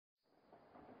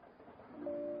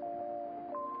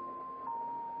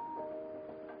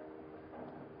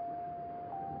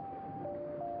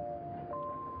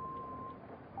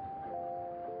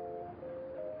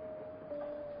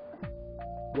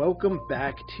welcome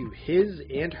back to His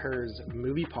and Hers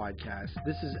Movie Podcast.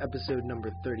 This is episode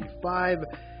number 35,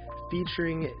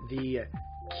 featuring the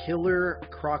Killer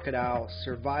Crocodile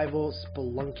survival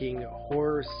spelunking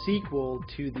horror sequel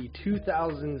to the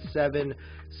 2007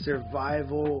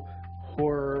 survival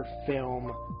horror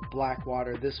film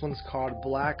Blackwater. This one's called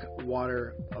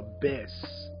Blackwater Abyss.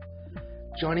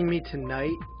 Joining me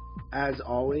tonight, as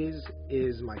always,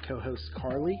 is my co-host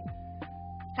Carly.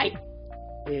 Hi.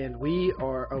 And we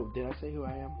are... Oh, did I say who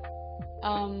I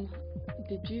am?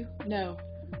 Did you? No.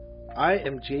 I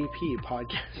am JP,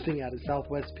 podcasting out of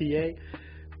Southwest PA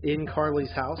in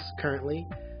Carly's house currently.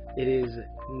 It is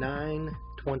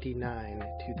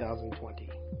 9/29/2020.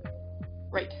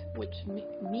 Right, which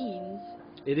means...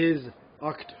 It is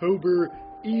October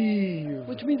Eve.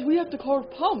 Which means we have to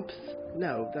carve pumps.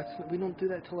 No, we don't do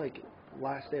that till like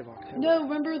last day of October. No,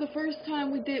 remember the first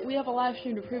time we have a live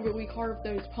stream to prove it, we carved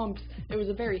those pumps. It was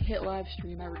a very hit live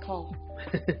stream, I recall.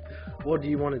 Well, do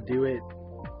you want to do it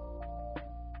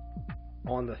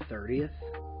on the 30th?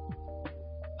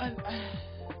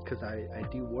 Because I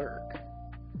do work.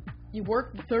 You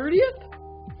work the 30th?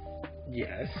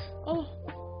 Yes. Oh,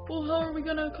 well, how are we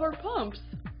going to carve pumps?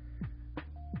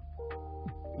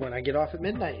 When I get off at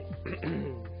midnight.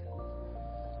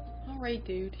 Alright,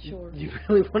 dude, sure. You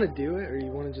really want to do it, or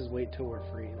you want to just wait till we're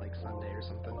free, like Sunday or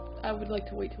something? I would like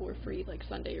to wait till we're free, like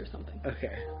Sunday or something.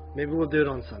 Okay, maybe we'll do it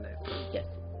on Sunday. Yes.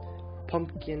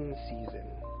 Pumpkin season.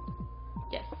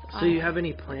 Yes. So you have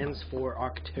any plans for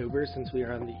October, since we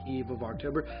are on the eve of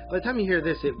October? By the time you hear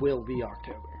this, it will be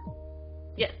October.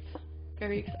 Yes.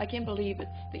 I can't believe it's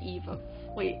the eve of...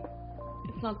 Wait,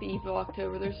 it's not the eve of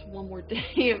October. There's one more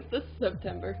day of this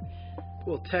September.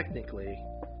 Well, technically...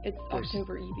 It's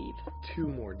October Eve. 2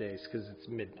 more days, because it's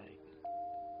midnight.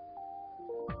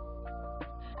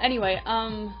 Anyway,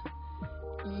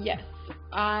 yes.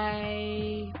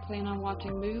 I plan on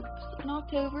watching movies in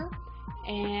October,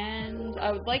 and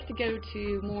I would like to go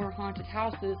to more haunted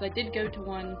houses. I did go to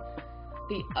one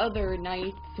the other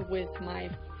night with my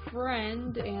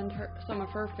friend and some of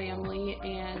her family,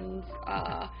 and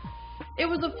it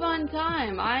was a fun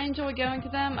time. I enjoy going to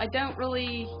them. I don't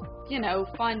really...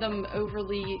 find them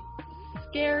overly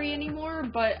scary anymore,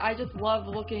 but I just love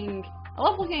looking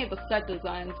at the set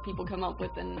designs people come up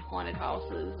with in haunted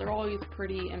houses. They're always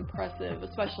pretty impressive,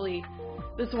 especially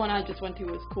this one I just went to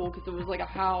was cool because it was like a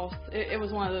house. It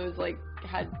was one of those, like,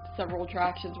 had several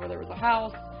attractions where there was a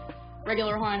house,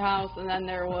 regular haunted house, and then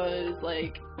there was,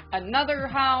 like, another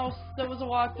house that was a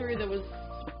walkthrough that was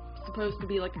supposed to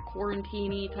be like a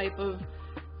quarantine-y type of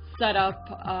setup,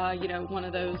 one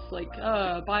of those, like,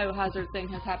 biohazard thing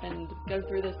has happened, go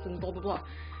through this and blah, blah, blah.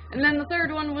 And then the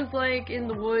third one was, like, in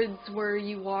the woods, where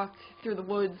you walked through the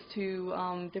woods to,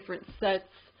 different sets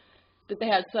that they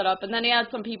had set up. And then they had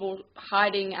some people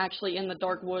hiding, actually, in the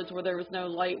dark woods where there was no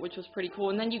light, which was pretty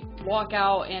cool. And then you walk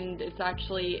out, and it's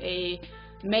actually a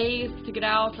maze to get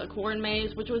out, a corn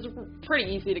maze, which was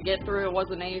pretty easy to get through. It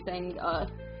wasn't anything,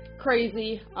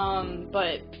 crazy,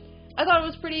 but... I thought it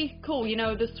was pretty cool.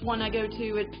 This one I go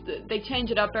to, they change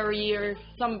it up every year.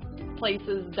 Some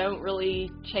places don't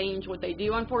really change what they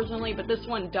do, unfortunately, but this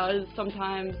one does.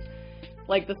 Sometimes,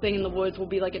 like, the thing in the woods will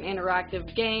be like an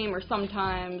interactive game, or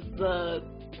sometimes the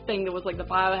thing that was like the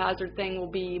biohazard thing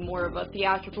will be more of a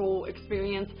theatrical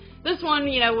experience. This one,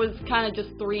 was kind of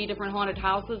just 3 different haunted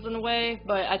houses in a way,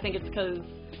 but I think it's because...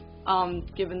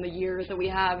 given the years that we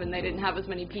have, and they didn't have as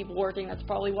many people working, that's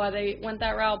probably why they went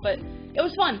that route, but it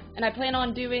was fun, and I plan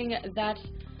on doing that,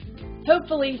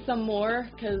 hopefully some more,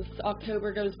 because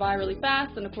October goes by really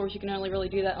fast, and of course you can only really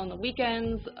do that on the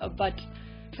weekends, but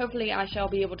hopefully I shall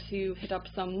be able to hit up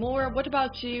some more. What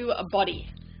about you, buddy?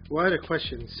 Well, I had a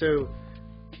question. So,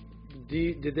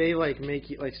 did they, like, make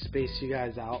you, like, space you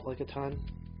guys out, like, a ton?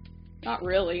 Not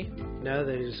really. No,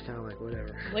 they just kind of like,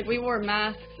 whatever. Like, we wore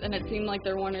masks, and it seemed like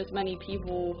there weren't as many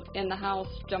people in the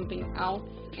house jumping out,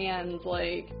 and,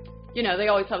 like, they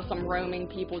always have some roaming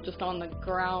people just on the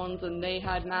grounds, and they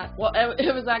had masks. Well,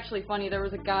 it was actually funny. There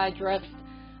was a guy dressed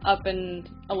up in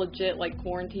a legit, like,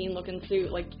 quarantine-looking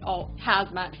suit, like, all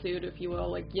hazmat suit, if you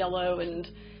will, like, yellow, and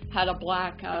had a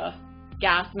black,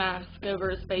 gas mask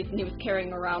over his face, and he was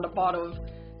carrying around a bottle of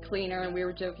cleaner, and we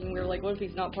were joking, we were like, what if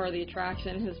he's not part of the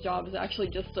attraction? His job is actually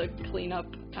just to clean up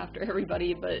after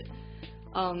everybody, but,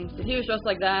 so he was dressed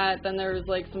like that. Then there was,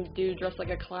 like, some dude dressed like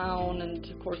a clown, and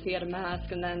of course he had a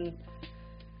mask, and then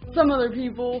some other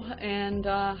people, and,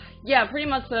 yeah, pretty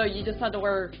much so, you just had to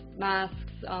wear masks.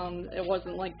 It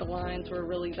wasn't like the lines were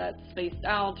really that spaced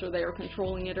out, or they were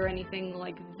controlling it or anything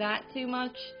like that too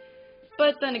much,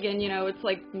 but then again, it's,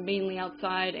 like, mainly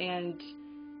outside, and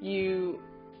you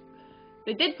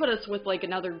they did put us with, like,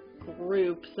 another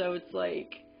group, so it's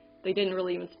like, they didn't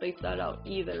really even space that out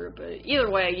either, but either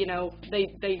way, you know,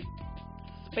 they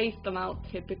spaced them out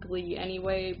typically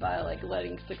anyway by, like,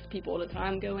 letting 6 people at a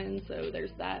time go in, so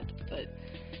there's that, but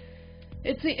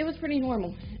it was pretty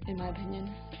normal, in my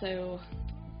opinion, so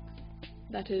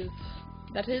that is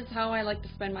how I like to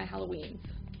spend my Halloweens.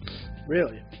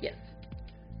 Really? Yes.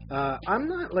 I'm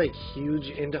not, like, huge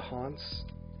into haunts.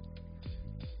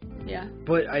 Yeah.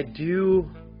 But I do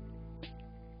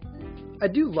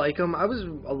like them. I was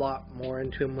a lot more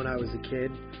into them when I was a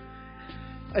kid.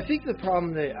 I think the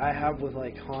problem that I have with,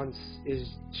 like, haunts is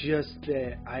just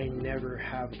that I never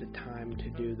have the time to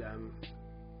do them.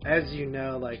 As you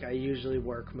know, like, I usually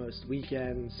work most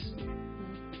weekends,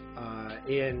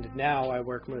 and now I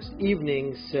work most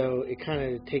evenings, so it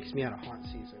kind of takes me out of haunt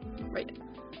season. Right.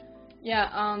 Yeah,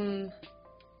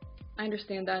 I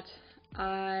understand that.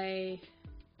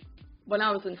 When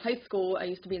I was in high school, I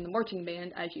used to be in the marching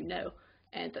band, as you know.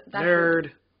 And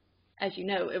Nerd. As you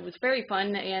know, it was very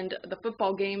fun, and the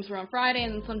football games were on Friday,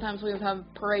 and sometimes we would have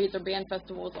parades or band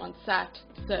festivals on Sat,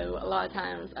 so a lot of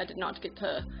times I did not get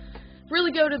to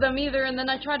really go to them either, and then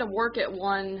I tried to work at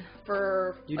one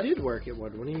for... You did work at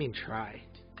one. What do you mean try?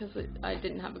 Because I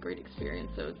didn't have a great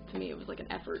experience, so to me it was like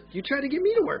an effort. You tried to get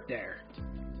me to work there.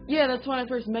 Yeah, that's when I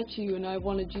first met you, and I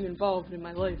wanted you involved in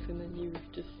my life, and then you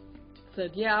just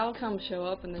said, yeah, I'll come show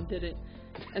up, and then did it.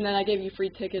 And then I gave you free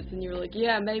tickets, and you were like,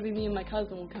 yeah, maybe me and my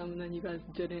cousin will come, and then you guys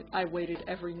didn't. I waited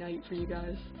every night for you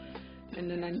guys, and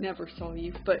then I never saw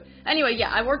you. But anyway, yeah,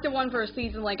 I worked at one for a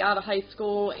season, like, out of high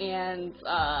school, and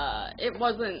it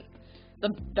wasn't the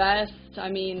best. I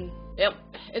mean,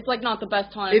 it's like, not the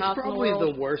best haunted house in the world. It's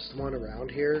probably the worst one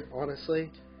around here,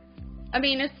 honestly. I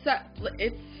mean, that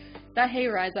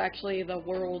hayride's actually the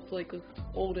world's, like,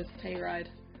 oldest hayride.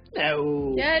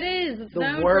 No. Yeah, it is. It's the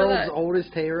known world's for that.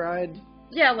 oldest hayride?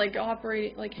 Yeah, like,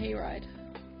 operating, like, hayride.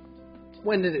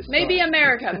 When did it start? Maybe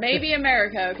America,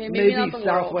 okay? Maybe not the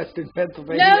world. Southwestern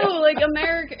Pennsylvania. No, like,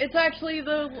 America, it's actually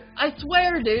I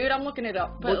swear, dude, I'm looking it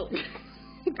up, but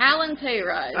Allen's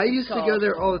Hayride. I used to go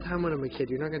there all the time when I'm a kid.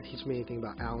 You're not going to teach me anything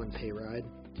about Allen's Hayride.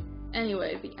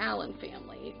 Anyway, the Allen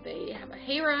family, they have a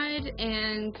hayride,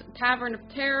 and Tavern of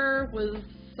Terror was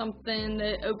something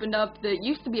that opened up that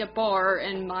used to be a bar,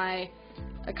 and a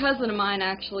cousin of mine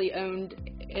actually owned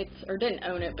it, or didn't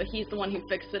own it, but he's the one who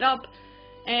fixed it up,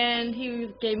 and he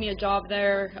gave me a job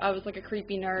there. I was like a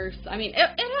creepy nurse. I mean,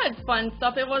 it had fun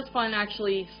stuff. It was fun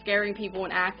actually scaring people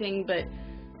and acting, but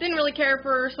didn't really care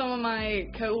for some of my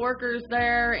co-workers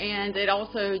there, and it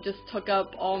also just took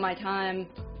up all my time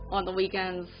on the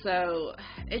weekends, so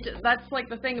that's like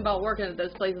the thing about working at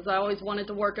those places. I always wanted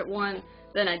to work at one,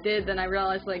 then I did, then I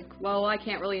realized, like, well, I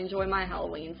can't really enjoy my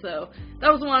Halloween, so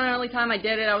that was the one and only time I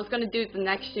did it. I was going to do it the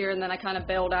next year, and then I kind of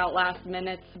bailed out last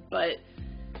minute, but,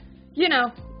 you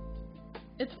know,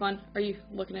 it's fun. Are you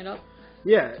looking it up?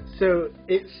 Yeah, so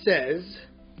it says,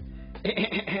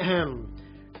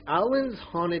 Allen's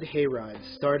Haunted Hayride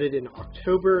started in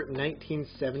October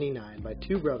 1979 by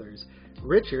two brothers,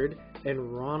 Richard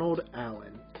and Ronald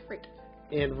Allen, right,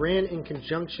 and ran in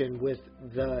conjunction with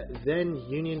the then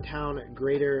Uniontown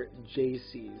Greater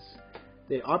Jaycees.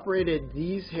 They operated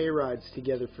these hayrides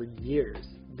together for years.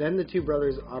 Then the two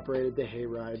brothers operated the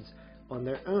hayrides on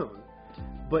their own.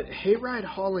 But hayride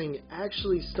hauling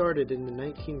actually started in the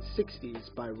 1960s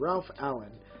by Ralph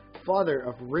Allen, father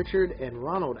of Richard and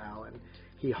Ronald Allen.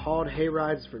 He hauled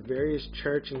hayrides for various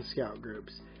church and scout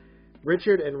groups.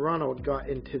 Richard and Ronald got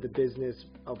into the business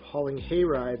of hauling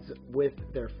hayrides with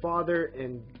their father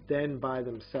and then by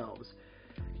themselves.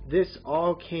 This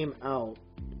all came out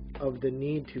of the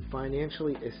need to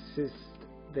financially assist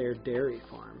their dairy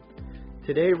farm.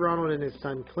 Today, Ronald and his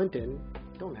son Clinton,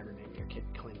 don't ever name your kid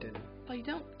Clinton. Oh, you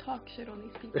don't talk shit on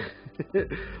these people.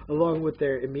 Along with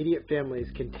their immediate families,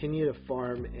 continue to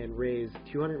farm and raise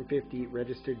 250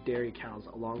 registered dairy cows,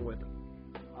 along with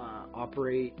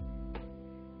operating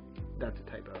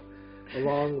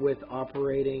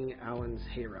Allen's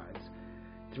hayrides.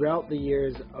 Throughout the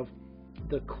years,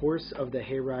 the course of the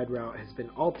hayride route has been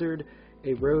altered.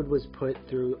 A road was put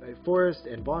through a forest,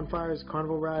 and bonfires,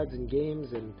 carnival rides, and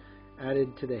games and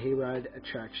added to the hayride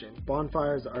attraction.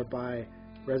 Bonfires are by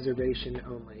reservation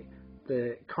only.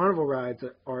 The carnival rides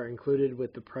are included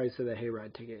with the price of the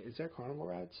hayride ticket. Is there carnival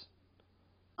rides?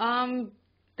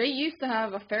 They used to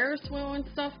have a Ferris wheel and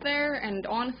stuff there, and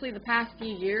honestly, the past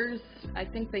few years, I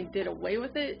think they did away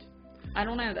with it. I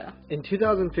don't know, though. In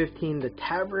 2015, the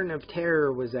Tavern of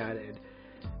Terror was added.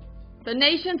 The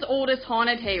nation's oldest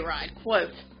haunted hayride.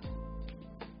 Quote.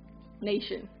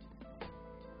 Nation.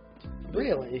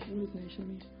 Really? What does nation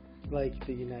mean? like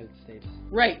the United States.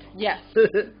 Right, yes.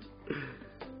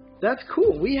 That's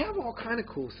cool. We have all kind of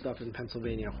cool stuff in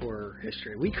Pennsylvania horror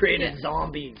history. We created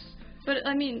zombies. But,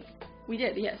 I mean, we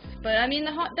did, yes. But, I mean,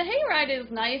 the hayride is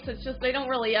nice. It's just they don't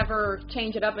really ever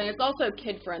change it up. And it's also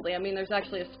kid-friendly. I mean, there's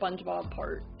actually a SpongeBob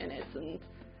part in it. And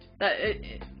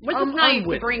which is nice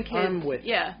to bring kids. I'm with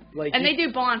Yeah. Like, and they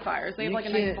do bonfires. They have, like, a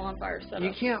nice bonfire setup.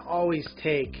 You can't always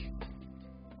take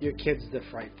your kids to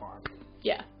Fright Farm.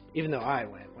 Yeah. Even though I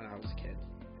went when I was a kid.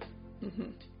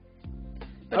 Mm-hmm.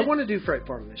 I want to do Fright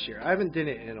Farm this year. I haven't done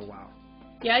it in a while.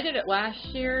 Yeah, I did it last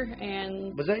year,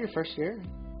 and... Was that your first year?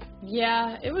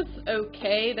 Yeah, it was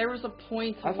okay. There was a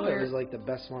point I thought it was, like, the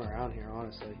best one around here,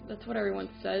 honestly. That's what everyone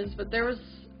says, but it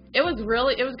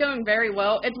was going very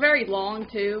well. It's very long,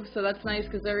 too, so that's nice,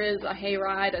 because there is a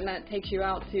hayride, and that takes you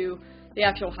out to the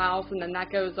actual house, and then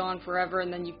that goes on forever,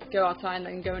 and then you go outside, and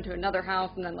then go into another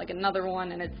house, and then, like, another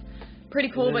one, and it's pretty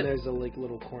cool. And then there's a, like,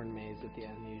 little corn maze at the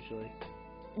end, usually.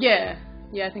 Yeah.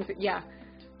 Yeah, I think that, yeah.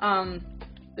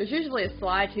 There's usually a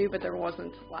slide, too, but there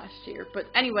wasn't last year. But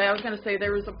anyway, I was going to say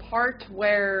there was a part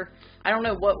where, I don't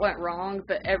know what went wrong,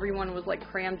 but everyone was, like,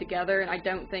 crammed together, and I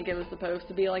don't think it was supposed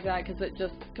to be like that, because it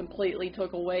just completely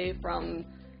took away from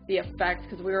the effect,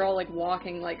 because we were all, like,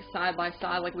 walking, like, side by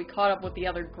side. Like, we caught up with the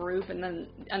other group, and then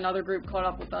another group caught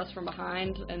up with us from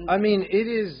behind. And I mean,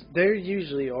 there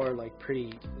usually are, like,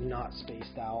 pretty not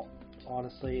spaced out.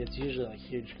 Honestly, it's usually like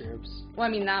huge groups. Well, I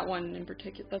mean, that one in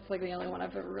particular, that's like the only one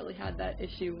I've ever really had that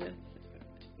issue with.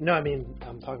 No, I mean,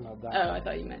 I'm talking about that. Oh, I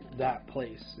thought you meant. That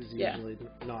place is usually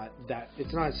not that,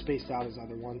 it's not as spaced out as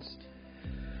other ones.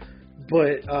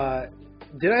 But,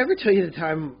 did I ever tell you the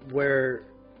time where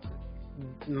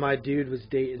my dude was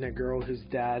dating a girl whose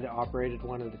dad operated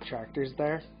one of the tractors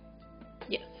there?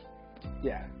 Yes.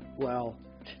 Yeah, well,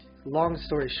 long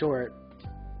story short,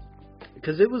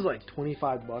 because it was like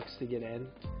 $25 to get in.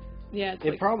 Yeah.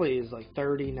 It probably is like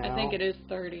 30 now. I think it is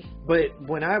 30. But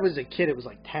when I was a kid, it was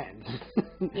like 10.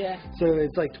 Yeah. So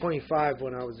it's like 25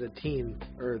 when I was a teen,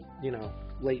 or, you know,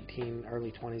 late teen,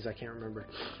 early 20s, I can't remember.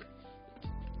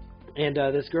 And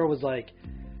this girl was like,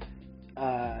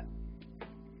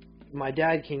 my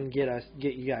dad can get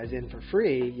you guys in for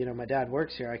free. You know, my dad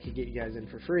works here. I could get you guys in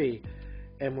for free.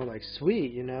 And we're like,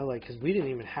 sweet, you know, like, because we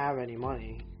didn't even have any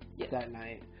money that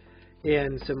night.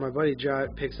 And so my buddy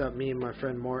picks up me and my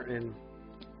friend Martin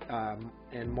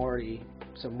and Marty.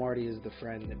 So Marty is the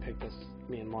friend that picked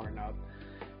me and Martin up.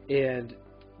 And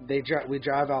we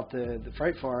drive out the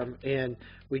Fright Farm, and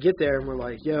we get there, and we're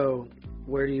like, yo,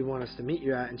 where do you want us to meet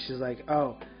you at? And she's like,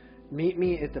 oh, meet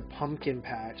me at the pumpkin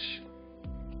patch.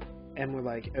 And we're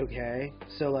like, okay.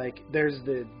 So, like, there's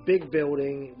the big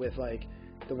building with, like,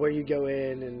 where you go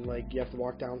in, and, like, you have to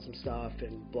walk down some stuff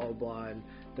and blah, blah, and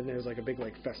then there's, like, a big,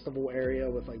 like, festival area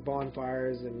with, like,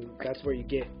 bonfires, and that's where you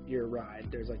get your ride.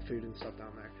 There's, like, food and stuff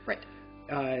down there. Right.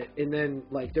 And then,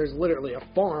 like, there's literally a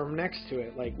farm next to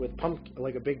it, like, with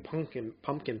a big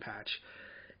pumpkin patch.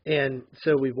 And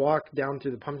so we walk down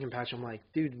through the pumpkin patch. I'm like,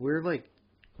 dude, we're, like,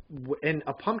 and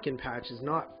a pumpkin patch is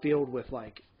not filled with,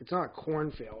 like, it's not a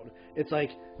cornfield. It's,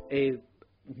 like, a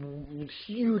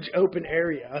huge open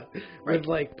area with,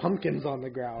 like, pumpkins on the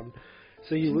ground.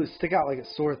 So you stick out like a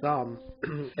sore thumb.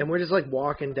 And we're just, like,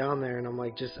 walking down there, and I'm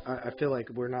like, I feel like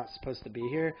we're not supposed to be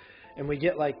here. And we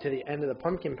get, like, to the end of the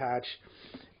pumpkin patch,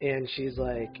 and she's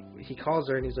like, he calls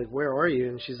her, and he's like, where are you?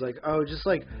 And she's like, oh, just,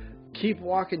 like, keep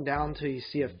walking down till you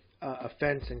see a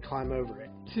fence and climb over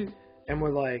it. And we're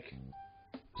like,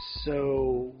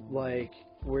 so, like,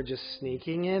 we're just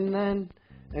sneaking in then?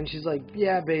 And she's like,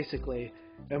 yeah, basically.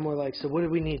 And we're like, so what do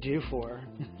we need you for?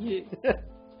 Yeah.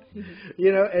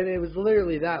 You know, and it was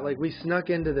literally that. Like, we snuck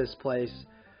into this place,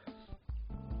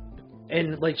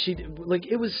 and, like,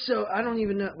 it was so, I don't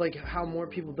even know, like, how more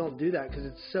people don't do that, because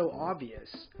it's so obvious.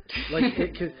 Like,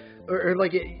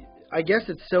 I guess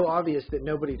it's so obvious that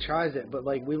nobody tries it, but,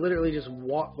 like, we literally just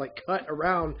cut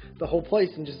around the whole place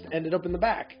and just ended up in the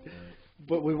back.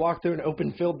 But we walked through an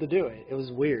open field to do it. It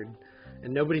was weird.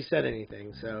 And nobody said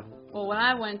anything, so. Well, when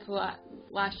I went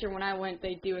last year,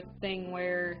 they do a thing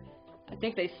where I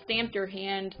think they stamped your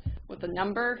hand with a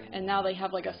number, and now they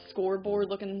have, like, a scoreboard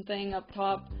looking thing up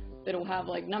top that'll have,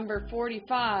 like, number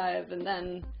 45, and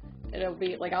then it'll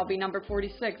be, like, I'll be number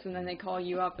 46, and then they call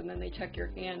you up, and then they check your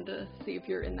hand to see if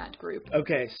you're in that group.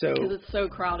 Okay, so. Because it's so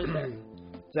crowded there.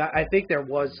 I think there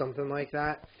was something like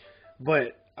that,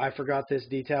 but I forgot this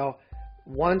detail.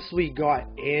 Once we got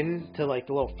into, like,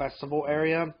 the little festival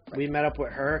area, we met up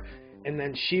with her, and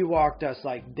then she walked us,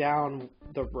 like, down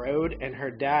the road, and her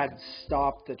dad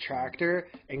stopped the tractor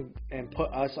and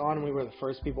put us on, and we were the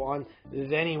first people on.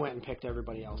 Then he went and picked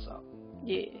everybody else up.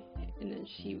 Yeah. And then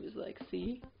she was like,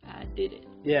 see, I did it.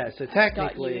 Yeah, so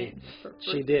technically,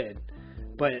 she did.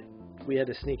 But we had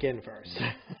to sneak in first.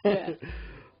 Yeah.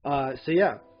 So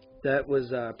yeah, that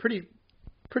was pretty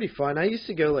fun. I used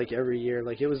to go like every year.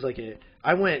 Like it was like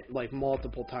I went like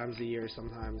multiple times a year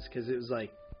sometimes because it was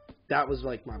like that was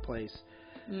like my place.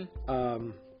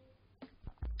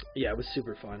 Yeah, it was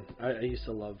super fun. I used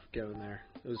to love going there.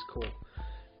 It was cool.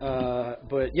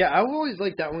 But yeah, I always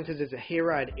liked that one because it's a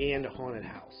hayride and a haunted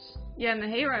house. Yeah, and the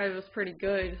hayride was pretty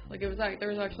good. Like it was like there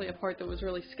was actually a part that was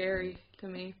really scary to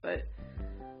me, but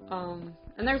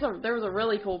and there was a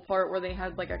really cool part where they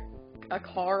had like a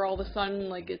car all of a sudden,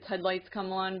 like its headlights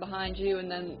come on behind you,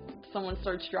 and then someone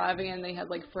starts driving and they had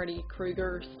like Freddy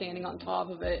Krueger standing on top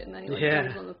of it, and then he like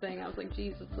jumps on the thing. I was like,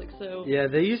 Jesus, like so. Yeah,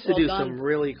 they used to well do done. some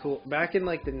really cool back in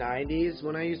like the 90s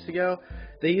when I used to go.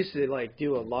 They used to like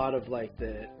do a lot of like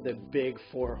the big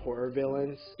 4 horror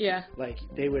villains. Yeah. Like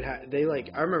they would have I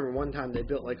remember one time they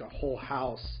built like a whole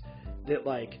house that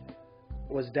like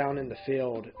was down in the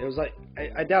field. It was like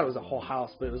I doubt it was a whole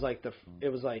house, but it was like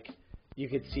you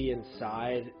could see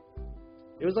inside.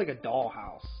 It was like a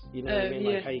dollhouse, you know what I mean?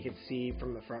 Yeah. Like how you could see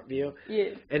from the front view.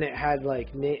 Yeah. And it had like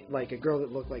a girl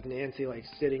that looked like Nancy, like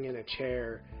sitting in a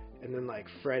chair, and then like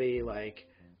Freddy like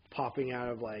popping out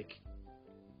of like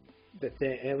the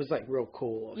thing. And it was like real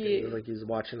cool looking. Yeah. It was like he was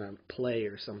watching a play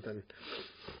or something.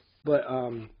 But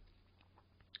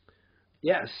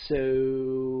yeah.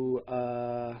 So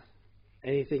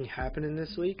anything happening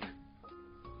this week?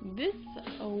 This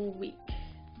week.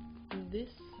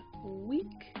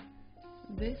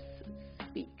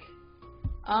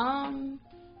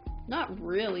 Not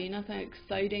really, nothing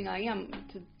exciting.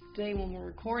 Today when we're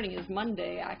recording is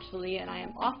Monday, actually, and I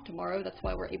am off tomorrow. That's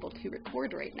why we're able to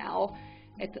record right now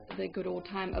at the good old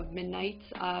time of midnight,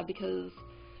 because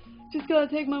just gotta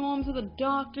take my mom to the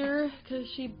doctor, because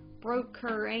she broke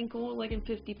her ankle, like in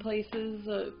 50 places,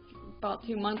 about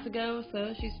 2 months ago,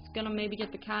 so she's gonna maybe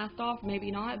get the cast off, maybe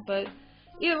not, but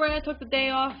either way, I took the day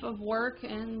off of work,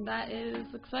 and that is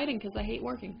exciting, because I hate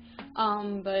working.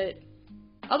 But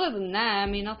other than that, I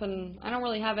mean, nothing, I don't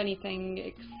really have anything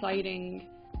exciting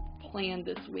planned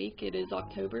this week. It is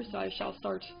October, so I shall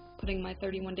start putting my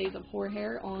 31 Days of Horror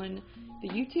hair on the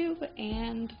YouTube,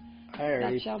 and I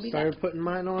already that shall be started that. putting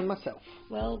mine on myself.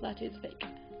 Well, that is fake.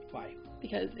 Why?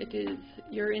 Because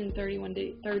you're in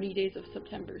 30 days of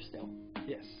September still.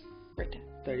 Yes. Right.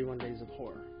 31 Days of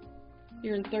Horror.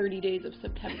 You're in 30 days of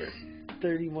September.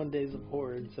 31 Days of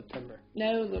Horror in September.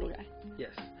 No, little guy.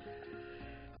 Yes.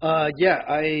 Yeah,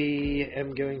 I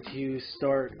am going to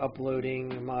start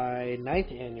uploading my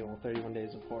 9th annual 31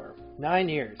 Days of Horror. 9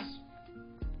 years.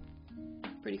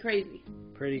 Pretty crazy.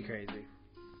 Pretty crazy.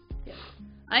 Yeah.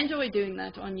 I enjoy doing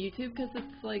that on YouTube because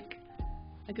it's like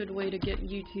a good way to get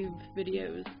YouTube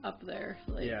videos up there.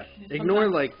 Like, yeah. Ignore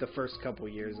like the first couple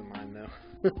years of mine though.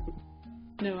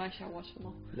 No, I shall watch them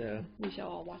all. Yeah. We shall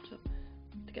all watch them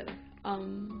together.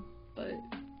 But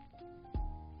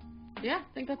yeah,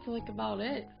 I think that's like about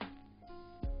it.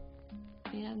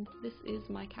 And this is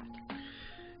my cat.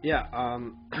 Yeah,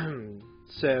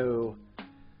 so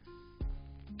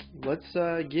let's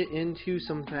get into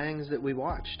some things that we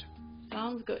watched.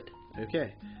 Sounds good.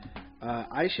 Okay.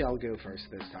 I shall go first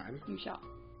this time. You shall.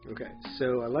 Okay,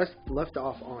 so I left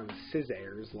off on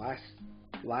Scissors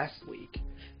last week.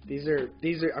 These are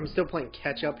I'm still playing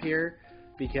catch up here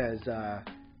because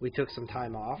we took some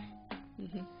time off.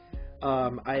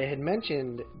 Mm-hmm. I had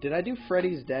mentioned, did I do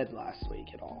Freddy's Dead last week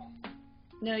at all?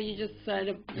 No, you just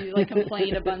said you like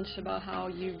complained a bunch about how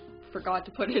you forgot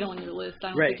to put it on your list. I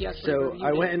don't right. think you actually So reviewed I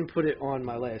it. went and put it on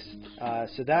my list.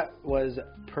 So that was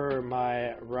per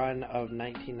my run of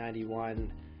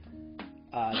 1991.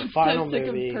 The final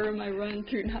movie. Per my run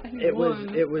through 91.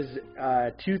 It was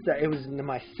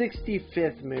my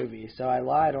 65th movie, so I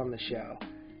lied on the show.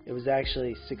 It was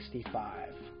actually 65.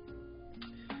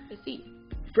 I see.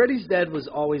 Freddy's Dead was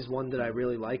always one that I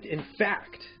really liked. In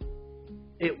fact,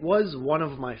 it was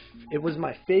my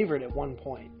favorite at one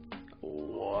point.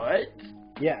 What?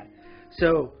 Yeah.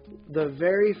 So the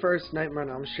very first Nightmare on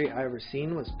Elm Street I ever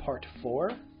seen was Part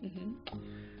 4. Mm-hmm.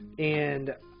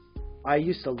 And I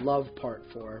used to love Part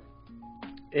 4.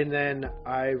 And then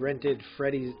I rented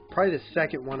Freddy's, probably the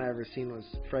second one I ever seen was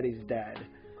Freddy's Dead.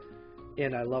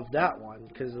 And I loved that one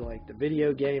because of like the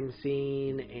video game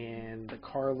scene and the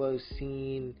Carlos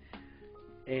scene.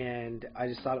 And I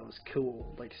just thought it was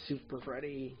cool. Like Super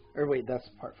Freddy. Or wait, that's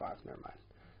Part 5. Never mind.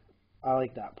 I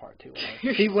like that part too.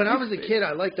 See, when I was a kid,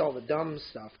 I liked all the dumb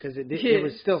stuff because it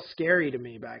was still scary to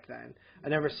me back then. I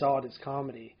never saw it as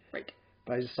comedy. Right.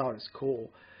 But I just saw it as cool.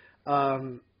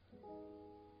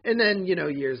 And then, you know,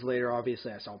 years later,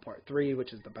 obviously, I saw part 3,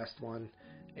 which is the best one.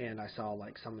 And I saw,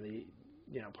 like, some of the,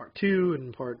 you know, part 2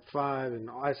 and part 5, and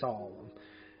I saw all of them.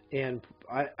 And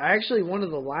I actually, one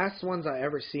of the last ones I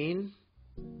ever seen,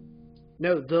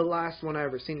 no, the last one I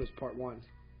ever seen was part 1.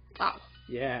 Wow.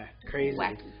 Yeah, crazy.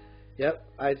 Wacky. Yep,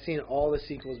 I'd seen all the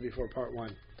sequels before part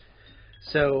 1.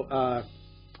 So,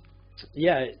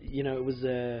 yeah, you know, it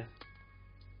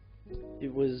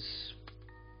was,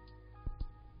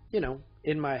 you know,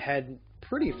 in my head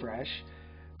pretty fresh,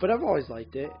 but I've always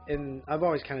liked it, and I've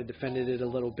always kind of defended it a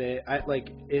little bit. I, like,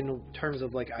 in terms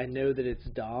of, like, I know that it's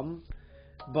dumb,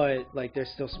 but, like, there's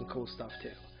still some cool stuff,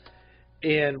 too.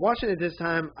 And watching it this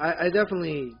time, I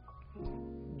definitely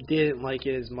didn't like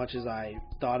it as much as I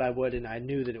thought I would, and I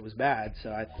knew that it was bad,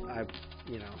 so I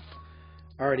you know,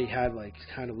 already had, like,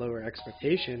 kind of lower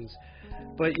expectations.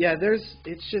 But, yeah,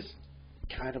 it's just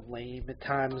kind of lame at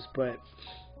times, but,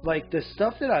 like, the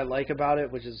stuff that I like about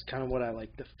it, which is kind of what I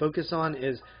like to focus on,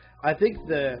 is I think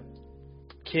the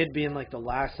kid being, like, the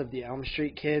last of the Elm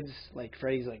Street kids, like,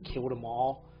 Freddy's, like, killed them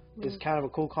all, is kind of a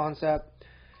cool concept.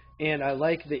 And I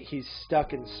like that he's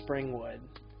stuck in Springwood,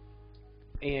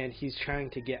 and he's trying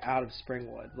to get out of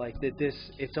Springwood. Like, that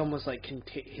it's almost like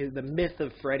the myth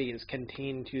of Freddy is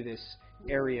contained to this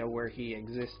area where he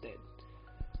existed.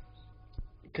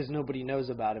 Because nobody knows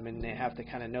about him, and they have to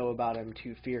kind of know about him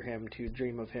to fear him, to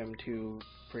dream of him,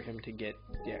 for him to get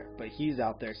there. But he's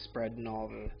out there spreading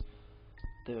all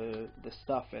the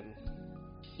stuff, and,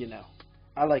 you know,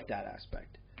 I like that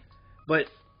aspect. But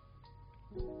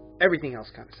everything else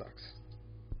kind of sucks.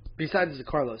 Besides the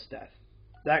Carlos death.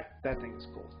 That thing is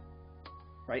cool.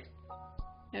 Right?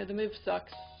 Yeah, the move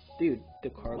sucks. Dude, the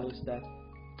Carlos death.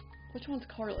 Which one's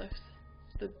Carlos?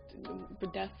 The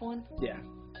death one? Yeah.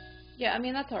 Yeah, I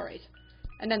mean, that's alright.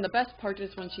 And then the best part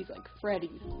is when she's like, Freddy's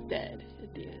dead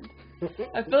at the end.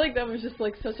 I feel like that was just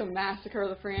like such a massacre of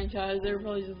the franchise. They were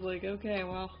probably just like, okay,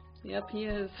 well, yep, he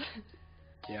is.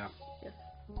 Yeah. Yes.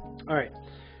 Alright.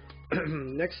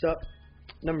 Next up,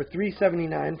 number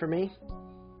 379 for me.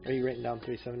 Are you writing down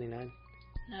 379?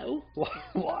 No.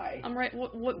 Why? I'm right.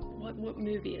 What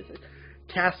movie is it?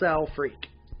 Castle Freak.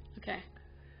 Okay.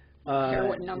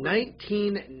 What number?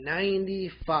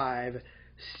 1995.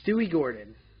 Stewie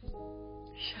Gordon.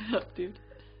 Shut up, dude.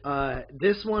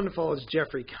 This one follows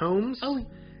Jeffrey Combs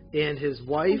and his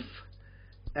wife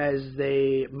as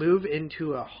they move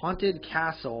into a haunted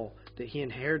castle that he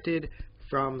inherited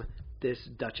from this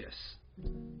duchess.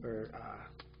 Or,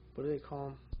 what do they call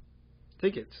him? I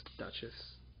think it's duchess.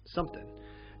 Something.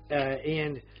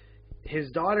 And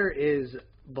his daughter is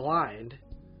blind.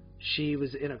 She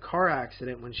was in a car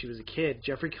accident when she was a kid.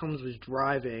 Jeffrey Combs was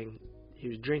driving. He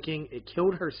was drinking. It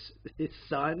killed his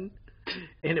son,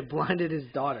 and it blinded his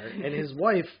daughter. And his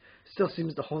wife still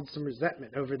seems to hold some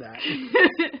resentment over that.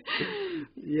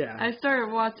 Yeah. I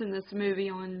started watching this movie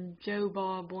on Joe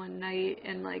Bob one night,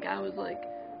 and like I was like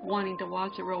wanting to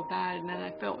watch it real bad, and then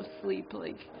I fell asleep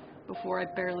like before I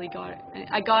barely got it.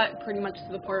 I got pretty much to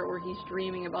the part where he's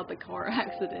dreaming about the car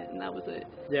accident, and that was it.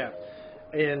 Yeah.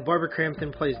 And Barbara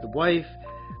Crampton plays the wife.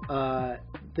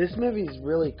 This movie is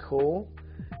really cool,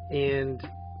 and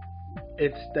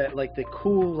it's that like the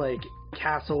cool like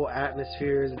castle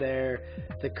atmosphere is there.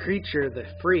 The creature, the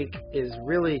freak, is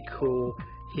really cool.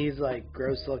 He's like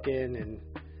gross looking, and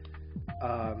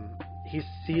he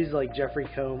sees like Jeffrey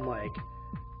Combs like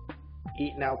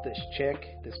eating out this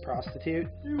chick, this prostitute.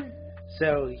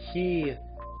 So he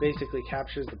basically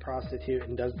captures the prostitute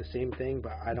and does the same thing,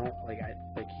 but I don't think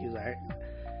he's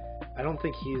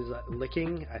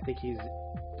licking. I think he's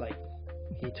like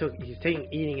he's taking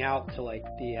eating out to like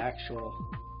the actual,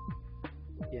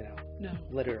 you know, no,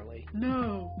 literally.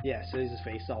 No. Yeah, so his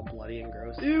face all bloody and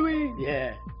gross. Ewy.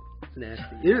 Yeah, it's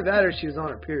nasty. Either that or she was on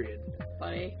her period.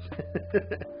 Funny.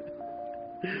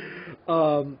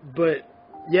 But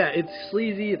yeah, it's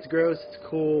sleazy, it's gross, it's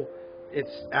cool, it's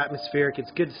atmospheric,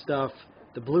 it's good stuff.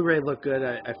 The Blu-ray looked good.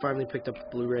 I finally picked up the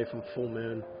Blu-ray from Full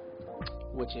Moon,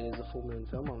 which it is a Full Moon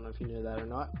film. I don't know if you knew that or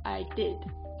not. I did.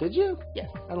 Did you? Yes.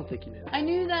 I don't think you knew that. I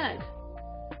knew that.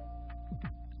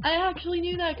 I actually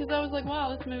knew that because I was like,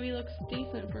 wow, this movie looks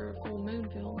decent for a Full Moon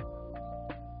film.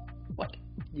 What?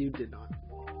 You did not.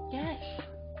 Yes.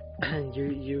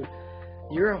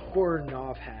 You're a horror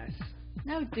novice.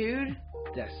 No, dude.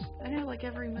 Yes. I know like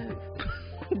every move.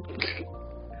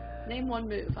 Name one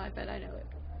move. I bet I know it.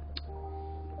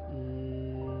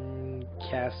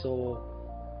 Castle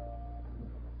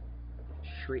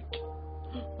Shriek.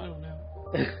 I don't know.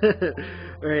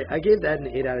 Alright, I gave that an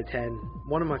 8 out of 10.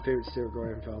 One of my favorite Stuart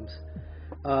Gordon films.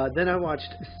 Then I watched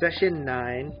Session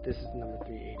 9. This is number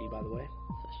 380, by the way.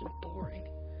 Session boring.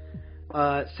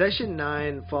 Session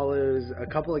 9 follows a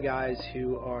couple of guys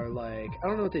who are like, I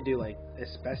don't know what they do, like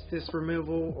asbestos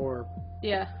removal or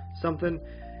something.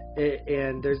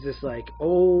 And there's this like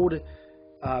old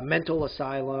mental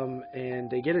asylum, and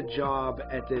they get a job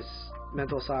at this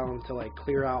mental asylum to like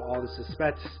clear out all this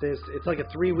asbestos. It's like a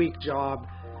 3-week job.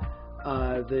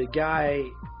 The guy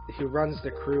who runs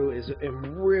the crew is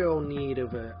in real need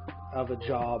of a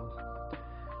job,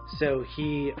 so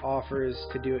he offers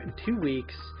to do it in 2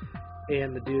 weeks.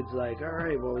 And the dude's like, all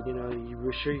right, well, you know,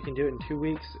 we're sure you can do it in 2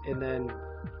 weeks. And then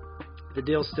the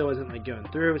deal still isn't like going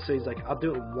through, so he's like, I'll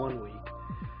do it in 1 week.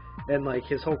 And like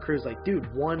his whole crew's like,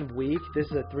 dude, 1 week? This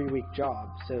is a 3-week job,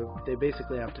 so they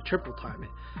basically have to triple time it.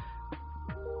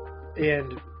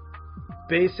 And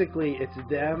basically, it's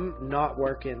them not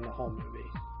working the whole movie.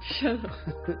 Shut up.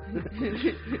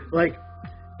 Like,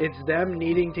 it's them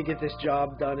needing to get this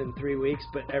job done in 3 weeks,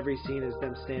 but every scene is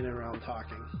them standing around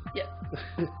talking. Yes.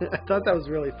 I thought that was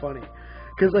really funny.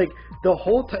 Because, like, the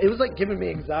whole time, it was, like, giving me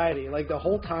anxiety. Like, the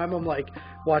whole time I'm, like,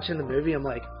 watching the movie, I'm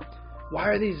like, why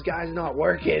are these guys not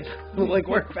working? Like,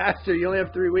 work faster. You only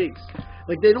have 3 weeks.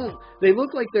 Like, they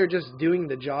look like they're just doing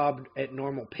the job at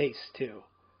normal pace, too.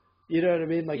 You know what I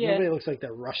mean? Like, nobody looks like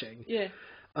they're rushing. Yeah.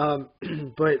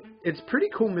 But it's a pretty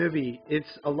cool movie.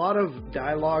 It's a lot of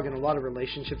dialogue and a lot of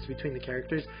relationships between the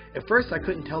characters. At first, I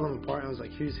couldn't tell them apart. I was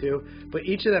like, who's who? But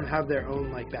each of them have their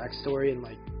own, like, backstory and,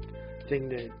 like, thing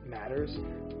that matters.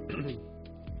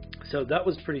 So that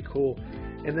was pretty cool.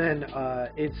 And then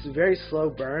it's a very slow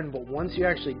burn, but once you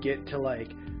actually get to,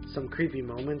 like, some creepy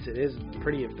moments, it is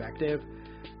pretty effective.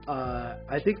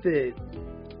 I think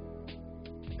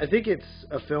it's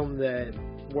a film that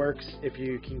works if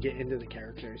you can get into the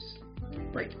characters.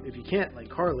 Right. If you can't, like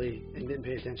Carly, and didn't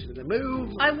pay attention to the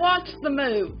move. I watched the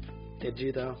move. Did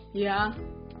you, though? Yeah.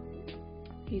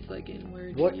 He's like, in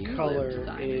where what do you color live,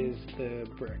 Simon? is the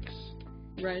bricks?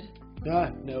 Red.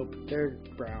 Nope. They're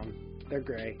brown. They're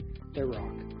gray. They're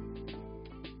rock.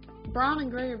 Brown and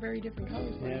gray are very different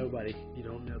colors. No, buddy. You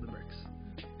don't know the bricks.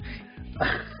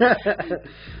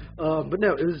 But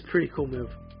no, it was a pretty cool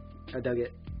move. I dug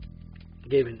it.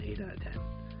 Gave it an 8 out of 10.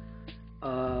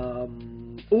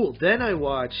 Then I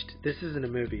watched, this isn't a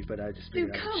movie, but I just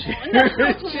figured Dude,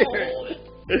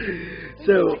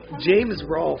 So, James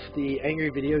Rolfe, the angry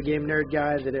video game nerd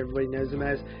guy that everybody knows him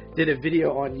as, did a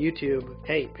video on YouTube.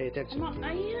 Hey, pay attention.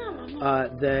 I am.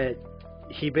 That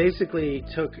he basically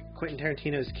took Quentin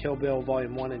Tarantino's Kill Bill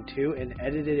Volume 1 and 2 and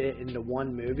edited it into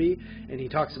one movie, and he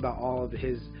talks about all of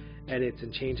his edits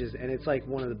and changes, and it's like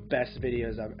one of the best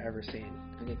videos I've ever seen.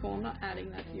 Okay, cool. I'm not adding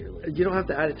that to your list. You don't have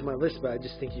to add it to my list, but I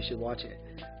just think you should watch it.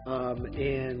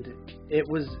 And it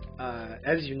was,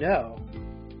 as you know,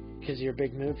 because you're a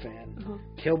big movie fan,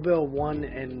 Kill Bill 1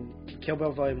 and Kill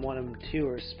Bill Volume 1 and 2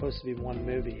 are supposed to be one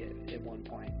movie at one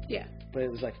point. Yeah. But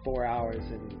it was like 4 hours,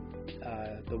 and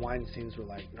the Weinsteins were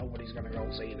like, nobody's going to go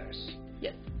see this.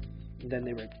 Yes. And then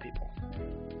they raped people.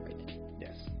 Right.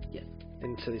 Yes. Yes.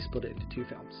 And so they split it into 2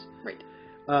 films. Right.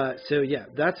 So yeah,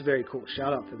 that's very cool.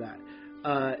 Shout out for that.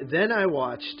 Then I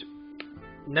watched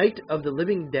Night of the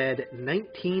Living Dead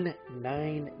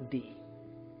 1990.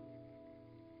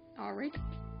 Alright.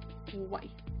 Why?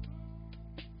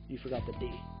 You forgot the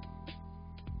D.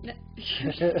 No.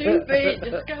 Stupid.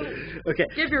 Just go. Okay.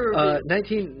 Give your review.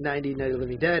 1990 Night of the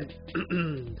Living Dead.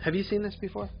 Have you seen this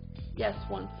before? Yes,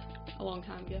 once. A long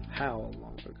time ago. How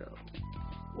long ago?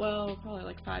 Well, probably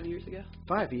like 5 years ago.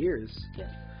 5 years? Yes.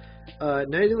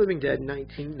 Night of the Living Dead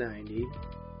 1990.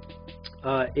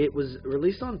 It was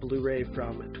released on Blu-ray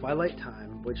from Twilight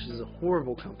Time, which is a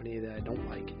horrible company that I don't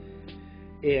like.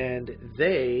 And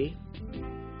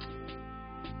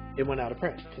it went out of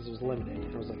print because it was limited.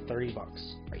 It was like $30.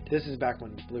 Right. This is back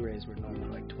when Blu-rays were normally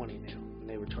like $20 new, and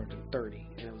they were charging $30,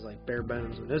 and it was like bare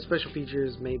bones with no special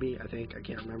features. Maybe, I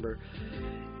can't remember.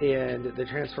 And the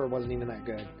transfer wasn't even that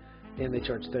good, and they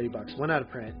charged $30. Went out of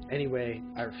print. Anyway,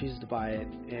 I refused to buy it,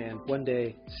 and one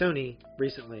day Sony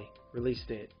recently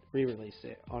re-released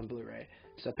it on Blu-ray,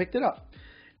 so I picked it up.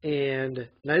 And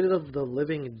Night of the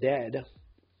Living Dead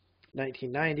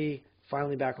 1990,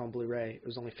 finally back on Blu-ray. It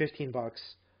was only $15.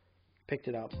 Picked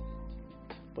it up.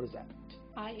 What is that?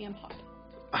 I am hot.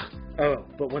 Oh,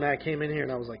 but when I came in here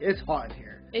and I was like, it's hot in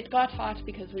here. It got hot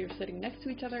because we were sitting next to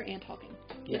each other and talking.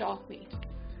 Get off me.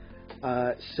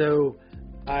 So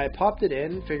I popped it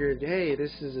in, figured, hey,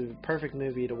 this is a perfect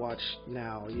movie to watch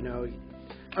now. You know,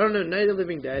 I don't know, Night of the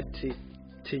Living Dead to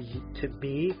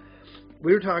me,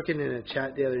 we were talking in a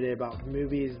chat the other day about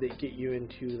movies that get you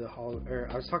into the or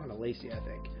I was talking to Lacey, I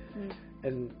think. Mm.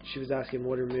 And she was asking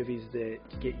what are movies that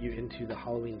get you into the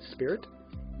Halloween spirit.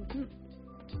 Mm-hmm.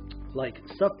 Like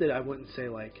stuff that I wouldn't say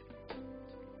like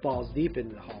balls deep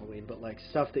into Halloween, but like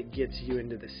stuff that gets you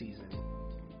into the season.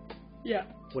 Yeah.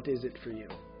 What is it for you?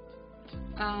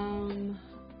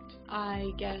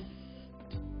 I guess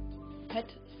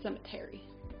Pet Sematary.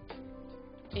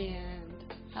 And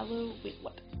wait,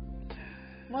 what?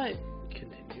 What?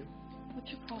 Continue. What's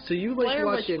your problem? So you Blair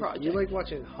like Witch Project. you like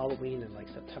watching Halloween in like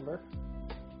September?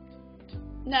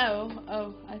 No.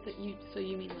 Oh, I thought you. So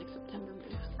you mean like September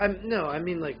movies? No, I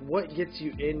mean like what gets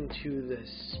you into the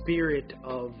spirit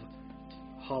of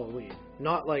Halloween,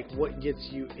 not like what gets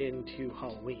you into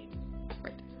Halloween.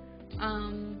 Right.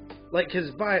 Like,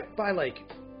 cause by like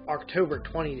October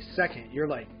 22nd, you're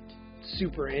like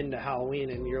super into Halloween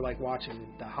and you're like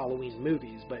watching the Halloween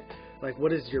movies. But like,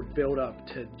 what is your build up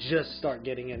to just start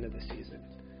getting into the season?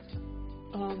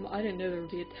 I didn't know there would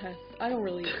be a test. I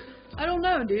don't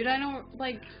know, dude. I don't,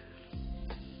 like,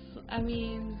 I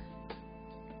mean,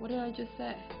 what did I just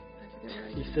say? I forget what I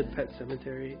You just said Pet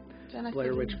Sematary,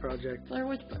 Blair Witch Project.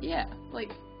 Yeah, like,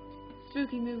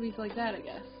 spooky movies like that, I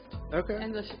guess. Okay.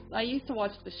 And I used to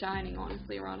watch The Shining,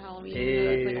 honestly, around Halloween.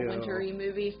 It's like a wintry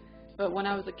movie. But when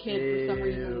I was a kid, for some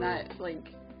reason, that, like,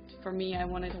 for me, I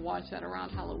wanted to watch that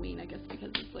around Halloween, I guess, because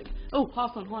it's like, oh,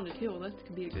 House on Haunted Hill, that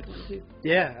could be a good one, too.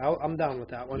 Yeah, I'm down with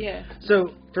that one. Yeah.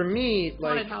 So, for me,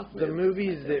 like, the movies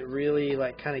movies that really,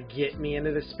 like, kind of get me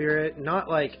into the spirit, not,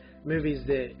 like, movies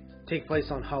that take place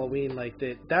on Halloween, like,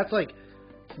 that's, like,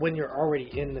 when you're already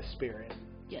in the spirit.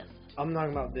 Yes. I'm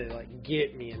talking about the, like,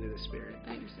 get me into the spirit.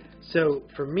 I understand. So,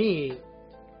 for me,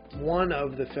 one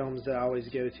of the films that I always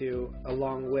go to,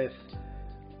 along with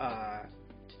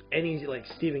any, like,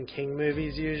 Stephen King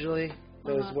movies usually,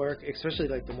 those work, especially,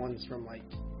 like, the ones from, like,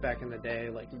 back in the day,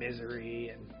 like Misery,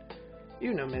 and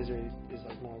even though Misery is,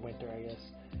 like, more winter, I guess.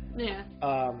 Yeah.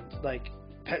 Like,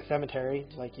 Pet Sematary,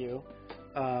 like you.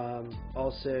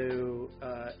 Also,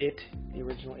 It, the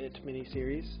original It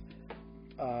miniseries.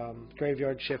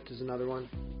 Graveyard Shift is another one.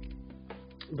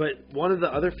 But one of the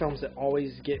other films that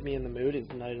always get me in the mood is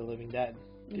Night of the Living Dead,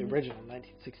 the original,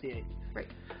 1968. Right.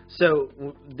 So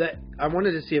that I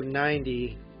wanted to see if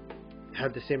 90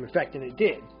 had the same effect, and it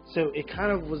did. So it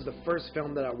kind of was the first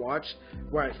film that I watched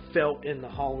where I felt in the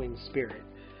Halloween spirit.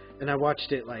 And I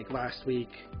watched it like last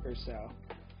week or so.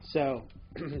 So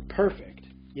perfect,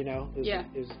 you know? It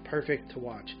was perfect to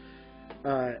watch.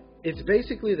 It's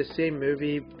basically the same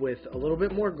movie with a little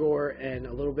bit more gore and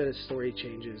a little bit of story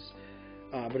changes.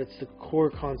 But it's the core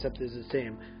concept is the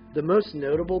same. The most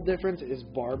notable difference is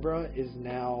Barbara is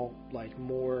now like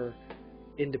more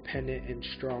independent and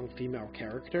strong female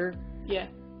character. Yeah.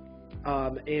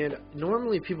 And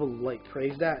normally people like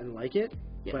praise that and like it,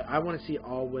 but I want to see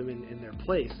all women in their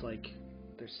place. Like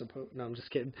they're supposed. No, I'm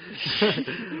just kidding.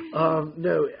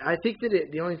 No, I think that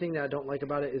the only thing that I don't like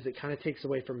about it is it kind of takes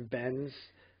away from Ben's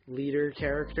leader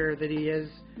character that he is,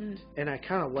 and I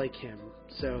kind of like him.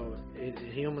 So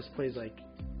he almost plays like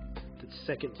the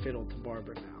second fiddle to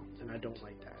Barbara now, and I don't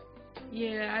like that.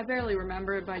 Yeah, I barely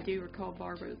remember it, but I do recall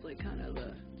Barbara is like kind of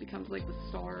becomes like the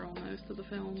star almost of the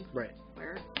film. Right.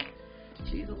 Where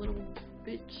she's a little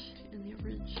bitch in the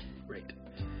original. Right.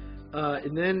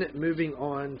 And then moving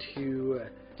on to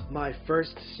my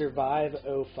first Survive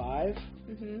 05.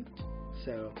 Mhm.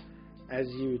 So, as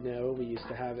you know, we used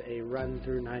to have a run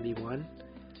through 91.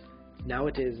 Now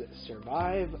it is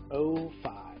Survive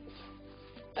 05.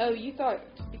 Oh, you thought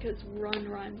because run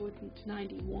rhymed with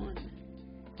 91.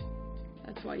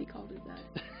 That's why you called it that.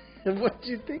 What do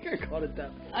you think I called it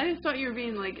that for? I just thought you were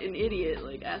being like an idiot,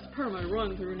 like as per my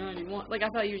run through 91. Like I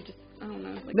thought you were just, I don't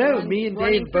know. Like No, me and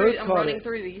Dave both I'm called running it.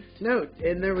 through these. No,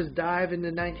 and there was Dive into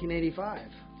 1985.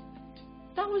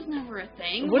 That was never a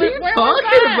thing. What are you Where talking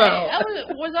was I? about?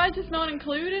 Was I just not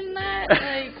included in that?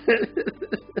 Like,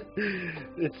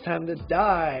 it's time to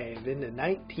dive into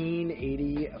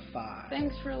 1985.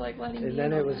 thanks for like letting me And then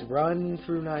know it was that. Run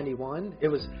through 91. It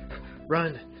was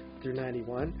Run through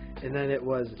 91. And then it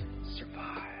was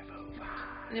Survive 05.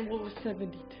 And then what was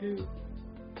 72?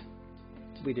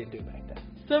 We didn't do it back then.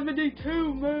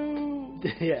 72, moo!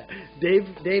 Yeah,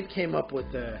 Dave came up with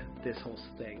this whole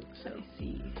thing. So.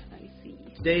 I see.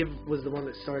 Dave was the one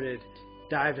that started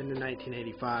Dive into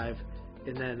 1985,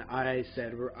 and then I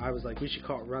was like, we should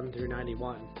call it Run through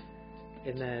 91,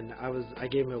 and then I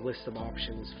gave him a list of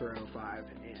options for 05,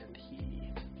 and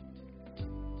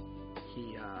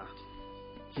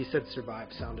he said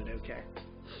Survive sounded okay.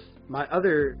 My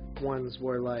other ones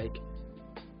were like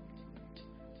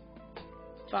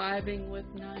Vibing with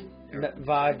 9.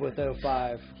 Vibe with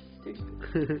 05.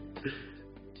 Stupid.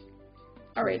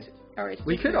 Alright.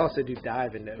 We could also do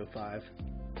Dive into 05.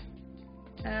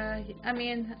 I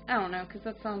mean, I don't know, because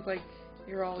that sounds like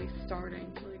you're always starting.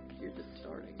 Like, you're just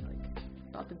starting, like,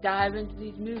 not to dive into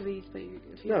these movies, but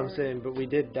No, I'm saying, but we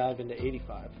did dive into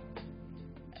 85.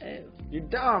 Oh. You're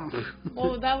dumb.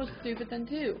 Well, that was stupid then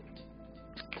too.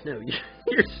 No,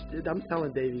 I'm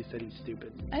telling Dave you said he's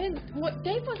stupid. I didn't. What?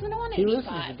 Dave wasn't on 85. He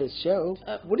listens to this show.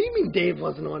 What do you mean Dave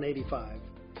wasn't on 85?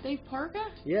 Dave Parka?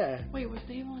 Yeah. Wait, was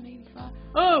Dave on 85?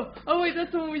 Oh wait,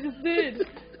 that's the one we just did.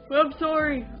 Well, I'm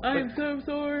sorry. I am so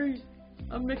sorry.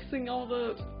 I'm mixing all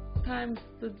the times.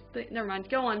 Never mind.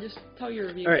 Go on. Just tell your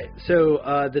review. All right.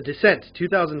 So, The Descent,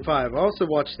 2005. I also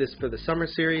watched this for the summer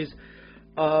series.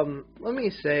 Let me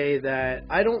say that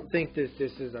I don't think that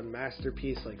this is a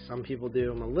masterpiece like some people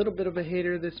do. I'm a little bit of a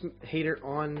hater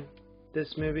on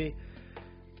this movie.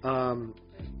 And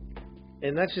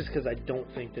that's just because I don't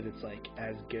think that it's like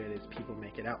as good as people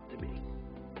make it out to be.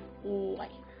 Why?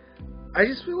 I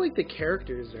just feel like the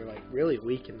characters are like really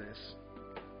weak in this.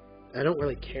 I don't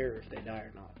really care if they die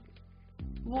or not.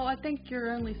 Well, I think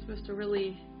you're only supposed to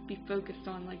really be focused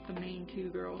on like the main two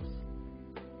girls.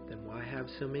 Then why have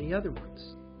so many other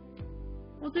ones?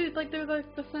 Well, dude, like they're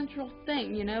like the central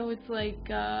thing, you know? It's like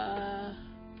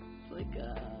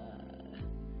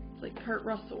Kurt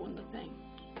Russell in The Thing.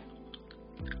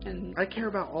 And I care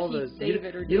about all those.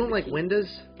 You don't like windows?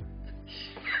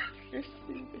 You're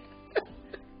stupid.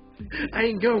 I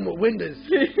ain't going with windows.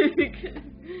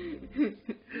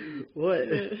 What?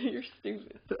 You're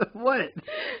stupid. What?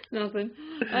 Nothing.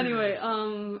 Anyway,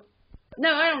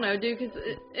 no, I don't know, dude, because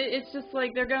it's just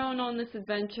like they're going on this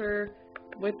adventure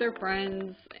with their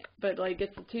friends, but like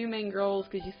it's the two main girls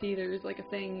because you see there's like a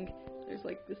thing. There's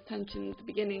like this tension at the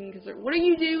beginning because what are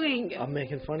you doing? I'm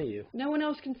making fun of you. No one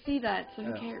else can see that, so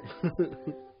who cares?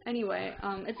 Anyway,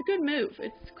 it's a good move.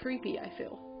 It's creepy, I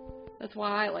feel. That's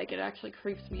why I like it. It actually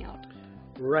creeps me out.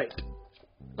 Right.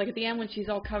 Like at the end when she's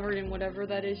all covered in whatever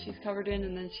that is she's covered in,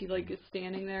 and then she like is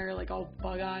standing there like all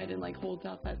bug-eyed and like holds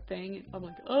out that thing. I'm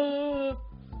like, oh.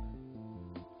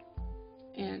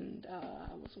 And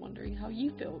I was wondering how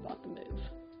you feel about the move.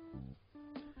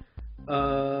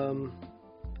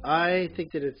 I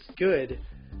think that it's good.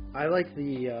 I like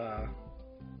the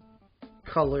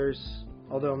colors,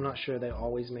 although I'm not sure they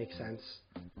always make sense.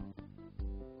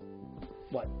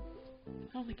 What?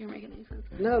 I don't think you're making any sense.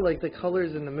 No, like the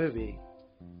colors in the movie.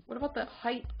 What about the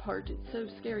height part? It's so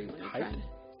scary when you're Height? trying to...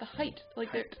 The height.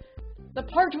 Like the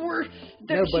part where...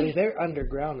 No, buddy, they're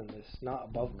underground in this, not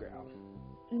above ground.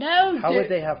 No, How would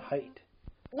they have height?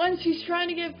 When she's trying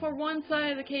to get from one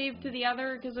side of the cave to the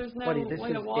other because there's no Buddy, this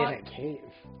way is to walk. in a cave.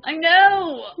 I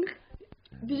know!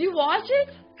 Did you watch it?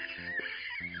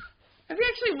 Have you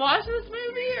actually watched this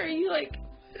movie, or are you like...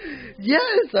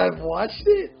 Yes, I've watched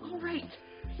it. Alright.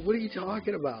 What are you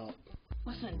talking about?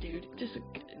 Listen, dude, just...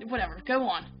 Whatever, go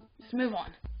on. Just move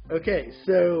on. Okay,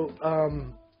 so,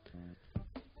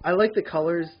 I like the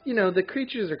colors. You know, the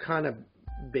creatures are kind of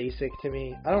basic to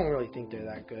me. I don't really think they're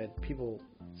that good. People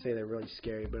say they're really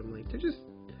scary, but I'm like, they're just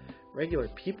regular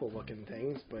people-looking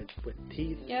things, but with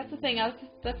teeth. Yeah, that's the thing.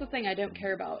 That's the thing I don't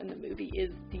care about in the movie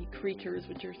is the creatures,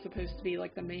 which are supposed to be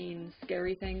like the main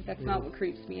scary thing. That's not what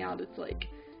creeps me out. It's like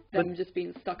them just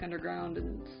being stuck underground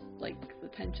and like the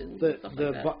tension and stuff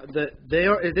like that.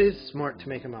 It is smart to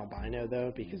make them albino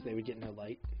though, because they would get no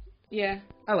light. Yeah.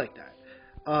 I like that.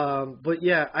 But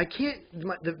yeah, I can't.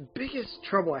 The biggest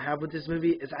trouble I have with this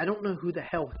movie is I don't know who the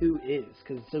hell who is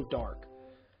because it's so dark.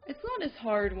 It's not as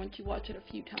hard once you watch it a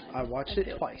few times. I watched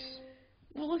it twice.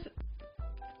 Well, listen.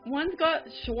 One's got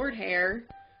short hair.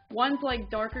 One's like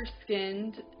darker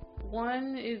skinned.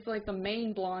 One is like the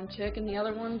main blonde chick, and the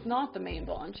other one's not the main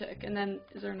blonde chick. And then,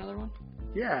 is there another one?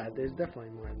 Yeah, there's definitely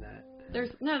more than that.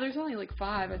 There's only like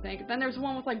 5, I think. Then there's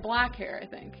one with like black hair, I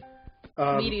think.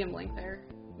 Medium length hair,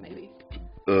 maybe.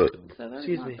 So that's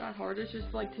not that hard. It's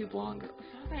just like 2 blonde girls.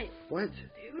 Alright. What?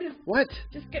 Dude. What?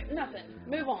 Just get nothing.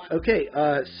 Move on. Okay,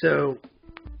 so,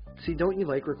 see, don't you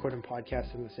like recording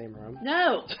podcasts in the same room?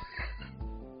 No.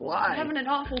 Why? I'm having an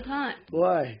awful time.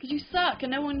 Why? Because you suck,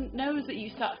 and no one knows that you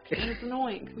suck, and it's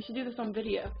annoying. We should do this on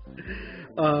video.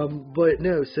 But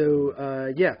no, so,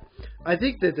 yeah. I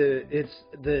think that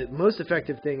the most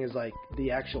effective thing is, like,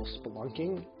 the actual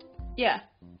spelunking. Yeah.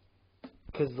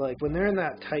 Because, like, when they're in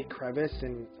that tight crevice,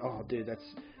 and, oh, dude, it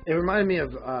reminded me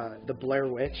of, the Blair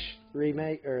Witch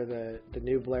remake, or the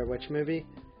new Blair Witch movie.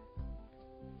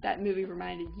 That movie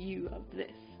reminded you of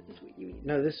this, is what you mean.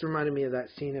 No, this reminded me of that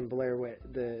scene in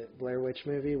the Blair Witch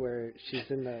movie where she's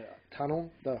in the tunnel,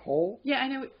 the hole. Yeah, I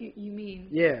know what you mean.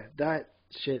 Yeah, that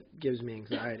shit gives me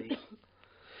anxiety.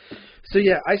 So,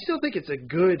 yeah, I still think it's a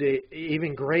good,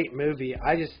 even great movie.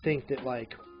 I just think that,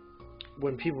 like,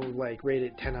 when people, like, rate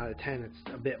it 10 out of 10, it's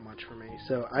a bit much for me.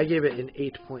 So, I gave it an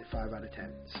 8.5 out of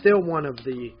 10. Still one of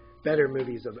the better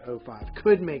movies of '05.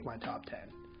 Could make my top 10,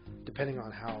 depending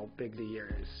on how big the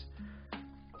year is.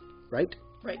 Right?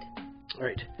 Right. All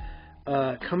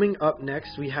right. Coming up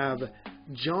next, we have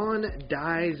John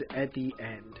Dies at the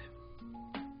End.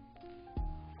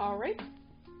 All right.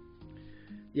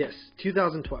 Yes,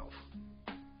 2012.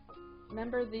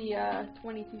 Remember the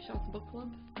 22 Shots book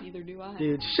club? Neither do I.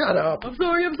 Dude, shut up. I'm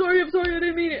sorry. I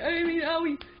didn't mean it.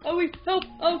 Owie, help,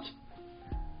 ouch.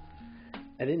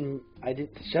 I didn't,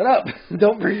 shut up.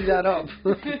 Don't bring that up.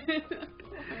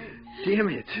 Damn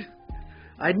it.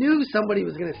 I knew somebody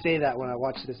was going to say that when I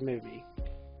watched this movie.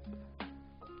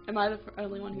 Am I the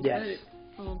only one who said it?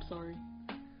 Oh, I'm sorry.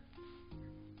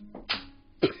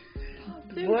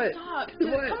 Dude, What? stop.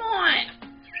 Dude, What? come on.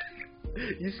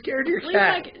 You scared your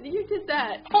cat. You did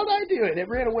that. How'd I do it? It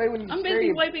ran away when you I'm screamed.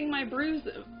 busy wiping my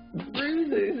bruises.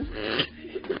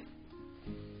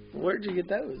 Where'd you get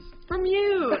those? From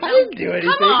you. I didn't do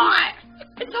anything. Come on.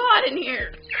 It's hot in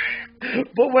here.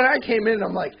 But when I came in,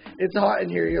 I'm like, it's hot in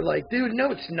here. You're like, dude,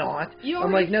 no, it's not.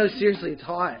 I'm like, no, seriously, it's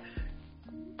hot.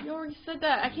 You already said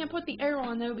that. I can't put the air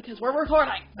on, though, because we're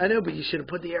recording. I know, but you should have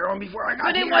put the air on before I got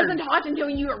But here. it wasn't hot until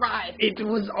you arrived. It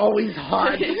was always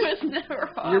hot. It was never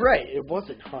hot. You're right. It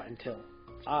wasn't hot until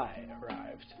I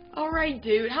arrived. All right,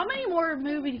 dude. How many more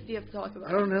movies do you have to talk about?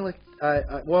 I don't know.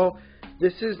 Well,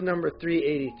 this is number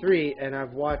 383, and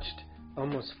I've watched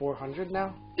almost 400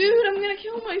 now. Dude, I'm going to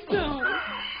kill myself.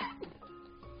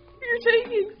 You're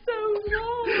taking so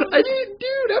long. I did,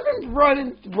 dude. I've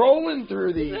been rolling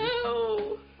through these.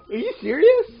 No. Are you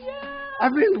serious? Yeah.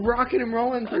 I've been rocking and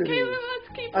rolling through Okay, these. then let's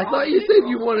keep I thought you said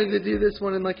you wanted to do this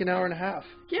one in like an hour and a half.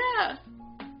 Yeah.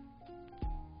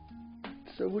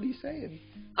 So what are you saying?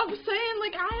 I'm saying,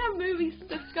 like, I have movies to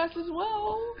discuss as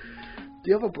well. Do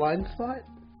you have a blind spot?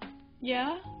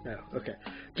 Yeah? No. Okay.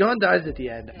 John Dies at the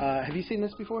End. Have you seen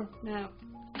this before? No.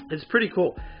 It's pretty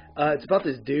cool. It's about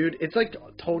this dude. It's like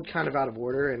told kind of out of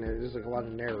order, and there's like a lot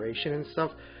of narration and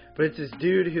stuff. But it's this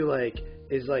dude who like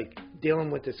is like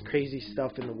dealing with this crazy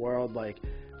stuff in the world. Like,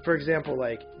 for example,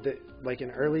 like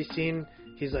an early scene,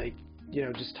 he's like, you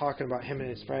know, just talking about him and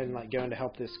his friend like going to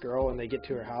help this girl, and they get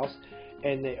to her house,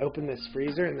 and they open this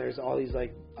freezer, and there's all these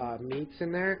like meats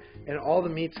in there, and all the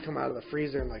meats come out of the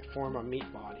freezer and like form a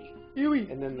meat body.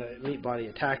 And then the meat body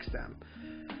attacks them.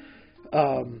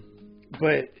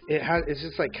 But it's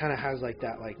just like kind of has like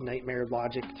that like nightmare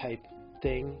logic type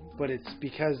thing, but it's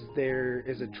because there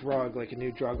is a drug, like a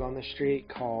new drug on the street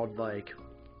called like,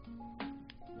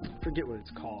 I forget what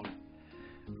it's called,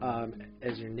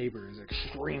 as your neighbor is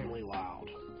extremely loud.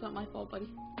 It's not my fault, buddy.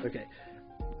 Okay.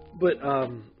 But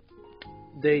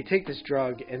they take this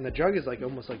drug, and the drug is like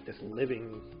almost like this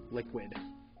living liquid,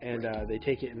 and they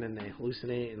take it and then they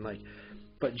hallucinate, and like,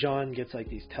 but John gets like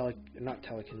these not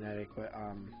telekinetic, but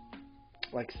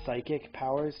like psychic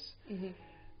powers,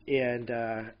 and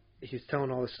he's telling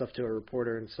all this stuff to a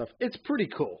reporter and stuff. It's pretty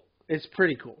cool.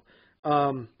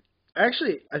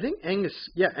 Actually, I think Angus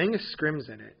Scrimm's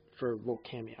in it for a little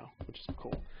cameo, which is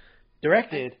cool.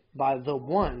 Directed by the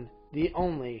one, the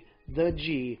only, the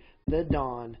G, the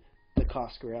Don, the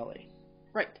Coscarelli.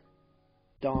 Right.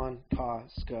 Don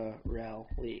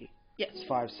Coscarelli. Yes. It's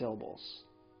 5 syllables.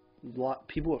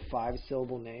 People with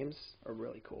 5-syllable names are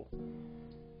really cool.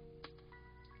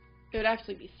 It would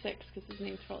actually be 6 because his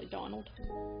name's probably Donald.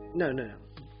 No.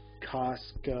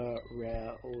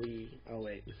 Coscarelli. Oh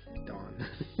wait, Don.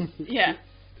 Yeah.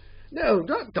 No,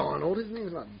 not Donald. His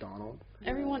name's not Donald.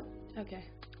 Everyone. Okay.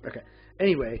 Okay.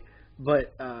 Anyway,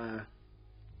 but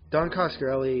Don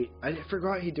Coscarelli. I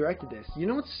forgot he directed this. You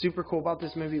know what's super cool about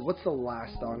this movie? What's the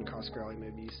last Don Coscarelli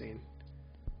movie you've seen?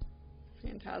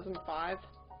 Phantasm 5.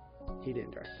 He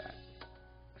didn't direct that.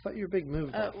 I thought you were a big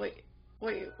movie buff.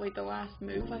 Wait, the last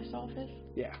move I saw of his?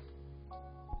 Yeah.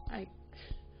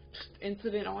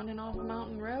 Incident on and off a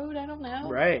mountain road? I don't know.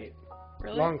 Right.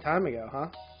 Really? Long time ago, huh?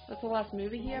 That's the last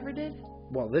movie he ever did?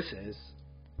 Well, this is.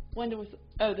 When was...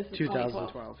 Oh, this is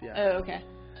 2012, yeah. Oh, okay.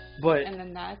 But... And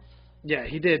then that's... Yeah,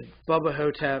 he did Bubba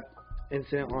Hotep,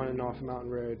 Incident on and Off a Mountain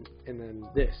Road, and then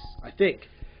this, I think.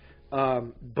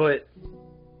 But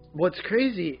what's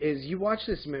crazy is you watch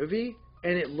this movie,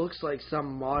 and it looks like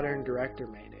some modern director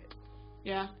made it.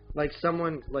 Yeah. Like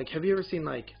someone, like, have you ever seen,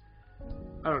 like,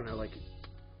 I don't know, like,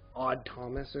 Odd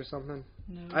Thomas or something?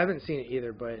 No. I haven't seen it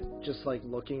either, but just, like,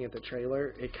 looking at the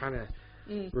trailer, it kind of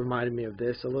reminded me of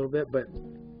this a little bit. But,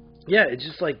 yeah, it's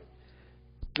just, like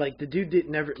the dude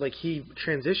he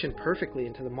transitioned perfectly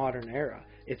into the modern era.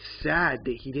 It's sad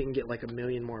that he didn't get, like, 1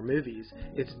 million more movies.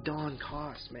 It's Don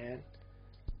Coss, man.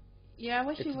 Yeah, I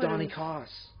wish he It's would have... Donnie Coss.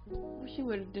 I wish he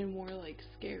would have done more, like,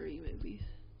 scary movies.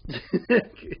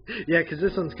 Yeah, because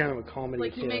this one's kind of a comedy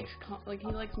Like he too. he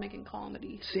likes making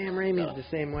comedy. Sam Raimi's the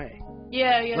same way.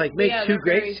 Yeah. Like make two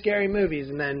great very... scary movies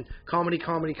and then comedy.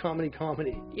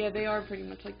 Yeah, they are pretty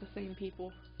much like the same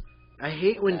people. I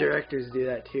hate when directors do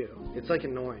that too. It's like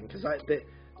annoying because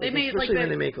They made especially like when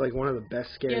they make like one of the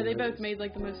best scary. Yeah, they movies. both made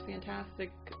like the most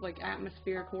fantastic like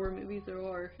atmospheric horror movies there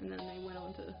are, and then they went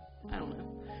on to I don't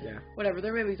know. Yeah. Whatever,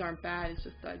 their movies aren't bad. It's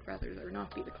just I'd rather there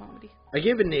not be the comedy. I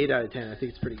gave it an 8 out of 10. I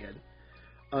think it's pretty good.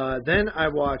 Then I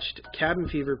watched Cabin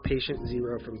Fever Patient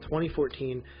Zero from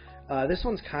 2014. This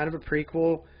one's kind of a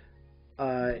prequel.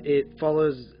 It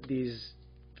follows these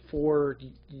 4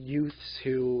 youths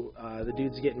who the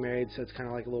dude's getting married, so it's kind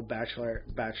of like a little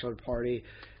bachelor party.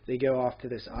 They go off to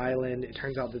this island. It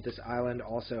turns out that this island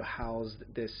also housed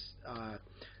this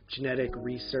genetic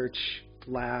research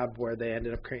lab where they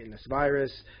ended up creating this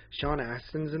virus. Sean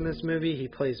Astin's in this movie. He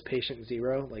plays Patient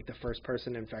Zero, like the first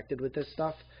person infected with this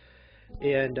stuff.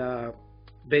 And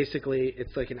basically,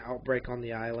 it's like an outbreak on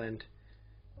the island.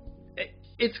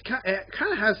 It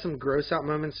kind of has some gross out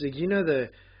moments. Like, you know the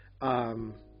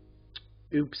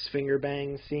oops finger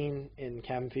bang scene in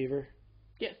Cabin Fever?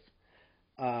 Yes.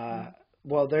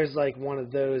 Well, there's like one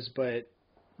of those, but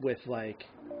with like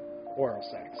oral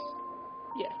sex.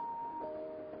 Yeah.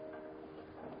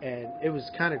 And it was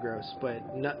kind of gross, but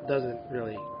doesn't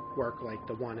really work like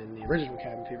the one in the original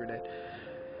Cabin Fever did.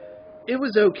 It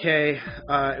was okay.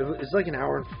 It was like an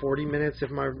hour and 40 minutes, if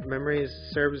my memory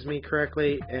serves me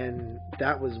correctly, and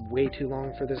that was way too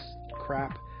long for this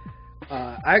crap.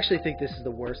 I actually think this is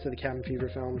the worst of the Cabin Fever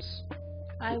films.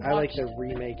 I like the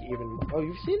remake even more. Oh,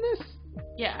 you've seen this?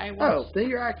 Yeah, I watched. Oh, then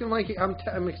you're acting like I'm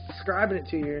describing it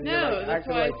to you. And No, you're like, that's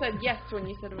why like, I said yes when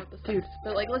you said about the sex. Dude.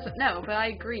 But like, listen, no, but I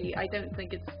agree. I don't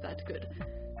think it's that good.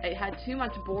 It had too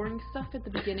much boring stuff at the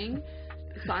beginning.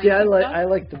 Yeah, I stuff.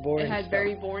 like the boring stuff. It had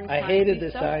very boring I hated the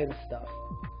stuff. science stuff.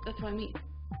 That's what I mean.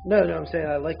 No, I'm saying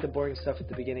I like the boring stuff at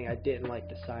the beginning. I didn't like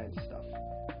the science stuff.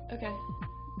 Okay.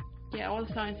 Yeah, all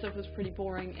the science stuff was pretty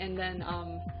boring, and then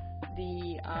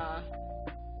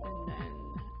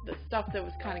the stuff that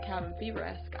was kind of Cabin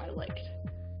Fever-esque I liked,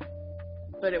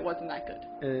 but it wasn't that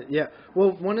good. Yeah.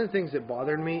 Well, one of the things that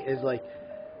bothered me is like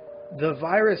the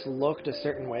virus looked a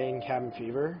certain way in Cabin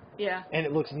Fever. Yeah. And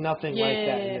it looks nothing like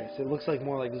that in this. It looks like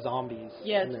more like zombies.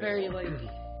 Yeah, it's very like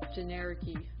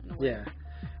generic-y in a way.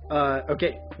 Yeah.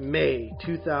 Okay, May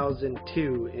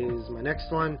 2002 is my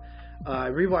next one. I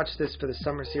rewatched this for the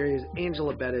summer series.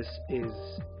 Angela Bettis is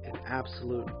an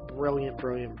absolute brilliant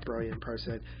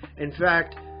person. In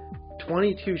fact,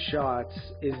 22 Shots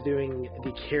is doing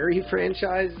the Carrie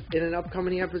franchise in an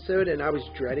upcoming episode, and I was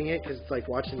dreading it because it's like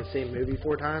watching the same movie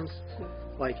 4 times.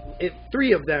 Like,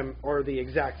 3 of them are the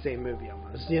exact same movie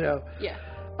almost, you know? Yeah.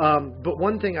 But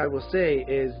one thing I will say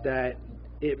is that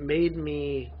it made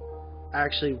me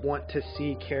actually want to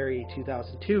see Carrie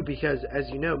 2002 because, as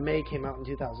you know, May came out in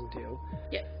 2002.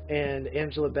 Yeah. And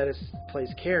Angela Bettis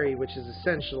plays Carrie, which is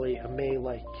essentially a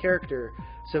May-like character.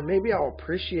 So maybe I'll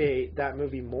appreciate that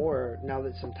movie more now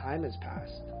that some time has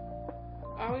passed.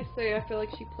 I always say I feel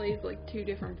like she plays like 2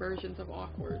 different versions of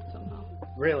awkward somehow.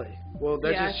 Really? Well,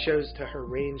 that Yeah, just shows to her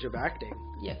range of acting.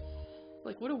 Yes.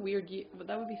 Like, what a weird... But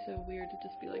that would be so weird to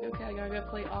just be like, okay, I gotta go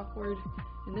play awkward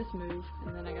in this move,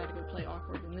 and then I gotta go play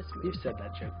awkward in this move. You've said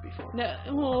that joke before. No,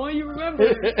 oh, you remember.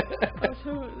 I was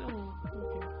hoping,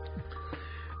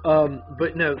 okay.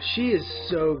 But no, she is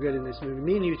so good in this movie.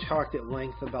 Me and you talked at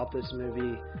length about this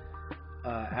movie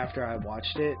after I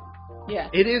watched it. Yeah.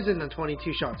 It is in the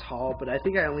 22 Shots Hall, but I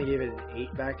think I only gave it an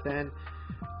 8 back then.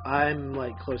 I'm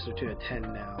like closer to a 10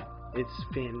 now. It's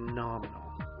phenomenal.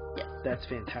 Yes. That's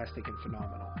fantastic and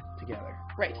phenomenal together.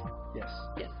 Right. Yes.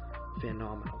 Yes.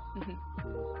 Phenomenal.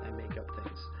 Mm-hmm. I make up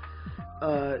things.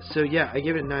 So yeah, I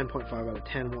give it a 9.5 out of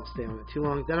 10. Won't stay on it too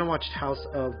long. Then I watched House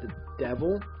of the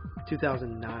Devil,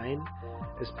 2009,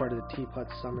 as part of the Teapot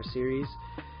Summer Series.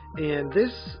 And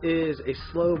this is a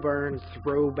slow burn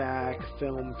throwback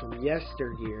film from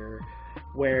yesteryear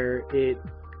where it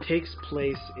takes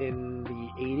place in the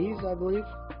 80s, I believe.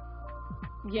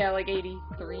 Yeah, like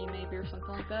 83 maybe or something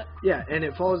like that. Yeah, and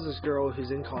it follows this girl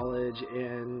who's in college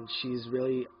and she's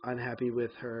really unhappy with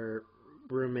her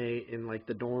roommate in like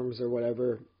the dorms or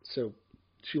whatever, so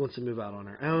she wants to move out on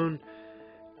her own.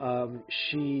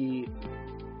 She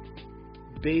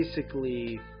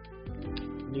basically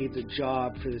needs a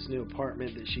job for this new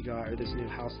apartment that she got, or this new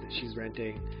house that she's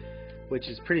renting, which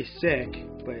is pretty sick,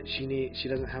 but she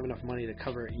doesn't have enough money to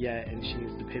cover it yet, and she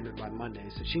needs the payment by Monday,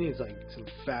 so she needs like some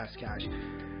fast cash.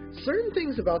 Certain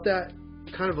things about that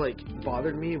kind of like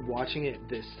bothered me watching it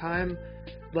this time.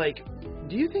 Like,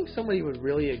 do you think somebody would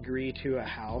really agree to a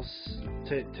house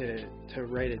to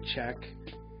write a check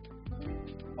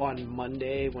on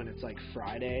Monday when it's like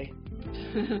Friday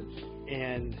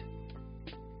and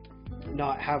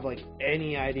not have like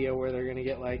any idea where they're gonna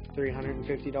get like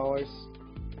 $350.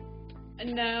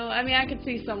 No, I mean I could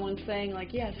see someone saying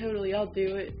like, yeah, totally, I'll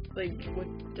do it, like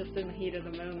just in the heat of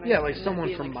the moment. Yeah, like and someone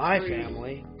being, from like, my screwed.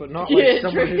 family, but not like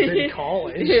someone who's in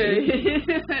college.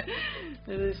 Yeah,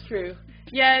 that is true.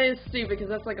 Yeah, it is stupid because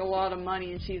that's like a lot of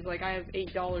money, and she's like, I have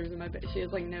 $8 in my bank. She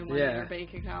has like no money in her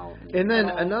bank account. And then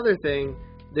another thing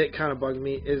that kind of bugged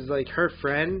me is like her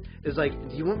friend is like,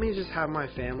 do you want me to just have my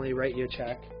family write you a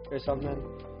check or something?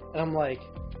 And I'm like,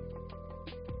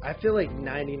 I feel like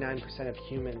 99% of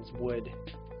humans would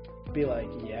be like,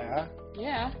 yeah.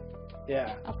 Yeah.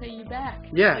 I'll pay you back.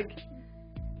 Yeah. Like,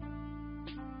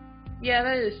 yeah,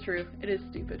 that is true. It is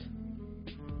stupid.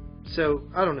 So,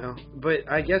 I don't know. But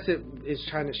I guess it is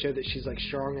trying to show that she's like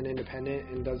strong and independent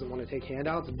and doesn't want to take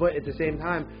handouts. But at the same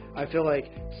time, I feel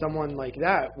like someone like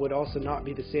that would also not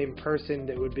be the same person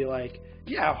that would be like,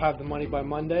 yeah, I'll have the money by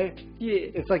Monday. Yeah.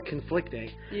 It's like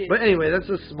conflicting. Yeah. But anyway, that's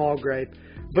a small gripe.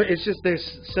 But it's just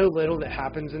there's so little that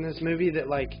happens in this movie that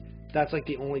like that's like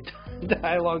the only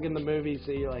dialogue in the movie,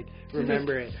 so you like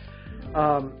remember it.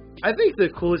 I think the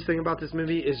coolest thing about this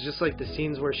movie is just like the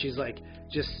scenes where she's like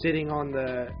just sitting on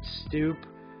the stoop,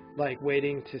 like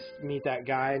waiting to meet that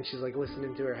guy, and she's like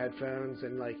listening to her headphones,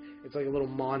 and like it's like a little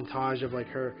montage of like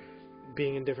her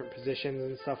being in different positions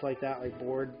and stuff like that, like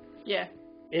bored. Yeah.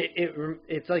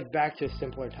 It's like back to a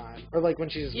simpler time, or like when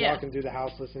she's just walking through the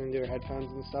house listening to her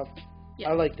headphones and stuff.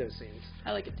 Yeah. I like those scenes.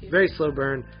 I like it too. Very slow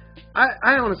burn. I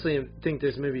honestly think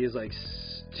this movie is like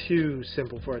too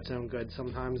simple for its own good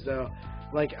sometimes, though.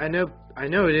 Like I know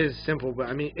it is simple, but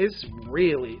I mean it's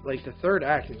really like the third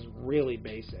act is really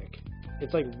basic.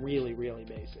 It's like really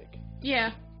basic.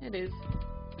 Yeah, it is.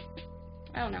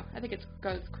 I don't know. I think it's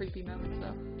got its creepy moments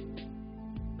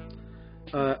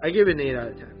though. I give it an 8 out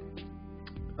of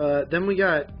 10. Then we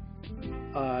got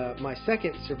my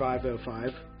second Survive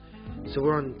 05. So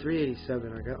we're on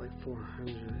 387. I got like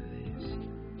 400 of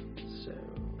these. So.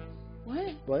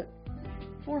 What?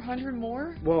 400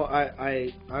 more? Well,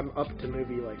 I'm up to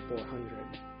maybe like 400.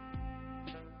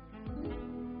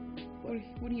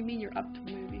 What do you mean you're up to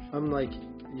movies? I'm like,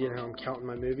 I'm counting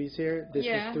my movies here. This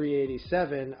is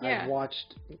 387. Yeah. I've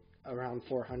watched around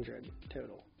 400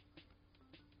 total.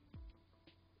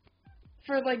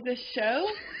 For like this show?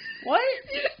 What?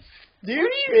 Dude, what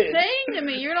are you saying to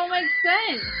me? You don't make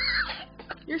sense.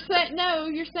 You're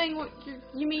saying what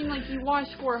you mean like you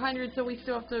watched 400, so you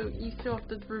still have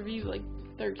to review like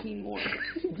 13 more.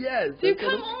 Yes. Dude,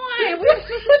 come on. We're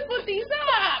supposed to split these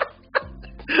up.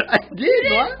 I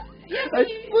did, what? Yeah, I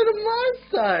split them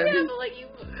last time. Yeah, but like you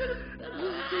could have.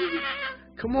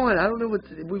 Come on, I don't know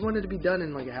we wanted to be done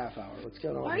in like a half hour. What's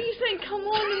going on? Why are you saying come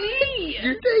on to me?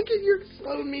 You're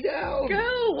slowing me down.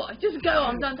 Go. Just go.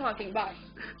 I'm done talking. Bye.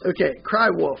 Okay, Cry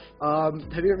Wolf.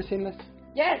 Have you ever seen this?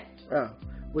 Yes. Oh,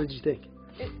 what did you think?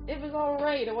 It was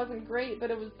alright. It wasn't great,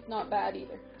 but it was not bad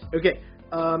either. Okay.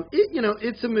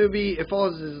 It's a movie. It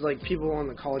follows as like people on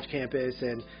the college campus,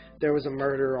 and there was a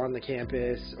murder on the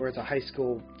campus, or it's a high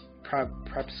school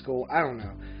prep school. I don't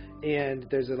know. And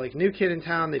there's a like new kid in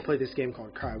town. They play this game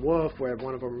called Cry Wolf, where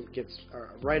one of them gets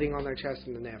writing on their chest,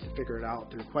 and then they have to figure it out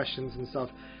through questions and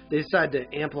stuff. They decide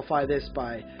to amplify this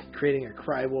by creating a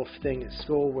Cry Wolf thing at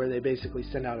school, where they basically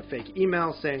send out a fake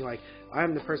email saying like,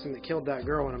 "I'm the person that killed that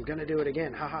girl, and I'm gonna do it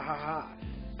again. Ha ha ha ha."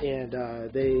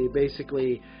 And they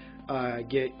basically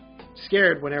get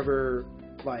scared whenever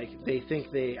like they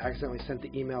think they accidentally sent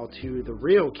the email to the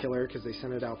real killer, because they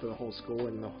sent it out to the whole school,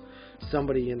 and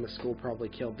somebody in the school probably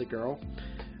killed the girl.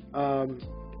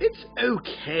 It's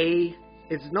okay.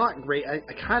 It's not great. I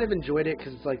kind of enjoyed it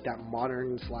because it's like that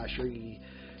modern slasher-y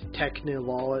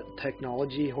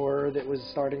technology horror that was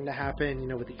starting to happen,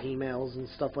 with the emails and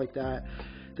stuff like that.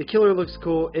 The killer looks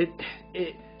cool. It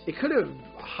could have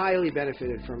highly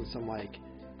benefited from some like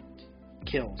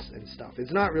kills and stuff.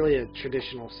 It's not really a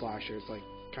traditional slasher. It's like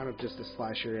kind of just a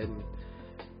slasher in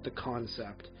the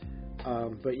concept.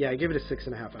 But yeah, I give it a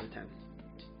 6.5 out of 10.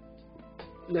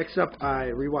 Next up, I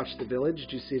rewatched The Village.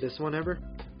 Did you see this one ever?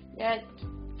 Yes.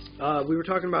 We were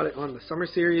talking about it on the summer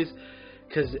series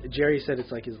because Jerry said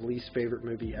it's like his least favorite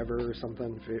movie ever or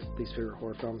something, least favorite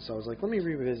horror film. So I was like, let me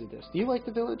revisit this. Do you like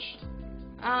The Village?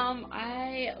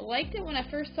 I liked it when I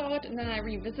first saw it, and then I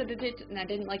revisited it, and I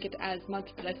didn't like it as much,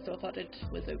 but I still thought it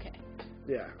was okay.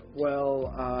 Yeah,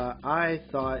 well, I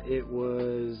thought it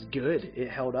was good. It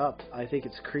held up. I think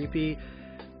it's creepy.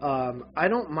 I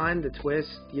don't mind the twist.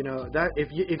 You know, that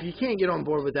if you can't get on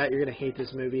board with that, you're gonna hate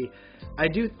this movie. I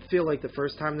do feel like the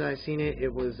first time that I seen it,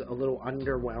 it was a little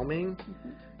underwhelming,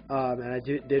 and I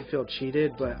did feel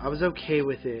cheated, but I was okay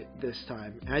with it this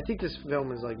time. And I think this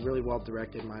film is like really well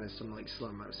directed, minus some like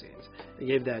slow mo scenes. I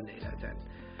gave that an 8 out of 10.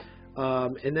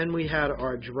 And then we had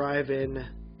our drive-in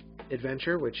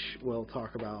adventure, which we'll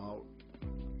talk about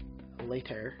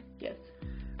later. Yes.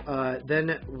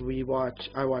 Then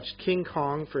I watched King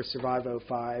Kong for Survive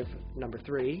 05, number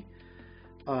 3.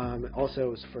 Also, it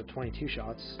was for 22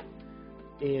 shots.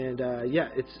 And I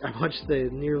watched the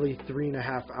nearly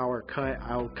 3.5 hour cut.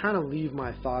 I'll kind of leave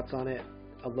my thoughts on it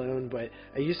alone, but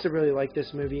I used to really like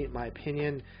this movie. My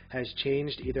opinion has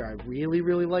changed. Either I really,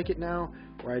 really like it now,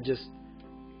 or I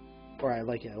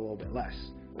like it a little bit less,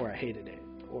 or I hated it,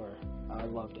 or I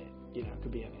loved it. You know, it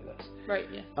could be any of those. Right,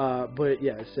 yeah. But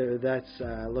yeah, so that's,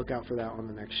 look out for that on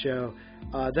the next show.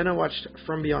 Then I watched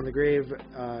From Beyond the Grave,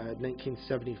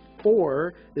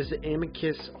 1974. This is an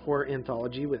Amicus horror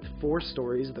anthology with 4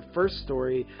 stories. The first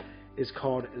story is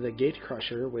called The Gate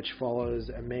Crusher, which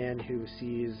follows a man who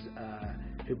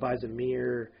who buys a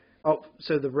mirror. Oh,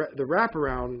 so the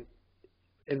wraparound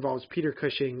involves Peter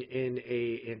Cushing in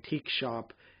a antique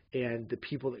shop, and the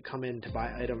people that come in to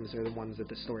buy items are the ones that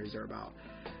the stories are about.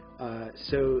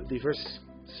 So the first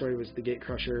story was The Gate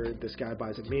Crusher. This guy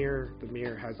buys a mirror. The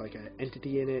mirror has like an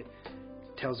entity in it.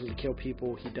 Tells him to kill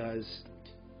people. He does.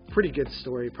 Pretty good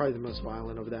story. Probably the most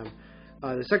violent of them.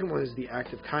 The second one is The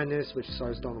Act of Kindness, which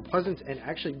stars Donald Pleasance. And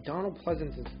actually, Donald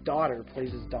Pleasance's daughter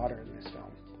plays his daughter in this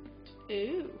film.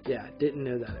 Ooh. Yeah, didn't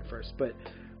know that at first. But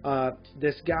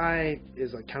this guy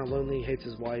is like kind of lonely, hates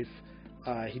his wife.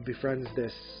 He befriends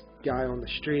this guy on the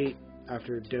street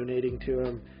after donating to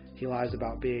him. He lies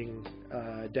about being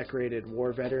a decorated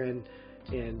war veteran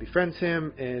and befriends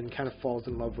him and kind of falls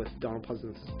in love with Donald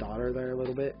Pleasance's daughter there a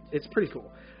little bit. It's pretty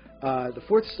cool. The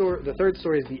third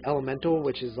story is The Elemental,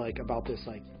 which is like about this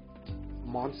like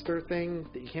monster thing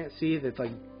that you can't see that's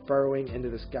like burrowing into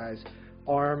this guy's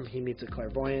arm. He meets a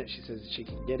clairvoyant. She says she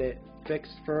can get it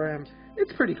fixed for him.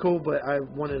 It's pretty cool, but I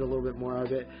wanted a little bit more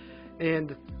of it. And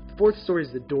the fourth story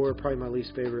is The Door, probably my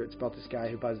least favorite. It's about this guy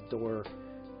who buys a door,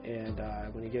 and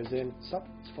when he goes in, stop,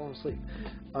 it's falling asleep.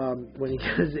 When he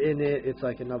goes in it, it's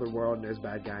like another world, and there's a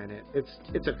bad guy in it.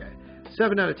 It's okay.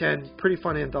 7 out of 10, pretty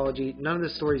fun anthology. None of the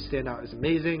stories stand out as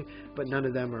amazing, but none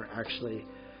of them are actually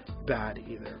bad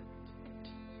either.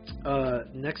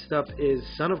 Next up is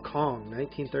Son of Kong,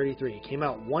 1933. It came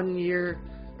out 1 year,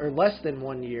 or less than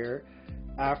 1 year,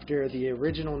 after the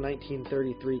original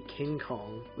 1933 King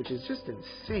Kong, which is just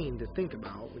insane to think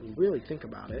about when you really think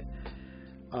about it.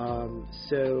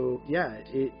 So yeah,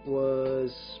 it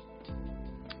was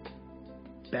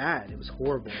bad. It was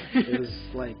horrible. It was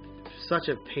like such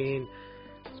a pain.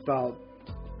 It's about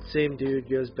same dude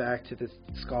goes back to the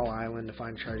Skull Island to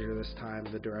find treasure. This time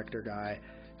the director guy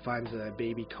finds a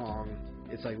baby Kong.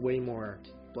 It's like way more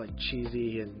like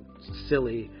cheesy and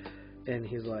silly, and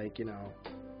he's like, you know,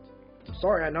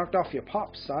 sorry I knocked off your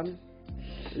pop, son,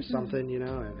 or something, you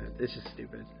know, and it's just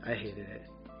stupid. I hated it.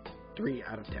 3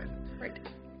 out of 10. Right.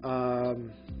 Of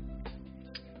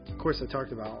course, I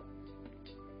talked about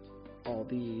all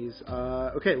these.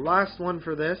 Okay, last one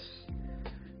for this.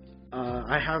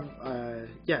 I have,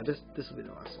 this will be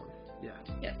the last one. Yeah.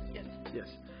 Yes. Yes.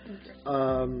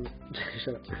 Okay.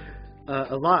 Shut up.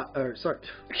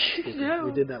 No.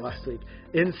 We did that last week.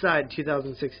 Inside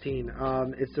 2016.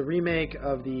 It's the remake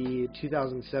of the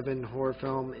 2007 horror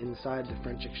film Inside, the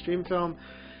French extreme film.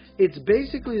 It's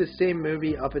basically the same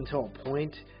movie up until a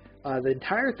point. The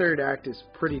entire third act is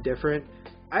pretty different.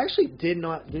 I actually did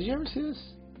you ever see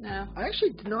this? No. I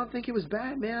actually did not think it was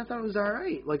bad, man. I thought it was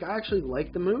alright. Like, I actually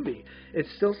liked the movie. It's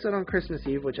still set on Christmas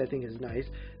Eve, which I think is nice.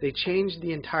 They changed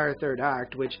the entire third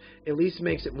act, which at least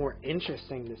makes it more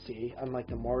interesting to see, unlike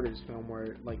the Martyrs film,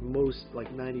 where, like,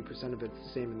 90% of it's the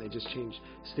same and they just change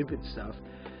stupid stuff.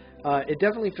 It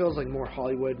definitely feels like more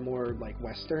Hollywood, more, like,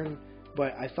 Western,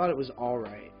 but I thought it was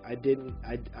alright. I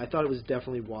thought it was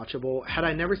definitely watchable. Had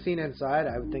I never seen Inside,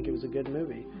 I would think it was a good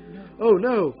movie. Oh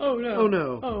no! Oh no! Oh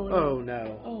no! Oh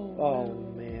no! Oh no! Oh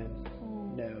man!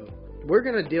 No. We're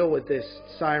gonna deal with this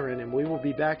siren, and we will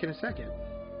be back in a second.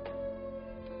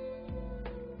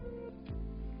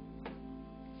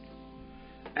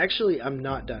 Actually, I'm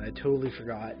not done. I totally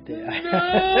forgot.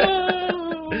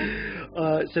 No!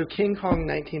 So King Kong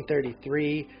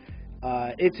 1933.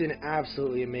 It's an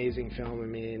absolutely amazing film. I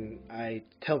mean, I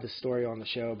tell the story on the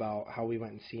show about how we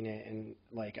went and seen it, and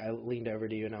like I leaned over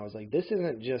to you and I was like, this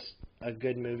isn't just a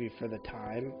good movie for the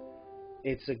time,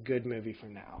 it's a good movie for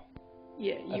now.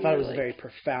 Yeah, I thought it was a very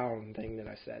profound thing that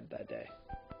I said that day.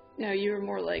 No, you were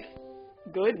more like,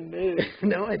 good move.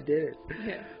 No, I didn't.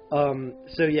 Yeah.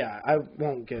 So yeah, I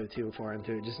won't go too far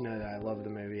into it. Just know that I love the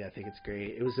movie. I think it's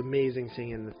great. It was amazing seeing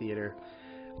it in the theater.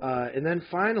 And then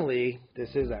finally,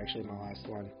 this is actually my last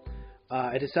one.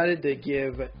 I decided to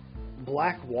give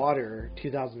Black Water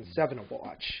 2007 a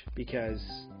watch because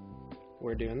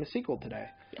we're doing the sequel today.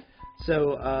 Yeah.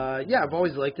 So yeah, I've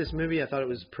always liked this movie. I thought it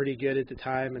was pretty good at the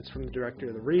time. It's from the director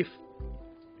of The Reef.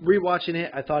 Rewatching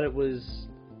it, I thought it was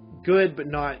good but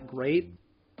not great.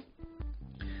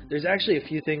 There's actually a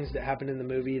few things that happen in the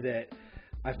movie that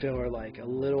I feel are like a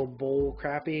little bull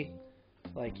crappy.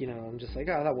 Like, you know, I'm just like,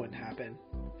 oh, that wouldn't happen.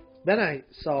 Then I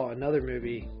saw another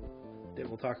movie that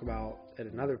we'll talk about at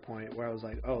another point where I was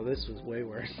like, oh, this was way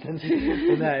worse than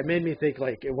that. It made me think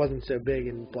like it wasn't so big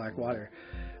in Black Water.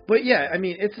 But yeah, I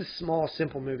mean, it's a small,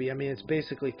 simple movie. I mean, it's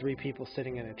basically 3 people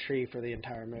sitting in a tree for the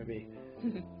entire movie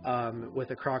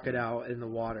with a crocodile in the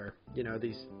water. You know,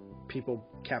 these people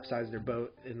capsize their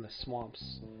boat in the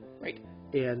swamps. Right.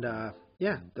 And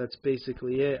yeah, that's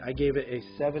basically it. I gave it a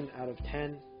 7 out of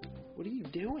 10. What are you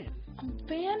doing? I'm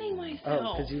fanning myself.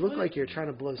 Oh, because you look like you're trying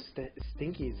to blow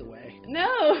stinkies away. No,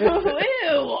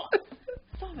 ew.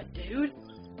 Stop it, dude.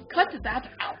 Cut that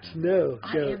out. No,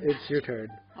 go. It's your turn.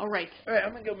 All right. All right,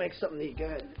 I'm going to go make something to eat. Go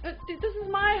ahead. Dude, this is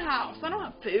my house. I don't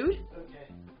have food. Okay.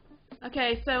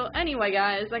 Okay, so anyway,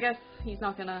 guys, I guess he's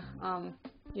not going to,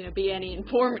 you know, be any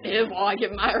informative while I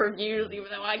give my reviews, even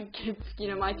though I give, you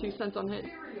know, my 2 cents on it.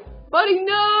 Buddy,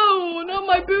 no! Not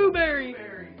my blueberry!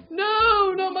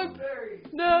 No, not my berry!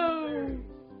 No!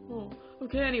 Oh,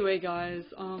 okay, anyway, guys,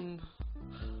 I'm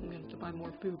going to have to buy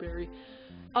more blueberry.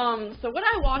 So what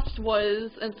I watched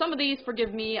was, and some of these,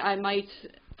 forgive me, I might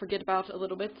forget about a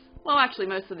little bit. Well, actually,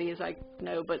 most of these I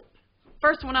know, but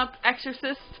first one up,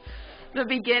 Exorcist, the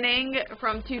beginning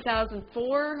from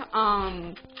 2004.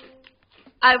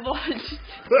 I watched...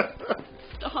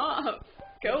 Stop!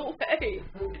 Go away!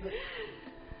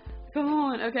 Come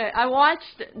on, okay. I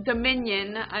watched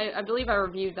Dominion. I believe I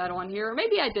reviewed that on here. Or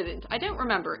maybe I didn't. I don't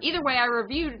remember. Either way, I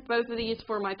reviewed both of these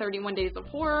for my 31 Days of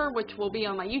Horror, which will be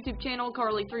on my YouTube channel,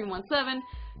 Carly317,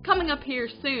 coming up here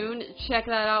soon. Check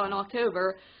that out in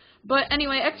October. But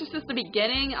anyway, Exorcist the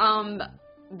beginning,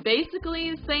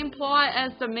 basically the same plot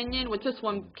as Dominion, which this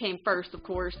one came first, of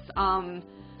course.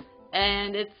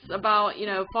 And it's about, you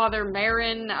know, Father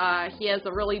Marin. He has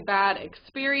a really bad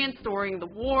experience during the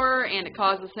war, and it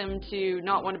causes him to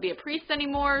not want to be a priest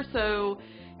anymore. So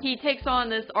he takes on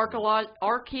this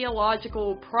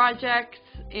archaeological project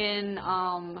in,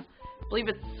 I believe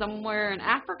it's somewhere in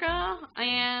Africa.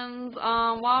 And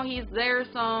while he's there,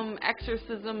 some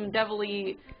exorcism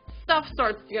devilly stuff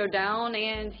starts to go down,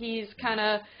 and he's kind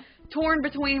of torn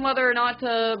between whether or not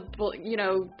to, you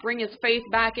know, bring his faith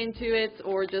back into it,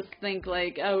 or just think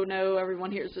like, oh no,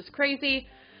 everyone here is just crazy.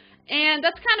 And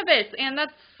that's kind of it, and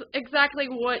that's exactly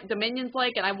what Dominion's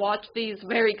like, and I watched these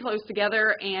very close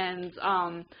together, and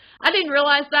I didn't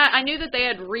realize that. I knew that they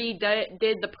had redid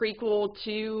the prequel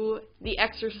to The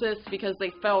Exorcist because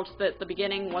they felt that the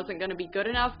beginning wasn't going to be good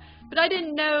enough, but I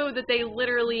didn't know that they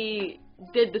literally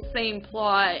did the same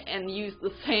plot and used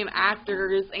the same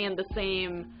actors and the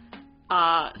same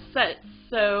sets.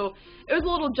 So it was a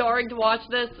little jarring to watch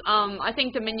this. I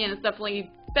think Dominion is definitely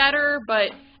better,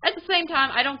 but at the same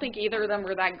time, I don't think either of them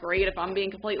were that great, if I'm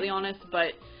being completely honest.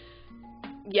 But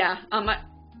yeah,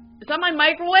 is that my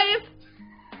microwave?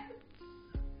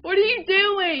 What are you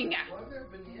doing? Why is there a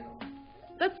banana?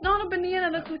 That's not a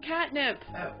banana, that's a catnip.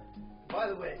 Oh, by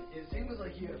the way, it seems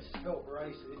like you have spilt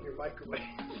rice in your microwave.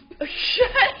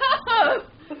 Shut up!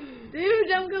 Dude,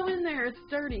 don't go in there, it's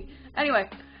dirty. Anyway,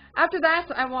 after that,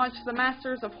 I watched the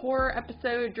Masters of Horror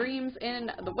episode Dreams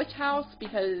in the Witch House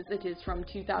because it is from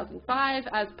 2005,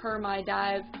 as per my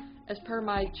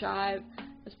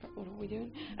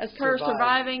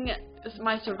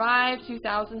Survive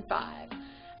 2005.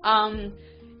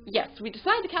 Yes, we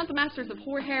decided to count the Masters of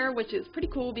Horror hair, which is pretty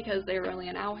cool because they were only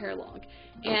an hour hair long.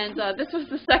 And this was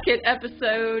the second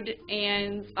episode,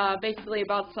 and basically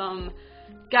about some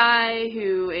guy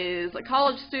who is a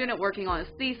college student working on his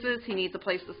thesis. He needs a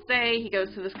place to stay. He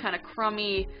goes to this kind of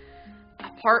crummy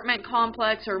apartment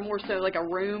complex, or more so like a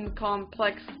room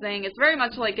complex thing. It's very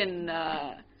much like in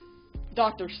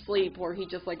Dr. Sleep, where he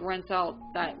just like rents out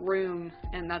that room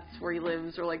and that's where he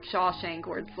lives, or like Shawshank,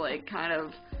 where it's like kind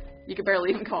of, you could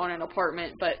barely even call it an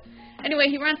apartment. But anyway,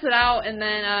 he rents it out, and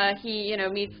then he, you know,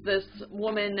 meets this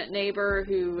woman neighbor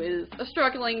who is a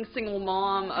struggling single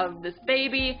mom of this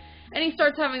baby. And he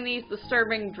starts having these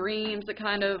disturbing dreams that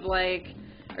kind of, like,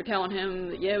 are telling him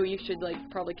that, yo, you should, like,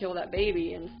 probably kill that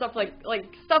baby and stuff like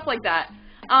that.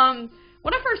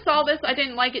 when I first saw this, I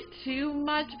didn't like it too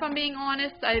much, if I'm being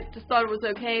honest. I just thought it was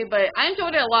okay, but I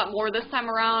enjoyed it a lot more this time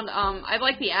around. I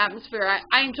like the atmosphere.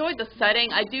 I enjoyed the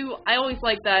setting. I always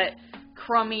like that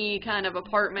crummy kind of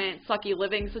apartment, sucky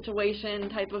living situation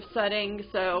type of setting,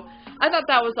 so I thought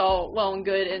that was all well and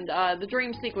good, and the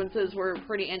dream sequences were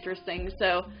pretty interesting,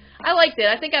 so I liked it.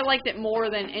 I think I liked it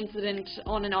more than Incident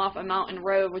on and Off a Mountain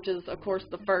Road, which is, of course,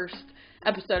 the first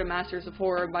episode of Masters of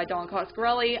Horror by Don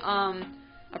Coscarelli.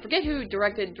 I forget who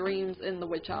directed Dreams in the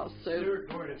Witch House, so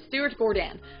Stuart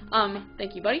Gordon.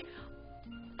 Thank you, buddy.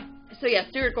 So yeah,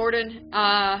 Stuart Gordon,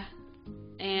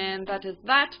 and that is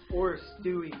that. Or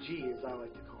Stewie G, as I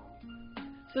like to call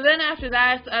him. So then after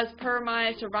that, as per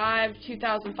my Survived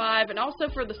 2005, and also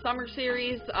for the summer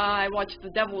series, I watched The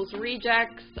Devil's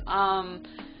Rejects.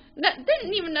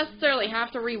 Didn't even necessarily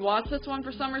have to rewatch this one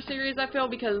for summer series, I feel,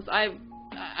 because I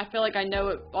feel like I know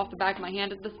it off the back of my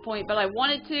hand at this point, but I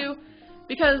wanted to,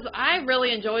 because I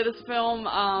really enjoy this film.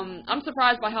 I'm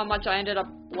surprised by how much I ended up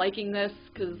liking this,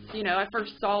 because, you know, I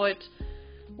first saw it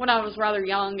when I was rather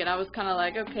young, and I was kind of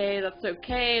like, okay, that's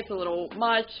okay, it's a little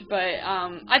much, but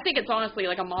I think it's honestly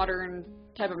like a modern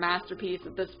type of masterpiece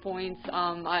at this point.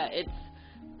 It's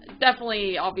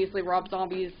definitely, obviously, Rob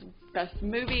Zombie's best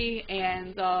movie,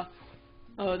 and,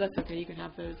 oh, that's okay, you can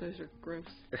have those are gross.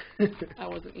 I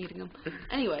wasn't eating them.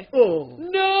 Anyway. Oh!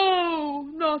 No!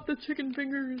 Not the chicken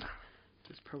fingers!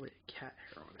 There's probably a cat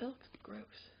hair on it. That looks gross.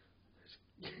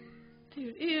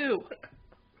 Dude, ew!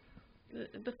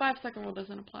 The 5-second rule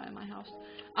doesn't apply in my house.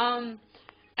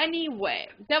 Anyway,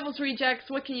 Devil's Rejects,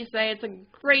 what can you say? It's a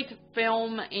great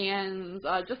film and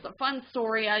just a fun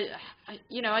story. I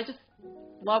just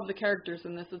love the characters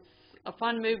in this. It's a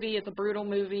fun movie, it's a brutal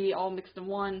movie, all mixed in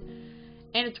one,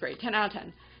 and it's great. 10 out of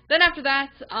 10. Then after that,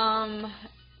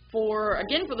 for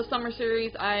the summer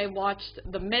series, I watched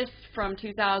The Mist from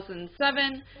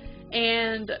 2007,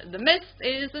 and The Mist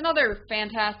is another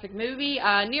fantastic movie,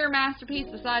 near masterpiece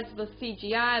besides the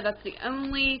CGI. That's the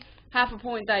only half a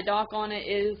point that I dock on it,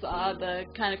 is the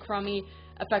kind of crummy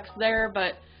effects there,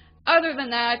 but other than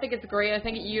that, I think it's great. I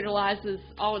think it utilizes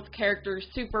all its characters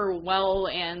super well,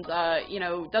 and,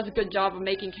 does a good job of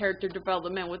making character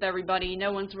development with everybody.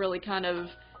 No one's really kind of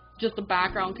just a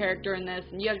background character in this,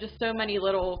 and you have just so many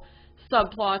little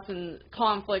subplots and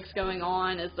conflicts going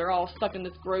on as they're all stuck in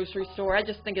this grocery store. I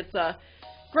just think it's a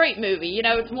great movie. You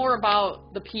know, it's more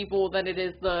about the people than it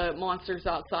is the monsters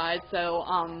outside, so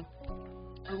I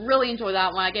really enjoyed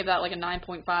that one. I gave that like a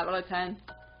 9.5 out of 10.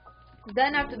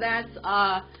 Then after that,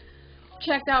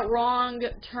 checked out Wrong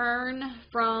Turn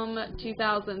from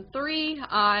 2003.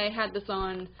 I had this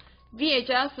on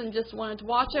VHS and just wanted to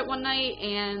watch it one night,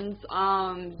 and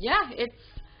yeah, it's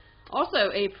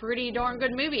also a pretty darn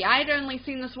good movie. I had only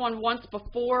seen this one once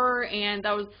before, and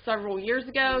that was several years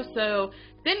ago, so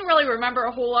didn't really remember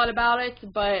a whole lot about it,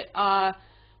 but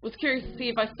was curious to see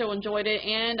if I still enjoyed it,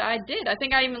 and I did. I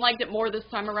think I even liked it more this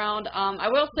time around. I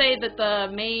will say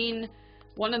that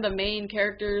one of the main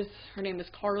characters, her name is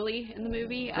Carly in the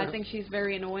movie. I think she's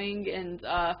very annoying and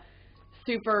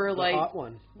super, like, the hot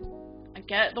one. I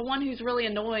get the one who's really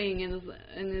annoying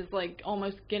and is like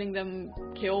almost getting them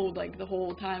killed like the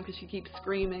whole time because she keeps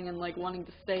screaming and like wanting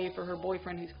to stay for her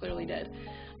boyfriend who's clearly dead.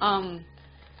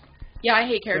 Yeah, I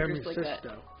hate characters like that.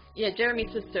 Yeah, Jeremy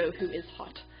Sisto, who is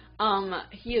hot.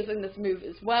 He is in this movie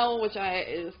as well, which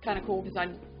is kind of cool because I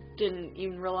didn't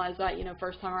even realize that,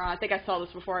 first time around. I think I saw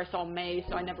this before I saw May,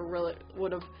 so I never really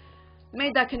would have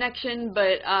made that connection,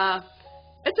 but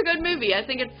it's a good movie. I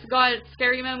think it's got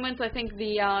scary moments. I think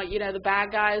the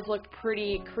bad guys look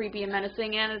pretty creepy and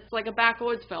menacing, and it's like a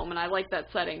backwoods film, and I like that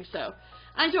setting, so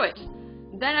I enjoy it.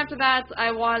 Then after that,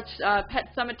 I watched Pet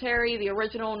Sematary, the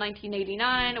original,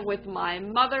 1989, with my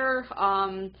mother.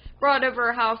 Brought over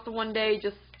her house one day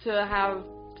just to have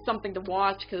something to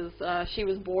watch because she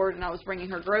was bored and I was bringing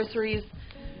her groceries,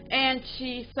 and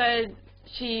she said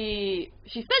she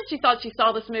thought she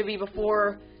saw this movie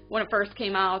before when it first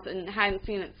came out and hadn't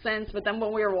seen it since, but then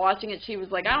when we were watching it, she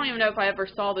was like, I don't even know if I ever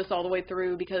saw this all the way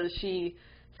through, because she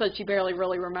said she barely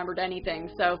really remembered anything.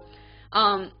 So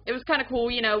it was kind of cool.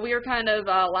 We were kind of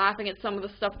laughing at some of the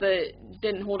stuff that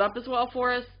didn't hold up as well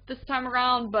for us this time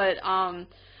around, but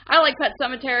I like Pet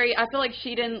Sematary. I feel like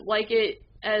she didn't like it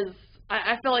as,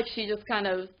 I feel like she just kind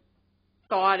of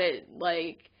thought it,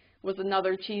 like, was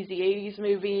another cheesy 80s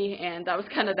movie, and that was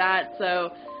kind of that,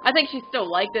 so I think she still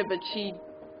liked it, but she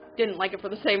didn't like it for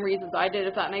the same reasons I did,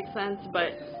 if that makes sense,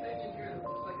 but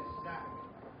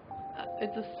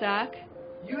it's a stack?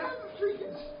 You have a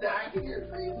freaking stack in your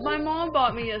freezer? My mom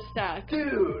bought me a stack.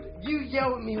 Dude, you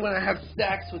yell at me when I have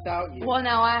stacks without you. Well,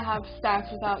 now I have stacks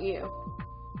without you.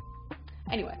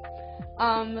 Anyway,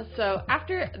 So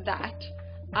after that,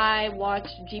 I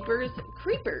watched Jeepers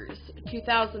Creepers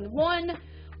 2001,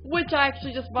 which I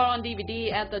actually just bought on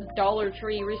DVD at the Dollar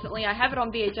Tree recently. I have it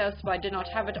on VHS, but I did not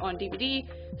have it on DVD,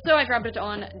 so I grabbed it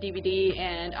on DVD,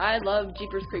 and I love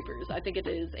Jeepers Creepers. I think it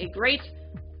is a great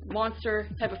monster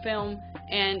type of film,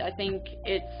 and I think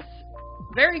it's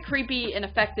very creepy and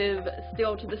effective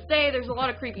still to this day. There's a lot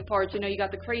of creepy parts. You know, you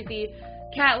got the crazy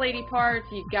cat lady parts,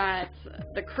 you got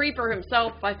the creeper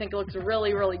himself. I think it looks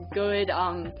really, really good.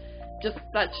 Just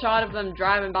that shot of them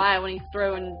driving by when he's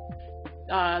throwing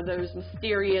those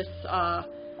mysterious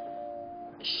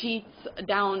sheets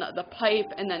down the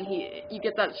pipe, and then you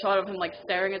get that shot of him like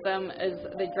staring at them as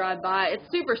they drive by. It's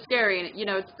super scary, and you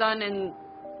know, it's done in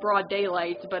broad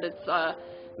daylight, but it's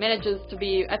manages to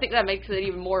be, I think that makes it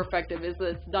even more effective, is that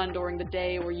it's done during the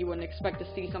day where you wouldn't expect to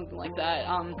see something like that.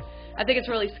 I think it's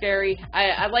really scary.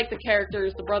 I like the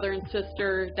characters, the brother and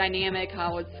sister dynamic,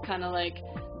 how it's kind of like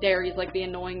Derry's like the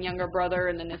annoying younger brother,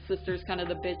 and then his sister's kind of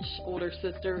the bitch older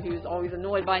sister who's always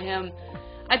annoyed by him.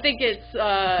 I think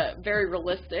it's very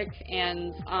realistic,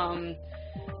 and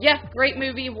yeah, great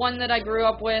movie, one that I grew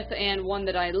up with, and one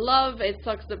that I love. It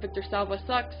sucks that Victor Salva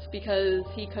sucks, because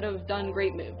he could have done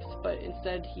great moves, but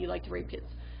instead he liked to rape kids.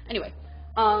 Anyway,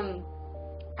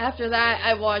 after that,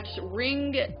 I watched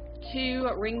Ringu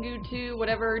 2,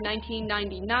 whatever,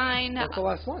 1999. That's the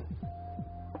last one.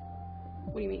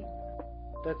 What do you mean?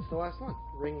 That's the last one.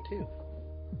 Ring 2.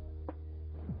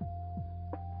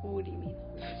 What do you mean?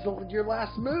 So your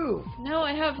last move. No,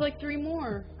 I have like 3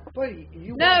 more. Buddy,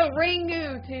 you No,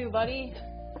 Ringu 2, buddy.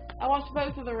 I watched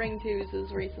both of the Ring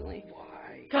 2s recently.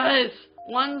 Why? Because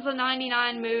one's a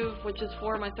 99 move, which is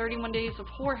for my 31 Days of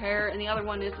Horror Hair, and the other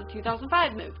one is a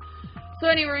 2005 move. So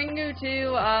anyway, Ringu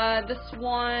 2, this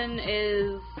one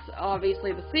is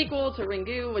obviously the sequel to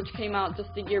Ringu, which came out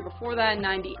just a year before that, in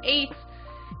 98.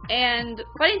 And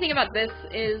funny thing about this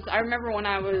is, I remember when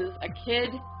I was a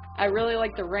kid, I really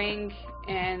liked The Ring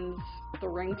and The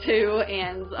Ring 2,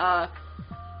 and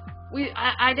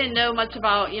I didn't know much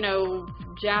about, you know,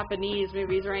 Japanese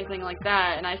movies or anything like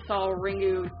that, and I saw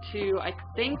Ringu 2, I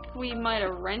think we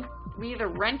either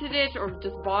rented it or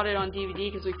just bought it on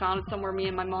DVD because we found it somewhere, me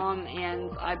and my mom,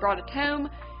 and I brought it home,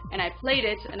 and I played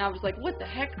it, and I was like, what the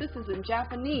heck, this is in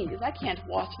Japanese, I can't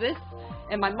watch this.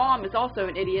 And my mom is also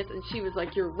an idiot, and she was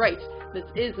like, you're right, this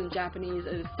is in Japanese,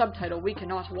 it is subtitled, we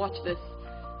cannot watch this.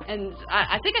 And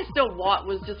I think I still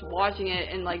was just watching it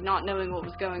and like not knowing what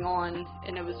was going on,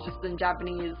 and it was just in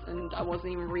Japanese, and I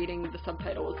wasn't even reading the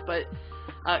subtitles, but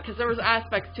because there was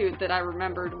aspects to it that I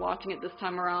remembered watching it this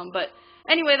time around. But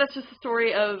anyway, that's just a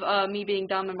story of me being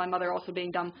dumb and my mother also being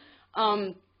dumb.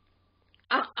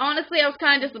 Honestly, I was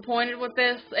kind of disappointed with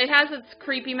this. It has its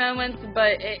creepy moments,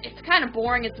 but it's kind of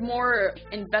boring. It's more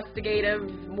investigative,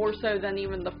 more so than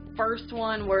even the first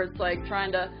one, where it's like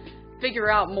trying to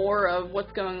figure out more of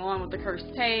what's going on with the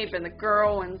cursed tape and the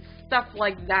girl and stuff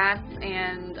like that.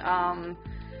 And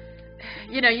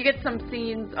you know, you get some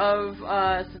scenes of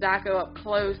Sadako up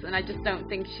close, and I just don't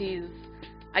think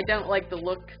I don't like the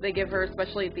look they give her,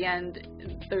 especially at the end.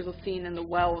 There's a scene in the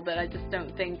well that I just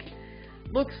don't think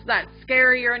looks that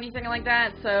scary or anything like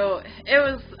that, so it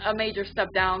was a major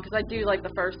step down, because I do like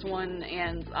the first one,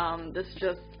 and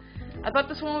I thought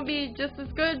this one would be just as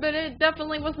good, but it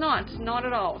definitely was not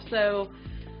at all. So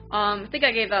I think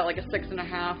I gave that like a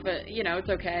 6.5, but you know, it's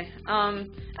okay.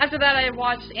 After that, I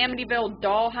watched Amityville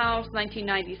Dollhouse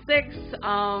 1996.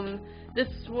 This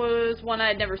was one I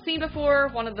had never seen before,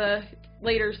 one of the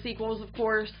later sequels, of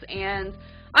course, and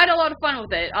I had a lot of fun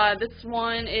with it. This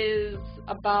one is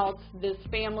about this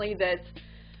family that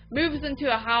moves into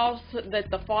a house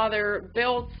that the father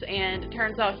built, and it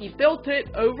turns out he built it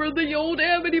over the old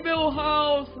Amityville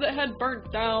house that had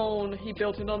burnt down. He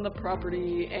built it on the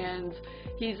property, and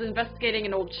he's investigating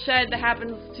an old shed that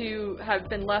happens to have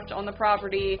been left on the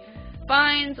property,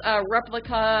 finds a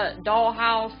replica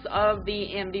dollhouse of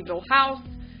the Amityville house,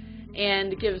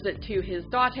 and gives it to his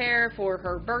daughter for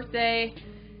her birthday.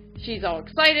 She's all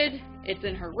excited, it's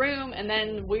in her room, and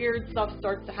then weird stuff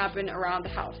starts to happen around the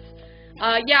house.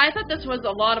 Yeah, I thought this was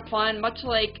a lot of fun, much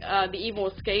like The Evil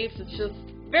Escapes. It's just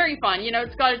very fun. You know,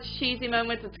 it's got its cheesy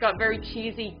moments, it's got very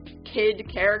cheesy kid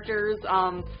characters.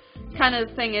 Kind of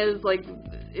the thing is, like,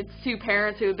 it's 2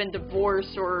 parents who have been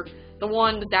divorced, or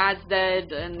the dad's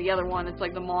dead, and the other one, it's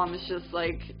like the mom is just,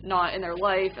 like, not in their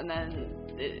life, and then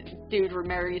dude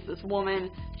remarries this woman.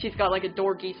 She's got, like, a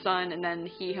dorky son, and then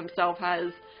he himself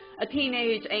has a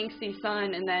teenage, angsty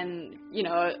son, and then, you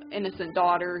know, an innocent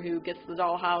daughter who gets the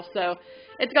dollhouse. So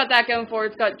it's got that going for it.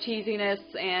 It's got cheesiness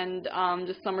and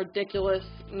just some ridiculous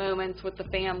moments with the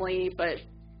family, but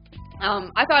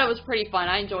I thought it was pretty fun.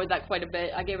 I enjoyed that quite a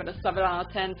bit. I gave it a 7 out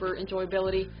of 10 for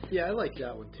enjoyability. Yeah, I like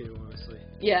that one too, honestly.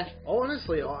 Yeah.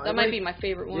 Honestly, that might be my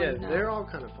favorite one. Yeah, they're all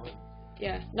kind of fun.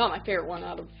 Yeah, not my favorite one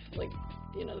out of, like,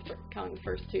 you know, counting the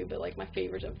first two, but, like, my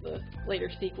favorite of the later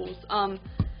sequels.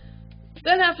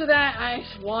 Then after that, I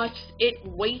watched It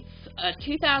Waits, a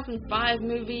 2005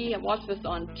 movie. I watched this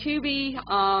on Tubi.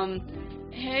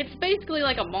 It's basically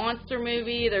like a monster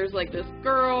movie. There's, like, this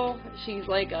girl. She's,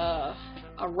 like, a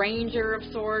ranger of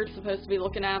sorts, supposed to be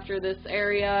looking after this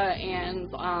area,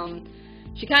 and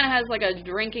she kind of has like a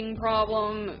drinking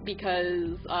problem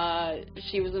because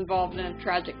she was involved in a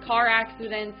tragic car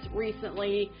accident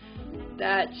recently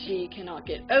that she cannot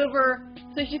get over.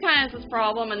 So she kind of has this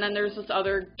problem, and then there's this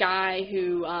other guy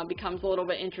who becomes a little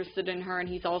bit interested in her, and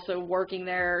he's also working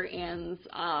there, and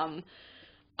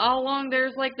all along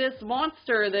there's like this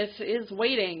monster that is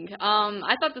waiting.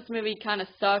 I thought this movie kind of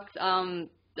sucked.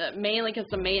 Mainly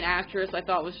because the main actress I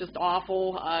thought was just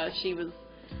awful. She was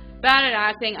bad at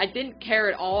acting. I didn't care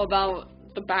at all about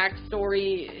the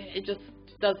backstory. It just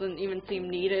doesn't even seem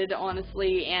needed,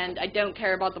 honestly. And I don't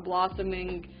care about the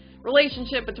blossoming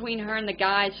relationship between her and the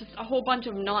guy. It's just a whole bunch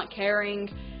of not caring.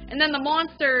 And then the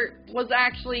monster was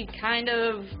actually kind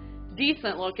of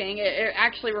decent looking. It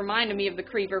actually reminded me of the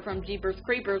Creeper from Jeepers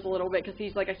Creepers a little bit, because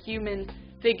he's like a human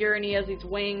figure and he has these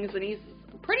wings and he's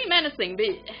pretty menacing, but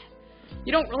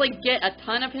you don't really get a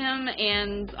ton of him,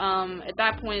 and at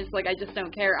that point it's like I just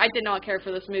don't care. I did not care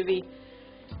for this movie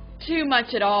too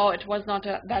much at all. It was not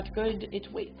that good.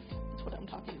 It waits. That's what I'm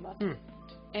talking about.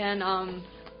 And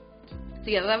so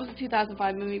yeah, that was a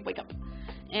 2005 movie. Wake up.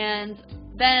 And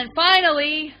then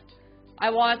finally I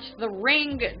watched The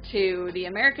Ring 2, the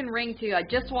American Ring 2. I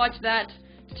just watched that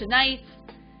tonight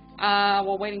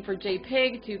while waiting for J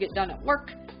Pig to get done at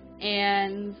work.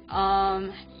 And,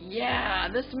 yeah,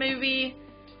 this movie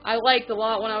I liked a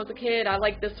lot when I was a kid. I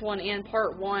liked this one and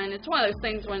part 1. It's one of those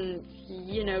things when,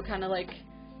 you know, kind of like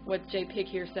what J Pig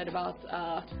here said about,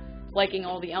 liking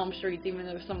all the Elm Streets, even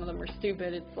though some of them are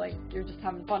stupid. It's like, you're just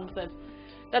having fun with it.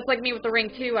 That's like me with The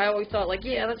Ring 2. I always thought, like,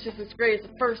 yeah, that's just as great as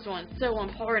the first one. It's so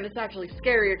on par, and it's actually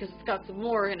scarier because it's got some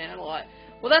more in it a lot.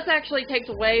 Well, that actually takes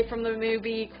away from the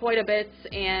movie quite a bit,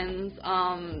 and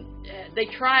they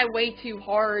try way too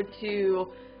hard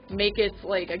to make it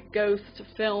like a ghost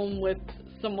film with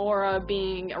Samora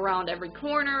being around every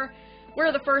corner,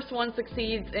 where the first one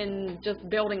succeeds in just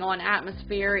building on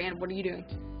atmosphere. And what are you doing?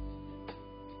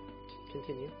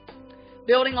 Continue.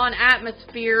 Building on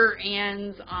atmosphere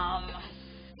and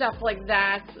stuff like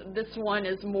that. This one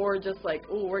is more just like,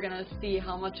 oh, we're gonna see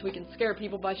how much we can scare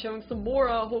people by showing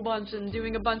Samora a whole bunch and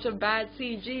doing a bunch of bad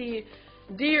CG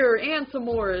deer and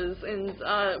Samoras, and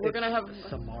we're gonna have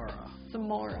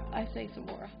Samora. I say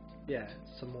Samora. Yeah,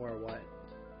 Samora what?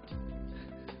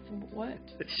 What?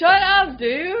 Shut up,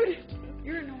 dude!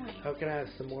 You're annoying. How can I have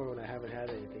Samora when I haven't had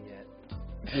anything yet?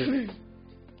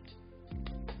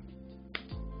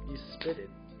 You spit it.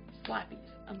 Slappies.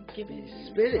 I'm giving you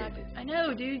spit it. I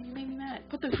know, dude. You made me mad.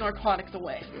 Put those narcotics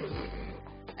away.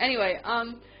 Anyway,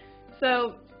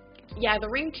 so yeah, The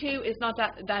Ring 2 is not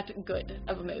that good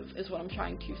of a move, is what I'm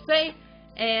trying to say,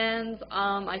 and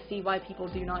I see why people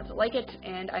do not like it,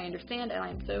 and I understand, and I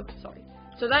am so sorry.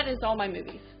 So that is all my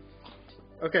movies.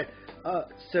 Okay,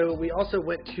 so we also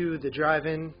went to the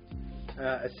drive-in,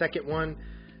 a second one.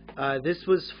 This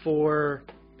was for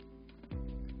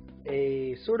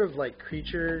a sort of like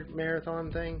creature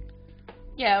marathon thing.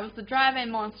 Yeah, it was the drive-in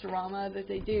Monsterama that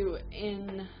they do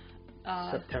in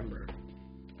September.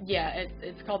 Yeah,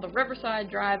 it's called the Riverside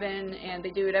Drive-In, and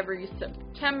they do it every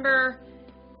September,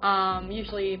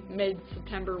 usually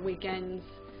mid-September weekends.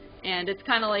 And it's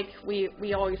kind of like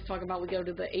we always talk about, we go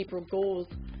to the April Goals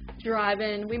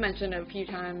Drive-In. We mentioned it a few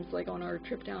times, like on our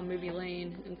trip down Movie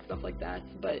Lane and stuff like that.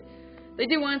 But they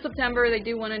do one in September, they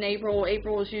do one in April.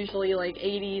 April is usually like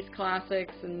 80s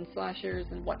classics and slashers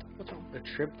and what's wrong?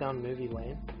 A trip down Movie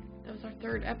Lane? That was our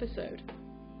 3rd episode.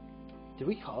 Did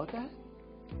we call it that?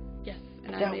 Yes,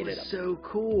 and I made it up. That was so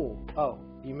cool. Oh,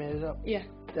 you made it up? Yeah.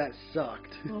 That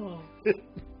sucked. Oh.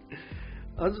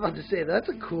 I was about to say, that's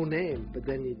a cool name, but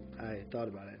then I thought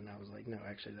about it and I was like, no,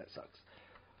 actually that sucks.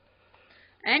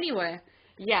 Anyway,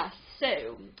 yeah,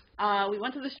 so we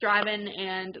went to this drive-in,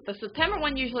 and the September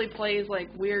one usually plays like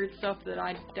weird stuff that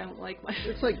I don't like much.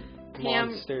 It's like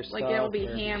monster stuff. Like it'll be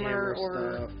Hammer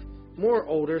or stuff. More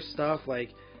older stuff. Like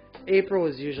April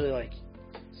is usually like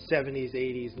 70s,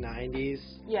 80s, 90s.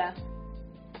 Yeah.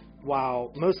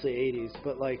 While mostly 80s,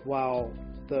 but like while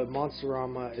the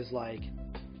Monsterama is like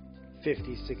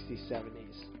 50s, 60s,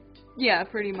 70s. Yeah,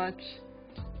 pretty much.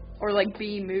 Or like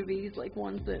B movies, like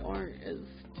ones that aren't as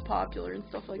popular and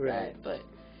stuff like that. But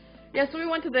Yeah, so we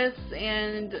went to this,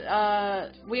 and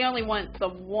we only went the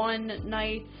one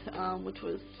night, which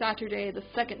was Saturday, the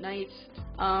second night.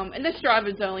 And this drive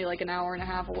is only like an hour and a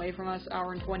half away from us,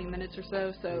 hour and 20 minutes or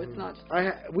so, so it's not...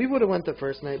 We would have went the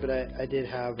first night, but I did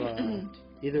have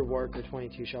either work or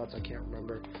 22 shots, I can't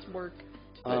remember. It's work.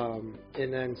 And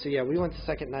then, so yeah, we went the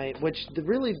second night, which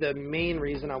really the main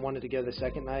reason I wanted to go the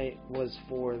second night was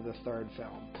for the third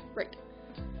film. Right.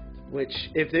 Which,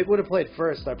 if they would have played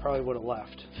first, I probably would have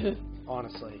left,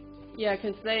 honestly. Yeah,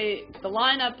 because the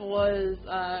lineup was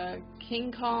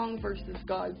King Kong versus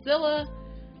Godzilla.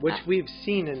 Which we've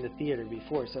seen in the theater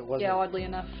before, so it wasn't... Yeah, oddly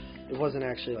enough. It wasn't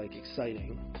actually, like,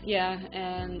 exciting. Yeah,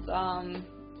 and,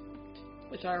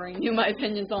 which I already knew my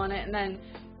opinions on it, and then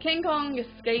King Kong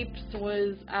Escapes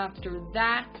was after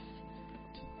that.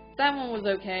 That one was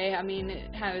okay. I mean,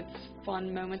 it had its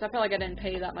fun moments. I felt like I didn't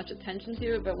pay that much attention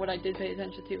to it, but what I did pay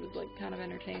attention to was, like, kind of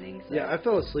entertaining. So. Yeah, I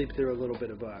fell asleep through a little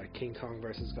bit of King Kong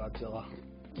versus Godzilla.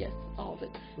 Yes, all of it.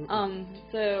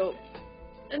 So,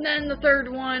 and then the third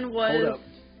one was... Hold up.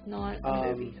 Not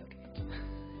a movie.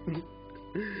 Okay.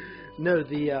 No,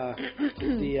 the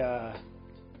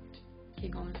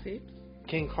King Kong Escapes?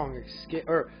 King Kong Escape,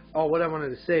 what I wanted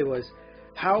to say was,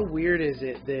 how weird is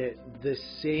it that the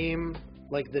same,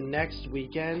 like, the next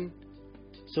weekend,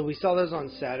 so we saw those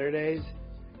on Saturdays,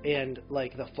 and,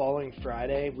 like, the following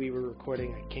Friday, we were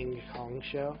recording a King Kong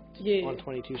show on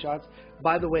 22 Shots.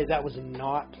 By the way, that was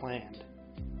not planned.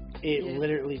 It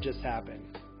literally just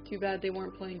happened. Too bad they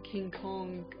weren't playing King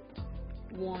Kong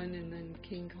 1 and then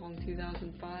King Kong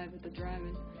 2005 at the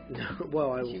drive-in. No,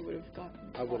 well, I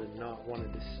would have not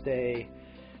wanted to stay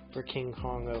for King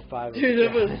Kong 05. Dude,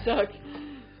 that would have sucked.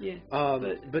 Yeah.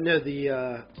 But no,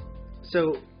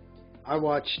 so I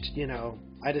watched,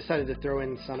 I decided to throw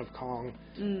in Son of Kong.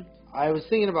 I was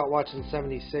thinking about watching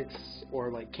 76 or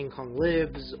like King Kong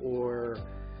Lives or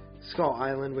Skull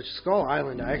Island, which Skull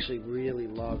Island I actually really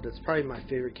loved. It's probably my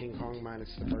favorite King Kong minus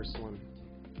the first one.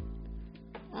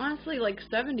 Honestly, like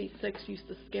 76 used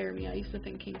to scare me. I used to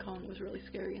think King Kong was really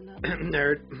scary in that.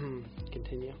 Nerd.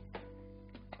 Continue.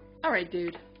 Alright,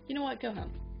 dude. You know what? Go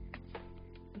home.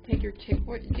 Take your chick.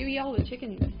 Do you all the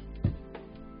chickens?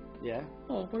 Yeah.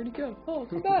 Oh, where'd he go? Oh,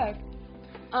 come back.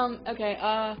 Okay,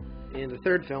 And the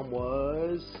third film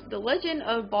was... The Legend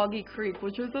of Boggy Creek,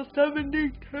 which was a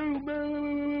 72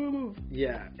 move.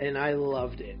 Yeah, and I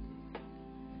loved it.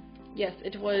 Yes,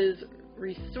 it was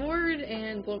restored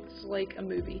and looks like a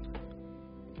movie.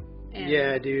 And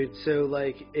yeah, dude. So,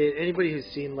 like, anybody who's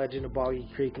seen Legend of Boggy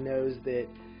Creek knows that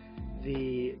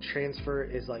the transfer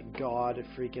is, like, god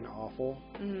freaking awful.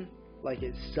 Mm-hmm. Like,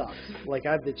 it sucks. Like,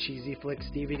 I have the Cheesy Flicks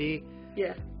DVD.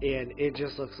 Yeah. And it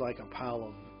just looks like a pile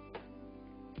of...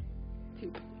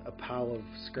 Poop. A pile of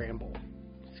scramble.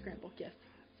 Scramble, yes.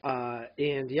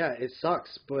 And yeah, it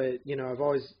sucks, but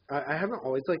I haven't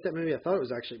always liked that movie. I thought it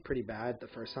was actually pretty bad the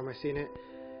first time I seen it.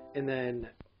 And then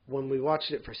when we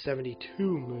watched it for 72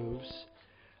 moves,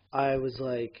 I was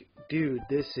like, dude,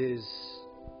 this is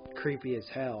creepy as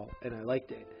hell, and I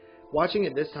liked it. Watching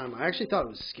it this time, I actually thought it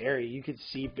was scary. You could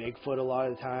see Bigfoot a lot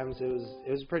of the times. It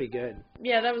was pretty good.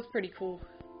 Yeah, that was pretty cool.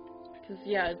 Because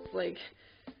yeah, it's like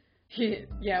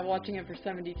yeah, watching it for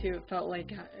 72, it felt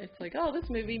like, it's like, oh, this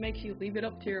movie makes you leave it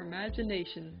up to your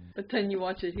imagination. But then you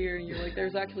watch it here, and you're like,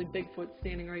 there's actually Bigfoot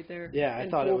standing right there. Yeah, I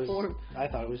thought it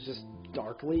was just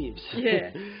dark leaves.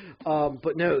 Yeah.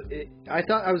 But no,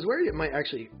 I was worried it might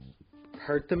actually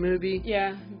hurt the movie.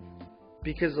 Yeah.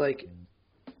 Because, like,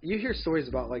 you hear stories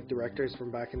about, like, directors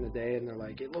from back in the day, and they're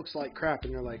like, it looks like crap,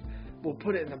 and they're like, we'll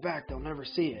put it in the back, they'll never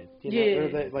see it. Or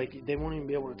they won't even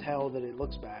be able to tell that it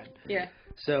looks bad. Yeah.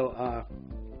 So,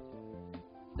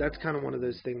 that's kind of one of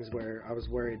those things where I was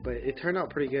worried, but it turned out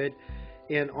pretty good.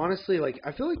 And honestly, like,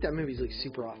 I feel like that movie's, like,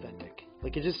 super authentic.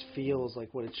 Like, it just feels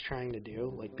like what it's trying to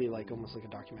do, like, be, like, almost like a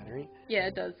documentary. Yeah,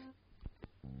 it does.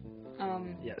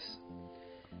 Yes.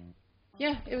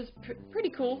 Yeah, it was pretty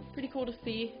cool. Pretty cool to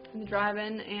see in the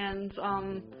drive-in, and,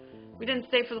 we didn't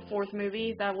stay for the fourth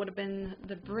movie. That would have been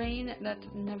The Brain That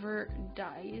Never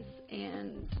Dies,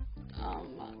 and,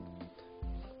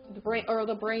 The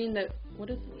Brain That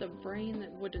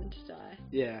Wouldn't Die.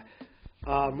 Yeah.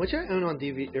 Which I own on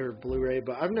DVD or Blu-ray,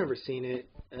 but I've never seen it.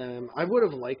 I would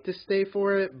have liked to stay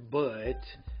for it, but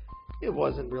it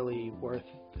wasn't really worth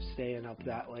staying up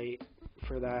that late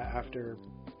for that after.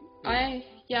 I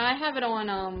have it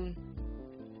on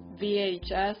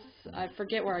VHS. I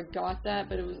forget where I got that,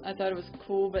 but I thought it was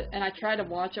cool. And I tried to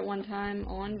watch it one time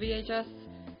on VHS,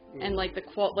 and like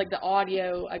the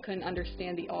audio, I couldn't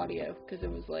understand the audio because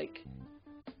it was like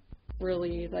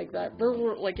really like that,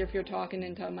 like if you're talking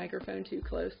into a microphone too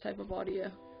close type of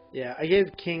audio. Yeah, I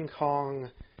gave King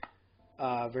Kong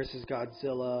versus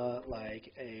Godzilla,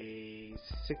 like a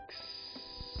 6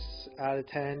 out of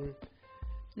 10.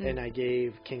 And I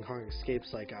gave King Kong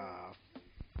Escapes like a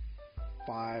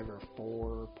 5 or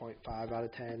 4.5 out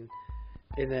of 10.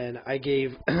 And then I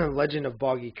gave Legend of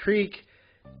Boggy Creek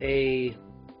a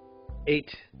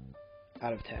 8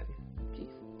 out of 10. Jeez.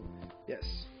 Yes.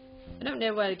 I don't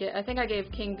know what I get. I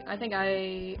gave King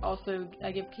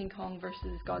Kong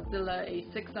versus Godzilla a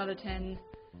 6 out of 10.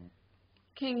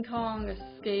 King Kong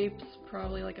Escapes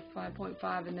probably like a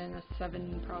 5.5, and then a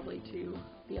 7 probably to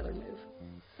the other move.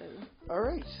 So. All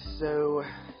right. So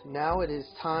now it is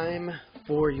time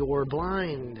for your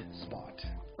blind spot.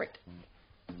 Right.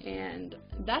 And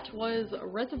that was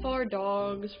Reservoir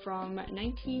Dogs from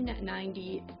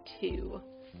 1992,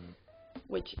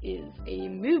 which is a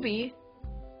movie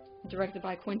directed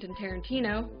by Quentin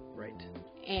Tarantino. Right.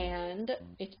 And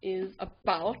it is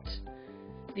about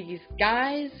these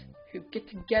guys who get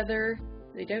together,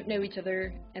 they don't know each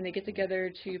other, and they get together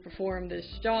to perform this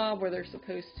job where they're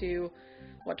supposed to,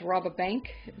 rob a bank?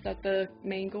 Is that the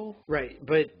main goal? Right,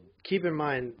 but keep in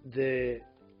mind, the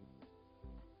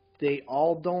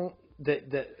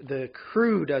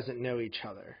crew doesn't know each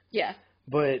other. Yeah.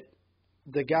 But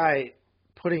the guy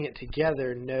putting it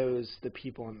together knows the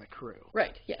people in the crew.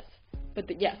 Right, yes.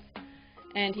 Yes.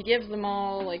 And he gives them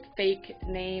all, like, fake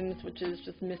names, which is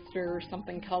just Mr.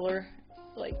 something color,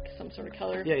 like some sort of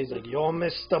color. Yeah, he's like, you're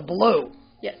Mr. Blue.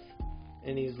 Yes.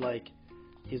 And he's like,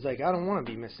 I don't want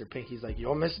to be Mr. Pink. He's like,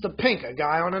 you're Mr. Pink. A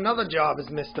guy on another job is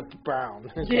Mr.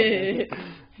 Brown. Yeah.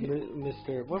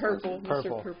 Mr. What Purple. was it?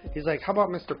 Purple. Mr. Purple. He's like, how about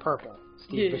Mr. Purple?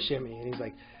 Steve Buscemi. And he's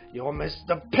like, you're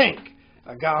Mr. Pink.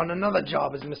 A guy on another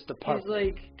job is Mr. Purple. He's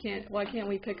like, why can't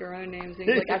we pick our own names? And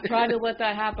he's like, I've tried to let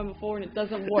that happen before and it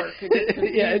doesn't work.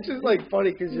 Yeah, it's just like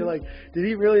funny because you're like, did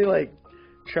he really like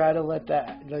try to let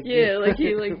that? Like, yeah, like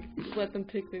he like let them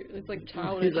pick their. It's like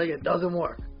childish. He's like, it doesn't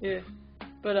work. Yeah,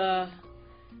 but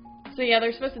so yeah,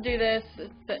 they're supposed to do this,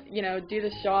 do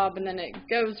this job, and then it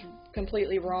goes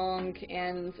completely wrong,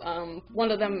 and one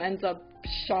of them ends up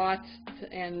shot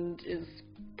and is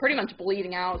pretty much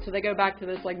bleeding out, so they go back to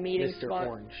this, like, meeting spot. Mr.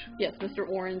 Orange. Yes, Mr.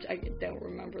 Orange. I don't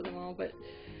remember them all, but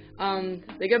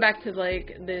they go back to,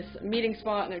 like, this meeting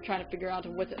spot, and they're trying to figure out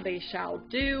what they shall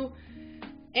do.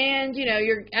 And,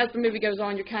 as the movie goes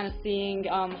on, you're kind of seeing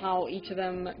how each of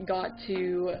them got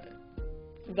to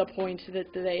the point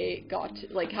that they got,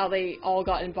 like, how they all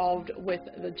got involved with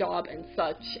the job and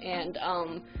such. And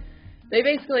they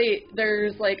basically,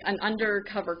 there's, like, an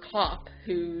undercover cop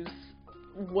who's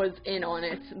was in on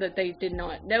it that they did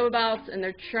not know about, and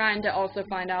they're trying to also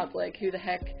find out, like, who the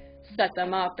heck set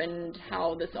them up and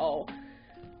how this all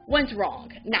went wrong.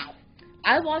 Now,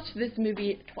 I watched this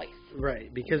movie twice.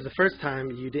 Right, because the first time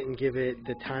you didn't give it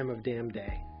the time of damn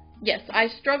day. Yes, I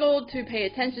struggled to pay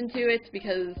attention to it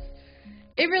because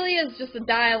it really is just a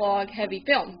dialogue-heavy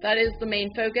film. That is the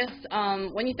main focus.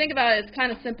 When you think about it, it's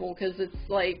kind of simple because it's,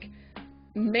 like,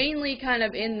 mainly kind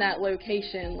of in that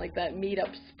location, like that meet-up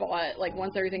spot. Like,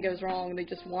 once everything goes wrong, they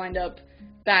just wind up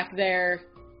back there,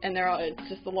 and it's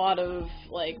just a lot of,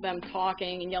 like, them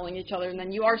talking and yelling at each other, and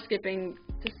then you are skipping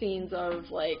to scenes of,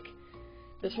 like,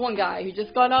 this one guy who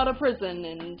just got out of prison,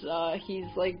 and he's,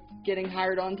 like, getting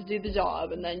hired on to do the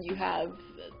job, and then you have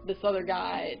this other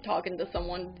guy talking to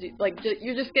someone,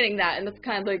 you're just getting that, and that's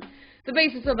kind of, like, the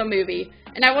basis of the movie,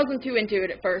 and I wasn't too into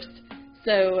it at first,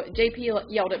 so JP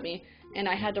yelled at me, and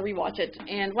I had to rewatch it.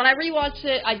 And when I rewatched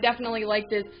it, I definitely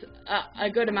liked it a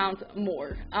good amount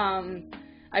more.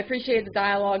 I appreciated the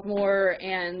dialogue more,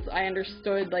 and I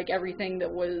understood, like, everything that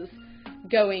was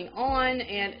going on,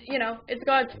 and, it's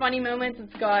got its funny moments,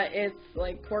 it's got its,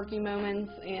 like, quirky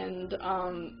moments, and,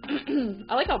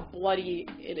 I like how bloody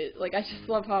it is. Like, I just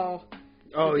love how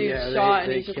the dude's shot,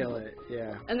 they and he's kill it,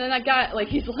 yeah. And then that guy, like,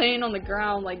 he's laying on the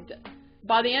ground, like,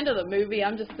 by the end of the movie,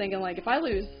 I'm just thinking, like, if I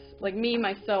lose, like,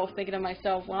 thinking to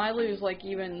myself, when I lose, like,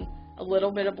 even a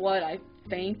little bit of blood, I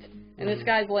faint. And this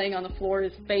guy's laying on the floor,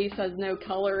 his face has no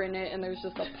color in it, and there's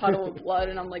just a puddle of blood,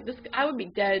 and I'm like, I would be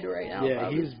dead right now.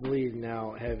 Yeah, he's bleeding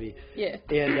out heavy. Yeah.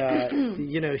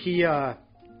 And,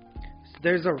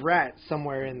 there's a rat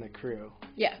somewhere in the crew.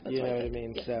 Yeah, that's You know right. what I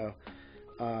mean? Yeah. So,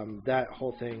 that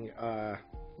whole thing,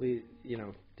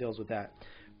 deals with that.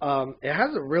 It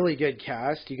has a really good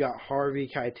cast. You got Harvey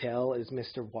Keitel as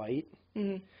Mr. White.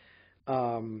 Mm-hmm.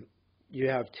 You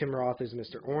have Tim Roth as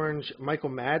Mr. Orange. Michael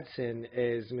Madsen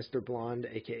as Mr. Blonde,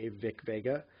 a.k.a. Vic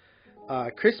Vega.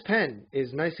 Chris Penn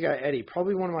is Nice Guy Eddie.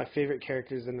 Probably one of my favorite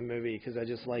characters in the movie because I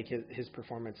just like his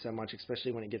performance so much,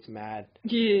 especially when he gets mad.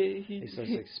 Yeah. He starts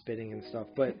like spitting and stuff.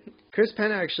 But Chris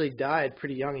Penn actually died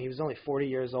pretty young. He was only 40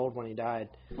 years old when he died.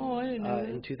 Oh, I didn't know that.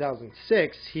 In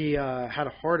 2006, he had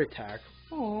a heart attack.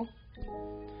 Oh.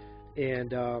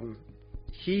 And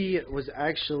he was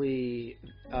actually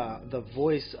the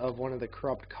voice of one of the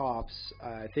corrupt cops.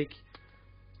 I think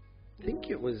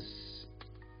it was...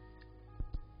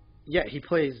 Yeah, he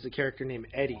plays a character named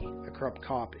Eddie, a corrupt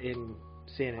cop in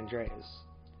San Andreas.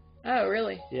 Oh,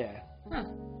 really? Yeah. Huh.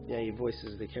 Yeah, he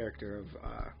voices the character of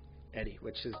Eddie,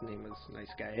 which his name was Nice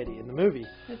Guy Eddie in the movie.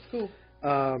 That's cool.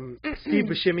 Steve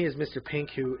Buscemi is Mr. Pink,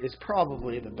 who is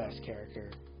probably the best character.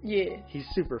 Yeah. He's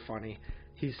super funny.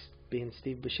 He's being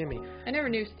Steve Buscemi. I never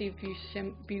knew Steve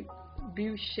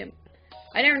Buscemi.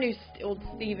 I never knew old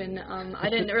Steven. I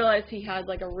didn't realize he had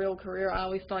like a real career. I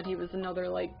always thought he was another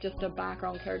like just a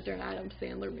background character in Adam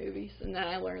Sandler movies, and then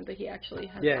I learned that he actually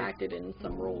has acted in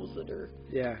some roles that are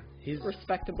he's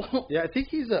respectable. Yeah, I think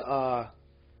he's a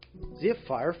is he a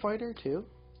firefighter too?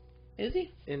 Is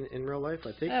he? In real life,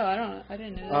 I think. Oh, I don't know. I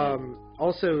didn't know that.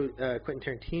 Also, Quentin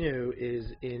Tarantino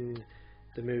is in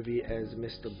the movie as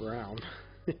Mr. Brown.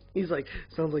 He's like,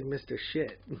 sounds like Mr.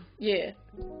 Shit. Yeah.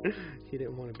 He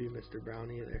didn't want to be Mr. Brown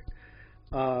either.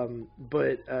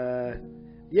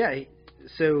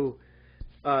 So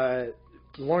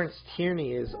Lawrence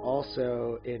Tierney is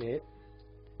also in it.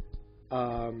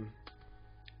 I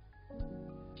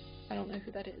don't know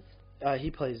who that is. He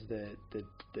plays the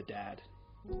dad.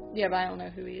 Yeah, but I don't know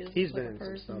who he is. He's been in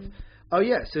some stuff. Oh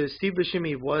yeah, so Steve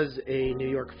Buscemi was a New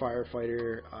York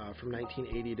firefighter from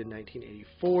 1980 to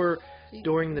 1984.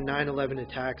 During the 9/11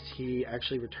 attacks, he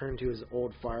actually returned to his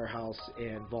old firehouse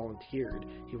and volunteered.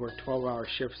 He worked 12-hour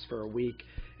shifts for a week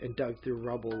and dug through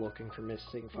rubble looking for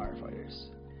missing firefighters.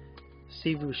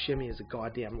 Steve Buscemi is a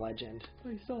goddamn legend.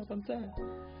 Please stop, I'm sad.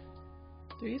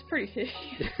 Dude, he's pretty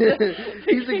shitty.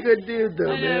 He's a good dude,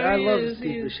 though, man. I love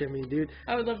Steve Buscemi, dude.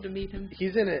 I would love to meet him.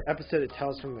 He's in an episode of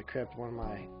Tales from the Crypt, one of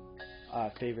my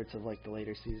favorites of like the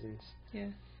later seasons. Yeah.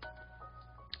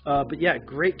 But yeah,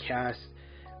 great cast.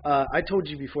 I told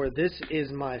you before, this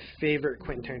is my favorite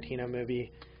Quentin Tarantino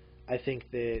movie. I think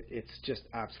that it's just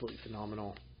absolutely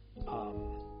phenomenal.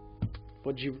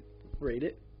 What'd you rate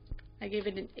it? I gave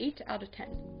it an 8 out of 10.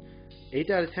 8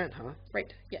 out of 10, huh?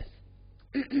 Right, yes.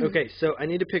 Okay, so I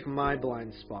need to pick my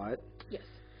blind spot. Yes.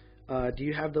 Do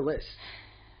you have the list?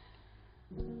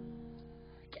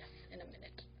 Yes, in a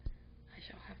minute. I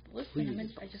shall have the list Please in a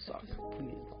minute. don't I just suck. have to...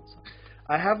 Please don't suck.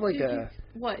 I have like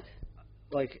What?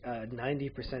 Like a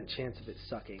 90% chance of it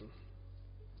sucking.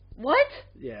 What?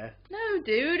 Yeah. No,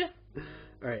 dude.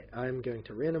 Alright, I'm going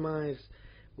to randomize.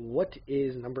 What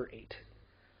is number 8?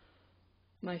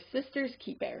 My Sister's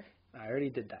Keeper. I already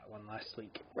did that one last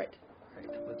week. Right.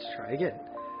 Alright, let's try again.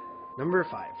 Number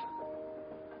 5.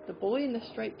 The Boy in the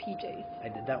Striped PJs. I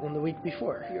did that one the week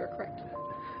before. You are correct.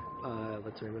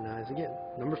 Let's randomize again.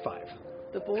 Number 5.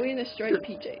 The Boy in the Striped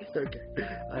PJs. Okay.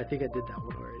 I think I did that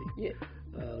one already. Yeah.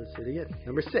 Let's do it again.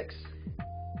 Number 6.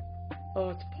 Oh,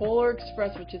 it's Polar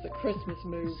Express, which is a Christmas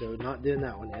movie. So not doing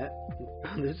that one yet.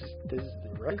 This is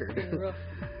the record. It's been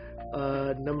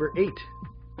rough. Number 8.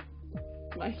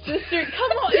 My Sister,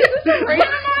 come on, is this a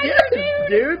randomizer, Yes,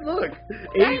 dude? Look.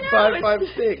 8, 5, 5,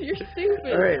 6. You're stupid.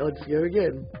 Alright, let's go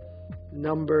again.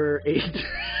 Number 8. This is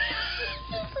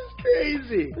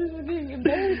crazy. This is being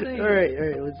embarrassing.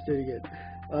 Alright, let's do it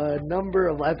again. Number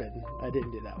 11. I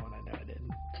didn't do that one, I know I didn't.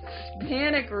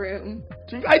 Panic Room.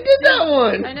 I did that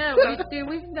one! I know,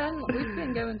 we've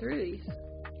been going through these.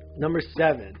 Number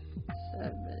 7.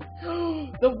 7.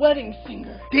 The Wedding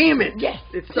Singer. Damn it! Yes!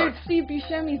 It Dude, sucks. Steve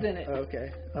Buscemi's in it.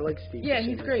 Okay, I like Steve Yeah, Buscemi.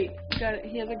 he's great.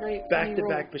 He has a great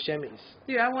Back-to-back Buscemis.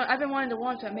 Dude, I've been wanting to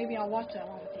watch that. Maybe I'll watch that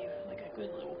one with you. Like a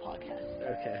good little podcast.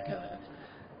 Okay. Co-host.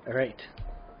 Alright.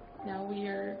 Now we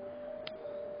are...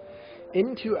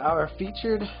 Into our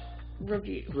featured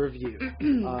review.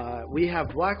 We have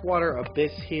Blackwater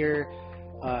Abyss here.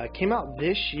 Came out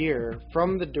this year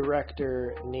from the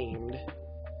director named...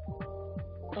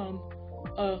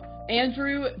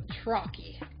 Andrew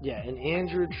Trocchi. Yeah, and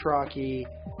Andrew Trocchi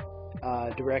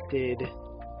directed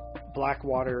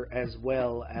Blackwater as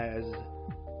well as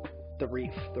The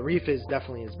Reef. The Reef is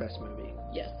definitely his best movie.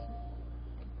 Yes.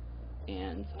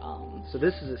 And, So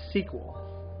this is a sequel.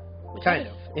 Kind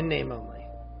of. In name only.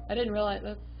 I didn't realize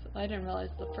the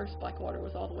first Blackwater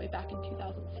was all the way back in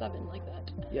 2007 like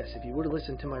that. Yes, if you would have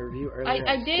listened to my review earlier.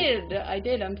 I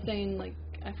did. I'm saying, like,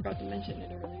 I forgot to mention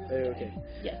it earlier. Okay.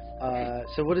 Yes.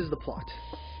 So what is the plot?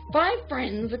 5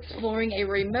 friends exploring a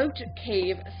remote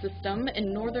cave system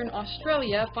in northern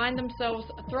Australia find themselves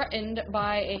threatened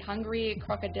by a hungry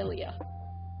crocodilia.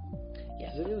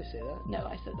 Yes. Does it really say that? No,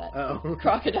 I said that. Oh.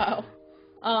 Crocodile.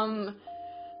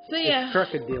 So yeah. It's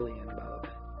crocodilian, by the way.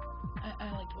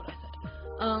 I liked what I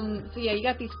said. So yeah, you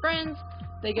got these friends.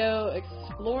 They go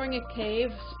exploring a cave,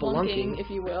 spelunking, if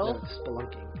you will. No, it's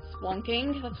spelunking.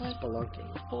 Splunking? That's what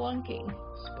Spelunking. Spelunking.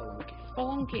 Spelunking.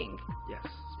 Spelunking. Yes,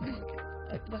 spelunking.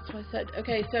 That's what I said.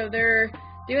 Okay, so they're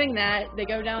doing that. They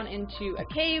go down into a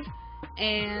cave,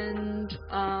 and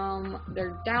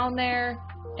they're down there,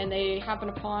 and they happen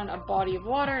upon a body of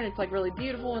water, and it's like really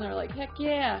beautiful, and they're like, heck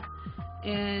yeah.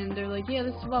 And they're like, yeah,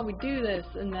 this is why we do this.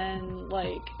 And then,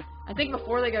 like, I think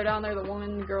before they go down there, the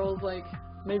one girl's like,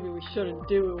 maybe we shouldn't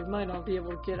do it. We might not be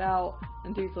able to get out.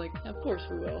 And dude's like, of course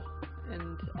we will.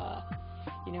 And,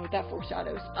 you know what that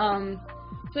foreshadows.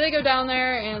 So they go down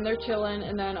there, and they're chilling,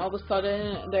 and then all of a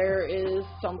sudden, there is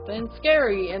something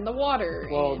scary in the water.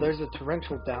 Well, there's a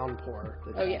torrential downpour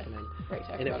that's happening. Right,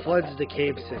 and it floods the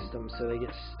cave system, so they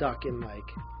get stuck in, like,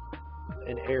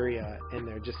 an area, and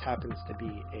there just happens to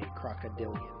be a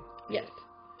crocodilian. Yes.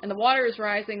 And the water is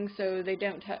rising, so they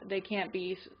can't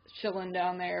be chilling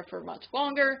down there for much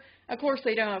longer. Of course,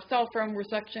 they don't have cell phone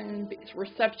reception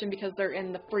because they're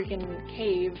in the freaking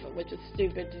cave, which is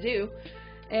stupid to do.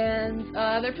 And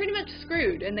they're pretty much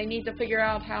screwed, and they need to figure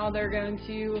out how they're going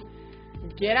to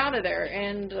get out of there.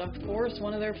 And, of course,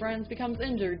 one of their friends becomes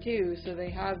injured, too, so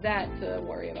they have that to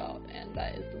worry about, and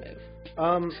that is the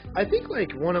move. I think,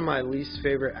 like, one of my least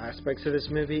favorite aspects of this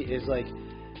movie is, like,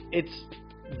 it's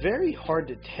very hard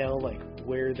to tell, like,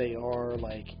 where they are.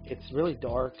 Like, it's really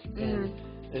dark, and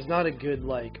there's not a good,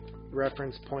 like,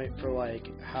 reference point for, like,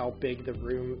 how big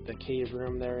the cave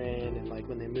room they're in, and, like,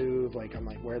 when they move, like, I'm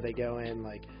like, where are they going,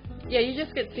 like... Yeah, you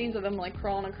just get scenes of them, like,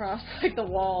 crawling across, like, the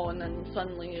wall, and then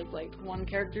suddenly it's, like, one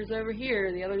character's over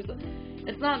here, the other's...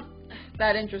 It's not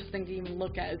that interesting to even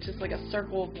look at. It's just, like, a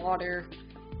circle of water,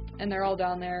 and they're all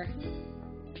down there,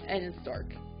 and it's dark,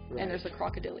 and there's a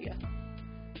crocodilia.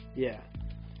 Yeah.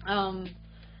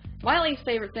 My least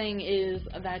favorite thing is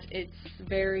that it's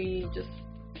very just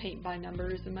paint by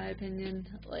numbers, in my opinion.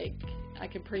 Like, I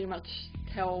could pretty much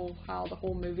tell how the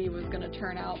whole movie was going to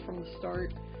turn out from the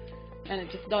start, and it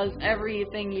just does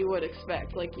everything you would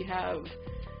expect. Like, you have,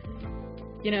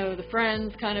 you know, the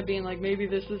friends kind of being like, maybe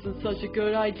this isn't such a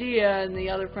good idea, and the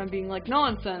other friend being like,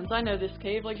 nonsense, I know this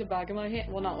cave like the back of my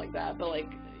hand. Well, not like that, but like,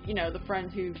 you know, the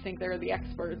friends who think they're the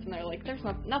experts, and they're like, there's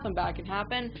nothing bad can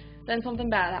happen. Then something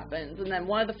bad happens, and then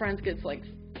one of the friends gets, like,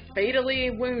 fatally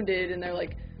wounded, and they're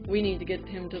like, we need to get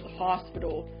him to the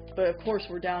hospital, but of course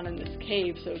we're down in this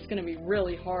cave, so it's going to be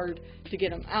really hard to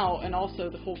get him out, and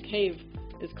also the whole cave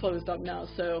is closed up now,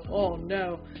 so, oh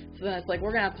no. So then it's like,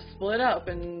 we're going to have to split up,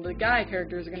 and the guy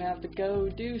characters are going to have to go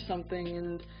do something,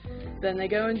 and then they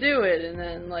go and do it, and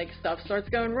then, like, stuff starts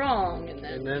going wrong, and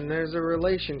then there's a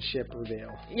relationship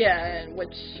reveal. Yeah, and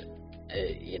which,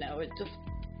 you know, it just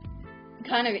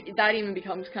kind of, that even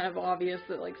becomes kind of obvious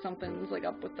that, like, something's, like,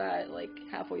 up with that, like,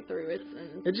 halfway through it.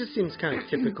 And it just seems kind of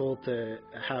typical to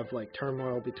have, like,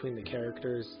 turmoil between the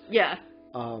characters. Yeah.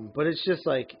 But it's just,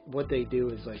 like, what they do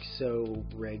is, like, so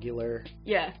regular.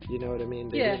 Yeah. You know what I mean?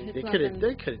 They could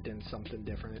have done something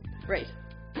different. Right.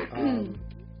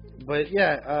 But,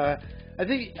 yeah, I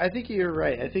think you're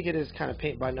right. I think it is kind of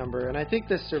paint by number, and I think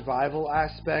the survival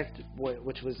aspect,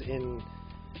 which was in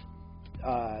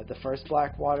the first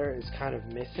Blackwater, is kind of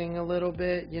missing a little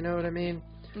bit, you know what I mean?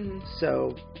 Mm-hmm.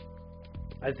 So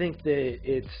I think that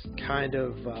it's kind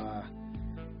of,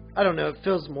 I don't know, it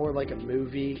feels more like a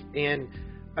movie, and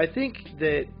I think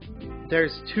that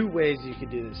there's two ways you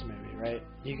could do this movie, right?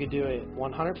 You could do it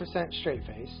 100%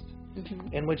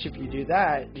 straight-faced, in which if you do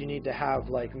that, you need to have,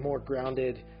 like, more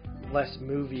grounded, less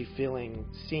movie-feeling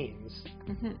scenes.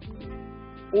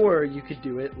 Or you could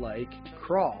do it like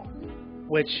Crawl,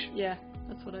 which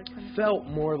that's what I felt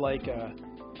more like a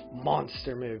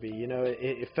monster movie. You know,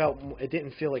 it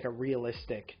didn't feel like a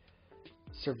realistic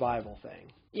survival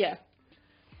thing. Yeah.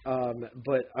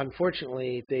 But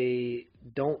unfortunately, they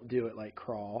don't do it like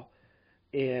Crawl,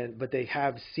 but they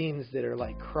have scenes that are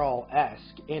like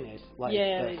Crawl-esque in it, like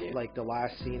they do. Like the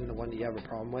last scene, the one that you have a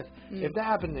problem with. If that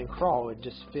happened in Crawl, it would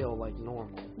just feel like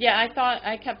normal. Yeah,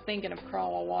 I kept thinking of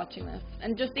Crawl while watching this,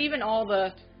 and just even all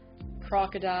the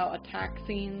crocodile attack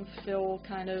scenes feel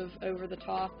kind of over the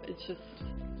top. It's just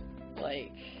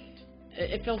like,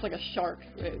 it feels like a shark.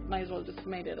 It might as well just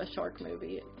made it a shark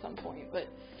movie at some point. But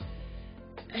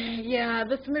yeah,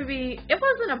 this movie, it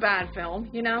wasn't a bad film,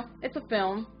 you know? It's a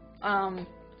film. And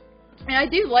I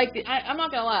do like I'm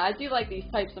not gonna lie, I do like these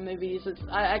types of movies.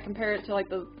 I compare it to like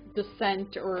the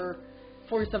Descent or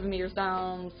 47 Meters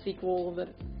Down sequel that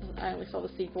I only saw the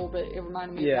sequel, but it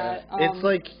reminded me of that. It's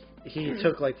like he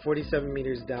took like 47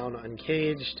 Meters Down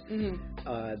Uncaged,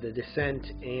 The Descent,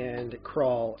 and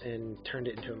Crawl and turned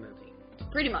it into a movie.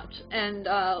 Pretty much. And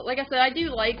like I said, I do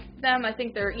like them. I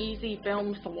think they're easy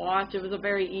films to watch. It was a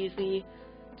very easy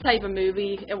type of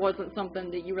movie. It wasn't something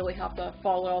that you really have to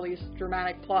follow all these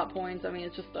dramatic plot points. I mean,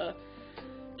 it's just a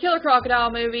killer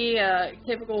crocodile movie,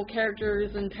 typical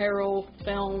characters in peril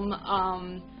film.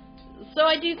 So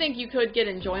I do think you could get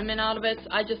enjoyment out of it.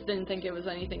 I just didn't think it was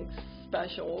anything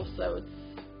special. So it's,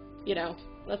 you know,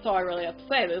 that's all I really have to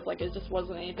say. There's like, it just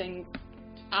wasn't anything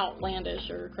outlandish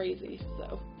or crazy.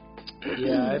 So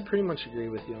yeah, I pretty much agree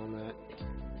with you on that.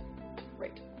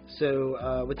 Right.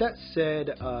 So with that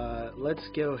said, let's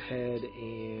go ahead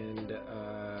and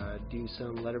do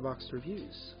some Letterboxd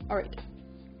reviews. All right.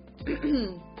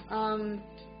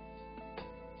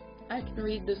 I can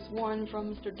read this one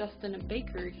from Mr. Dustin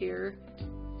Baker here.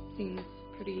 Seems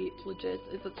pretty legit.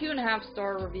 It's a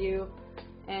 2.5-star review,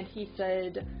 and he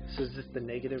said... So is this the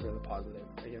negative or the positive?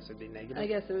 I guess it'd be negative. I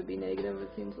guess it would be negative, it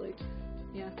seems like.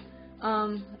 Yeah.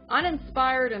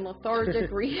 Uninspired and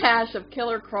lethargic rehash of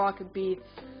Killer Croc beats,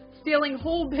 stealing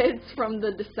whole bits from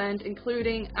The Descent,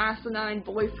 including asinine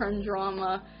boyfriend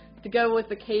drama to go with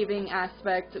the caving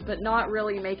aspect, but not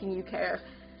really making you care.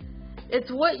 It's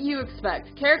what you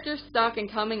expect. Characters stuck and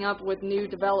coming up with new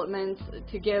developments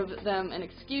to give them an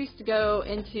excuse to go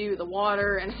into the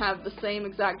water and have the same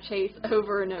exact chase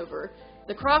over and over.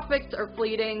 The croc bits are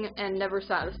fleeting and never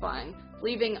satisfying,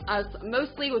 leaving us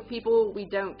mostly with people we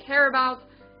don't care about,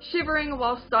 shivering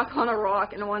while stuck on a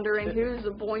rock and wondering who's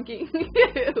boinking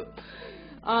who.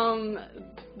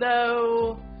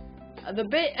 Though the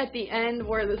bit at the end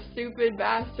where the stupid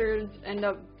bastards end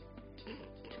up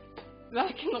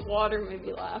back in the water made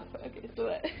me laugh. Okay, so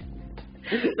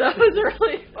that was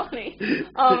really funny.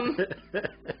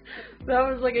 That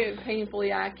was like a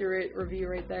painfully accurate review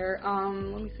right there.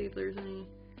 Let me see if there's any.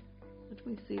 Let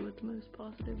me see what the most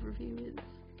positive review is.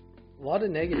 A lot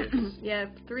of negatives. Yeah,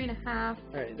 3.5.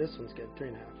 Alright, this one's good.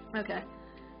 3.5. Okay.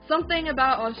 Something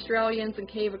about Australians and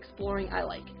cave exploring I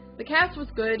like. The cast was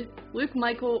good. Luke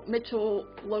Mitchell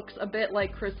looks a bit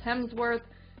like Chris Hemsworth,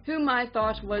 whom I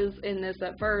thought was in this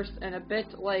at first, and a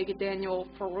bit like Daniel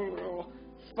Ferrero.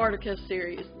 Spartacus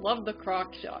series. Love the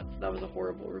croc shots. That was a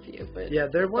horrible review, but yeah,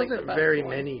 there wasn't like very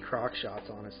many croc shots,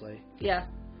 honestly. Yeah.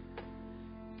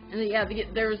 And yeah,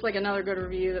 there was like another good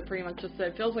review that pretty much just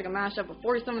said, feels like a mashup of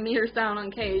 47 Meters Down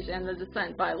Uncaged and The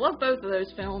Descent, but I love both of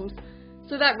those films,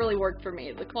 so that really worked for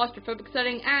me. The claustrophobic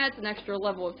setting adds an extra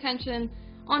level of tension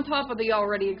on top of the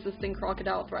already existing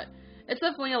crocodile threat. It's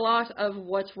definitely a lot of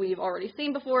what we've already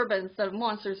seen before, but instead of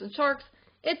monsters and sharks,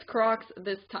 it's crocs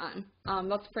this time.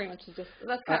 That's pretty much just,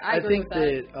 I agree with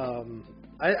that.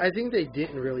 I think they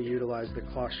didn't really utilize the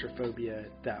claustrophobia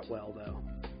that well, though.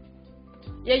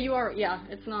 Yeah,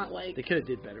 it's not like... They could have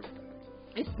did better with that.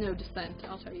 It's no Descent,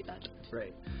 I'll tell you that.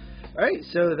 Right. Alright,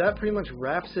 so that pretty much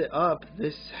wraps it up.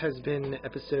 This has been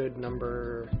episode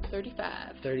number...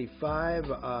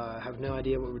 35. I have no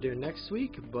idea what we're doing next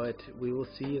week, but we will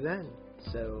see you then.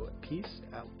 So, peace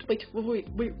out. Wait.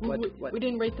 What? We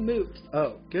didn't rate the moves.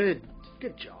 Oh, good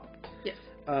job. Yes.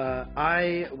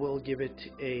 I will give it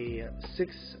a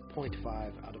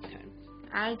 6.5 out of 10.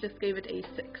 I just gave it a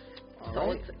 6.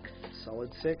 Solid 6.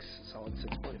 Solid 6. Solid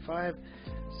 6.5.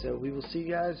 So we will see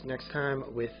you guys next time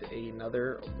with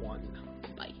another one.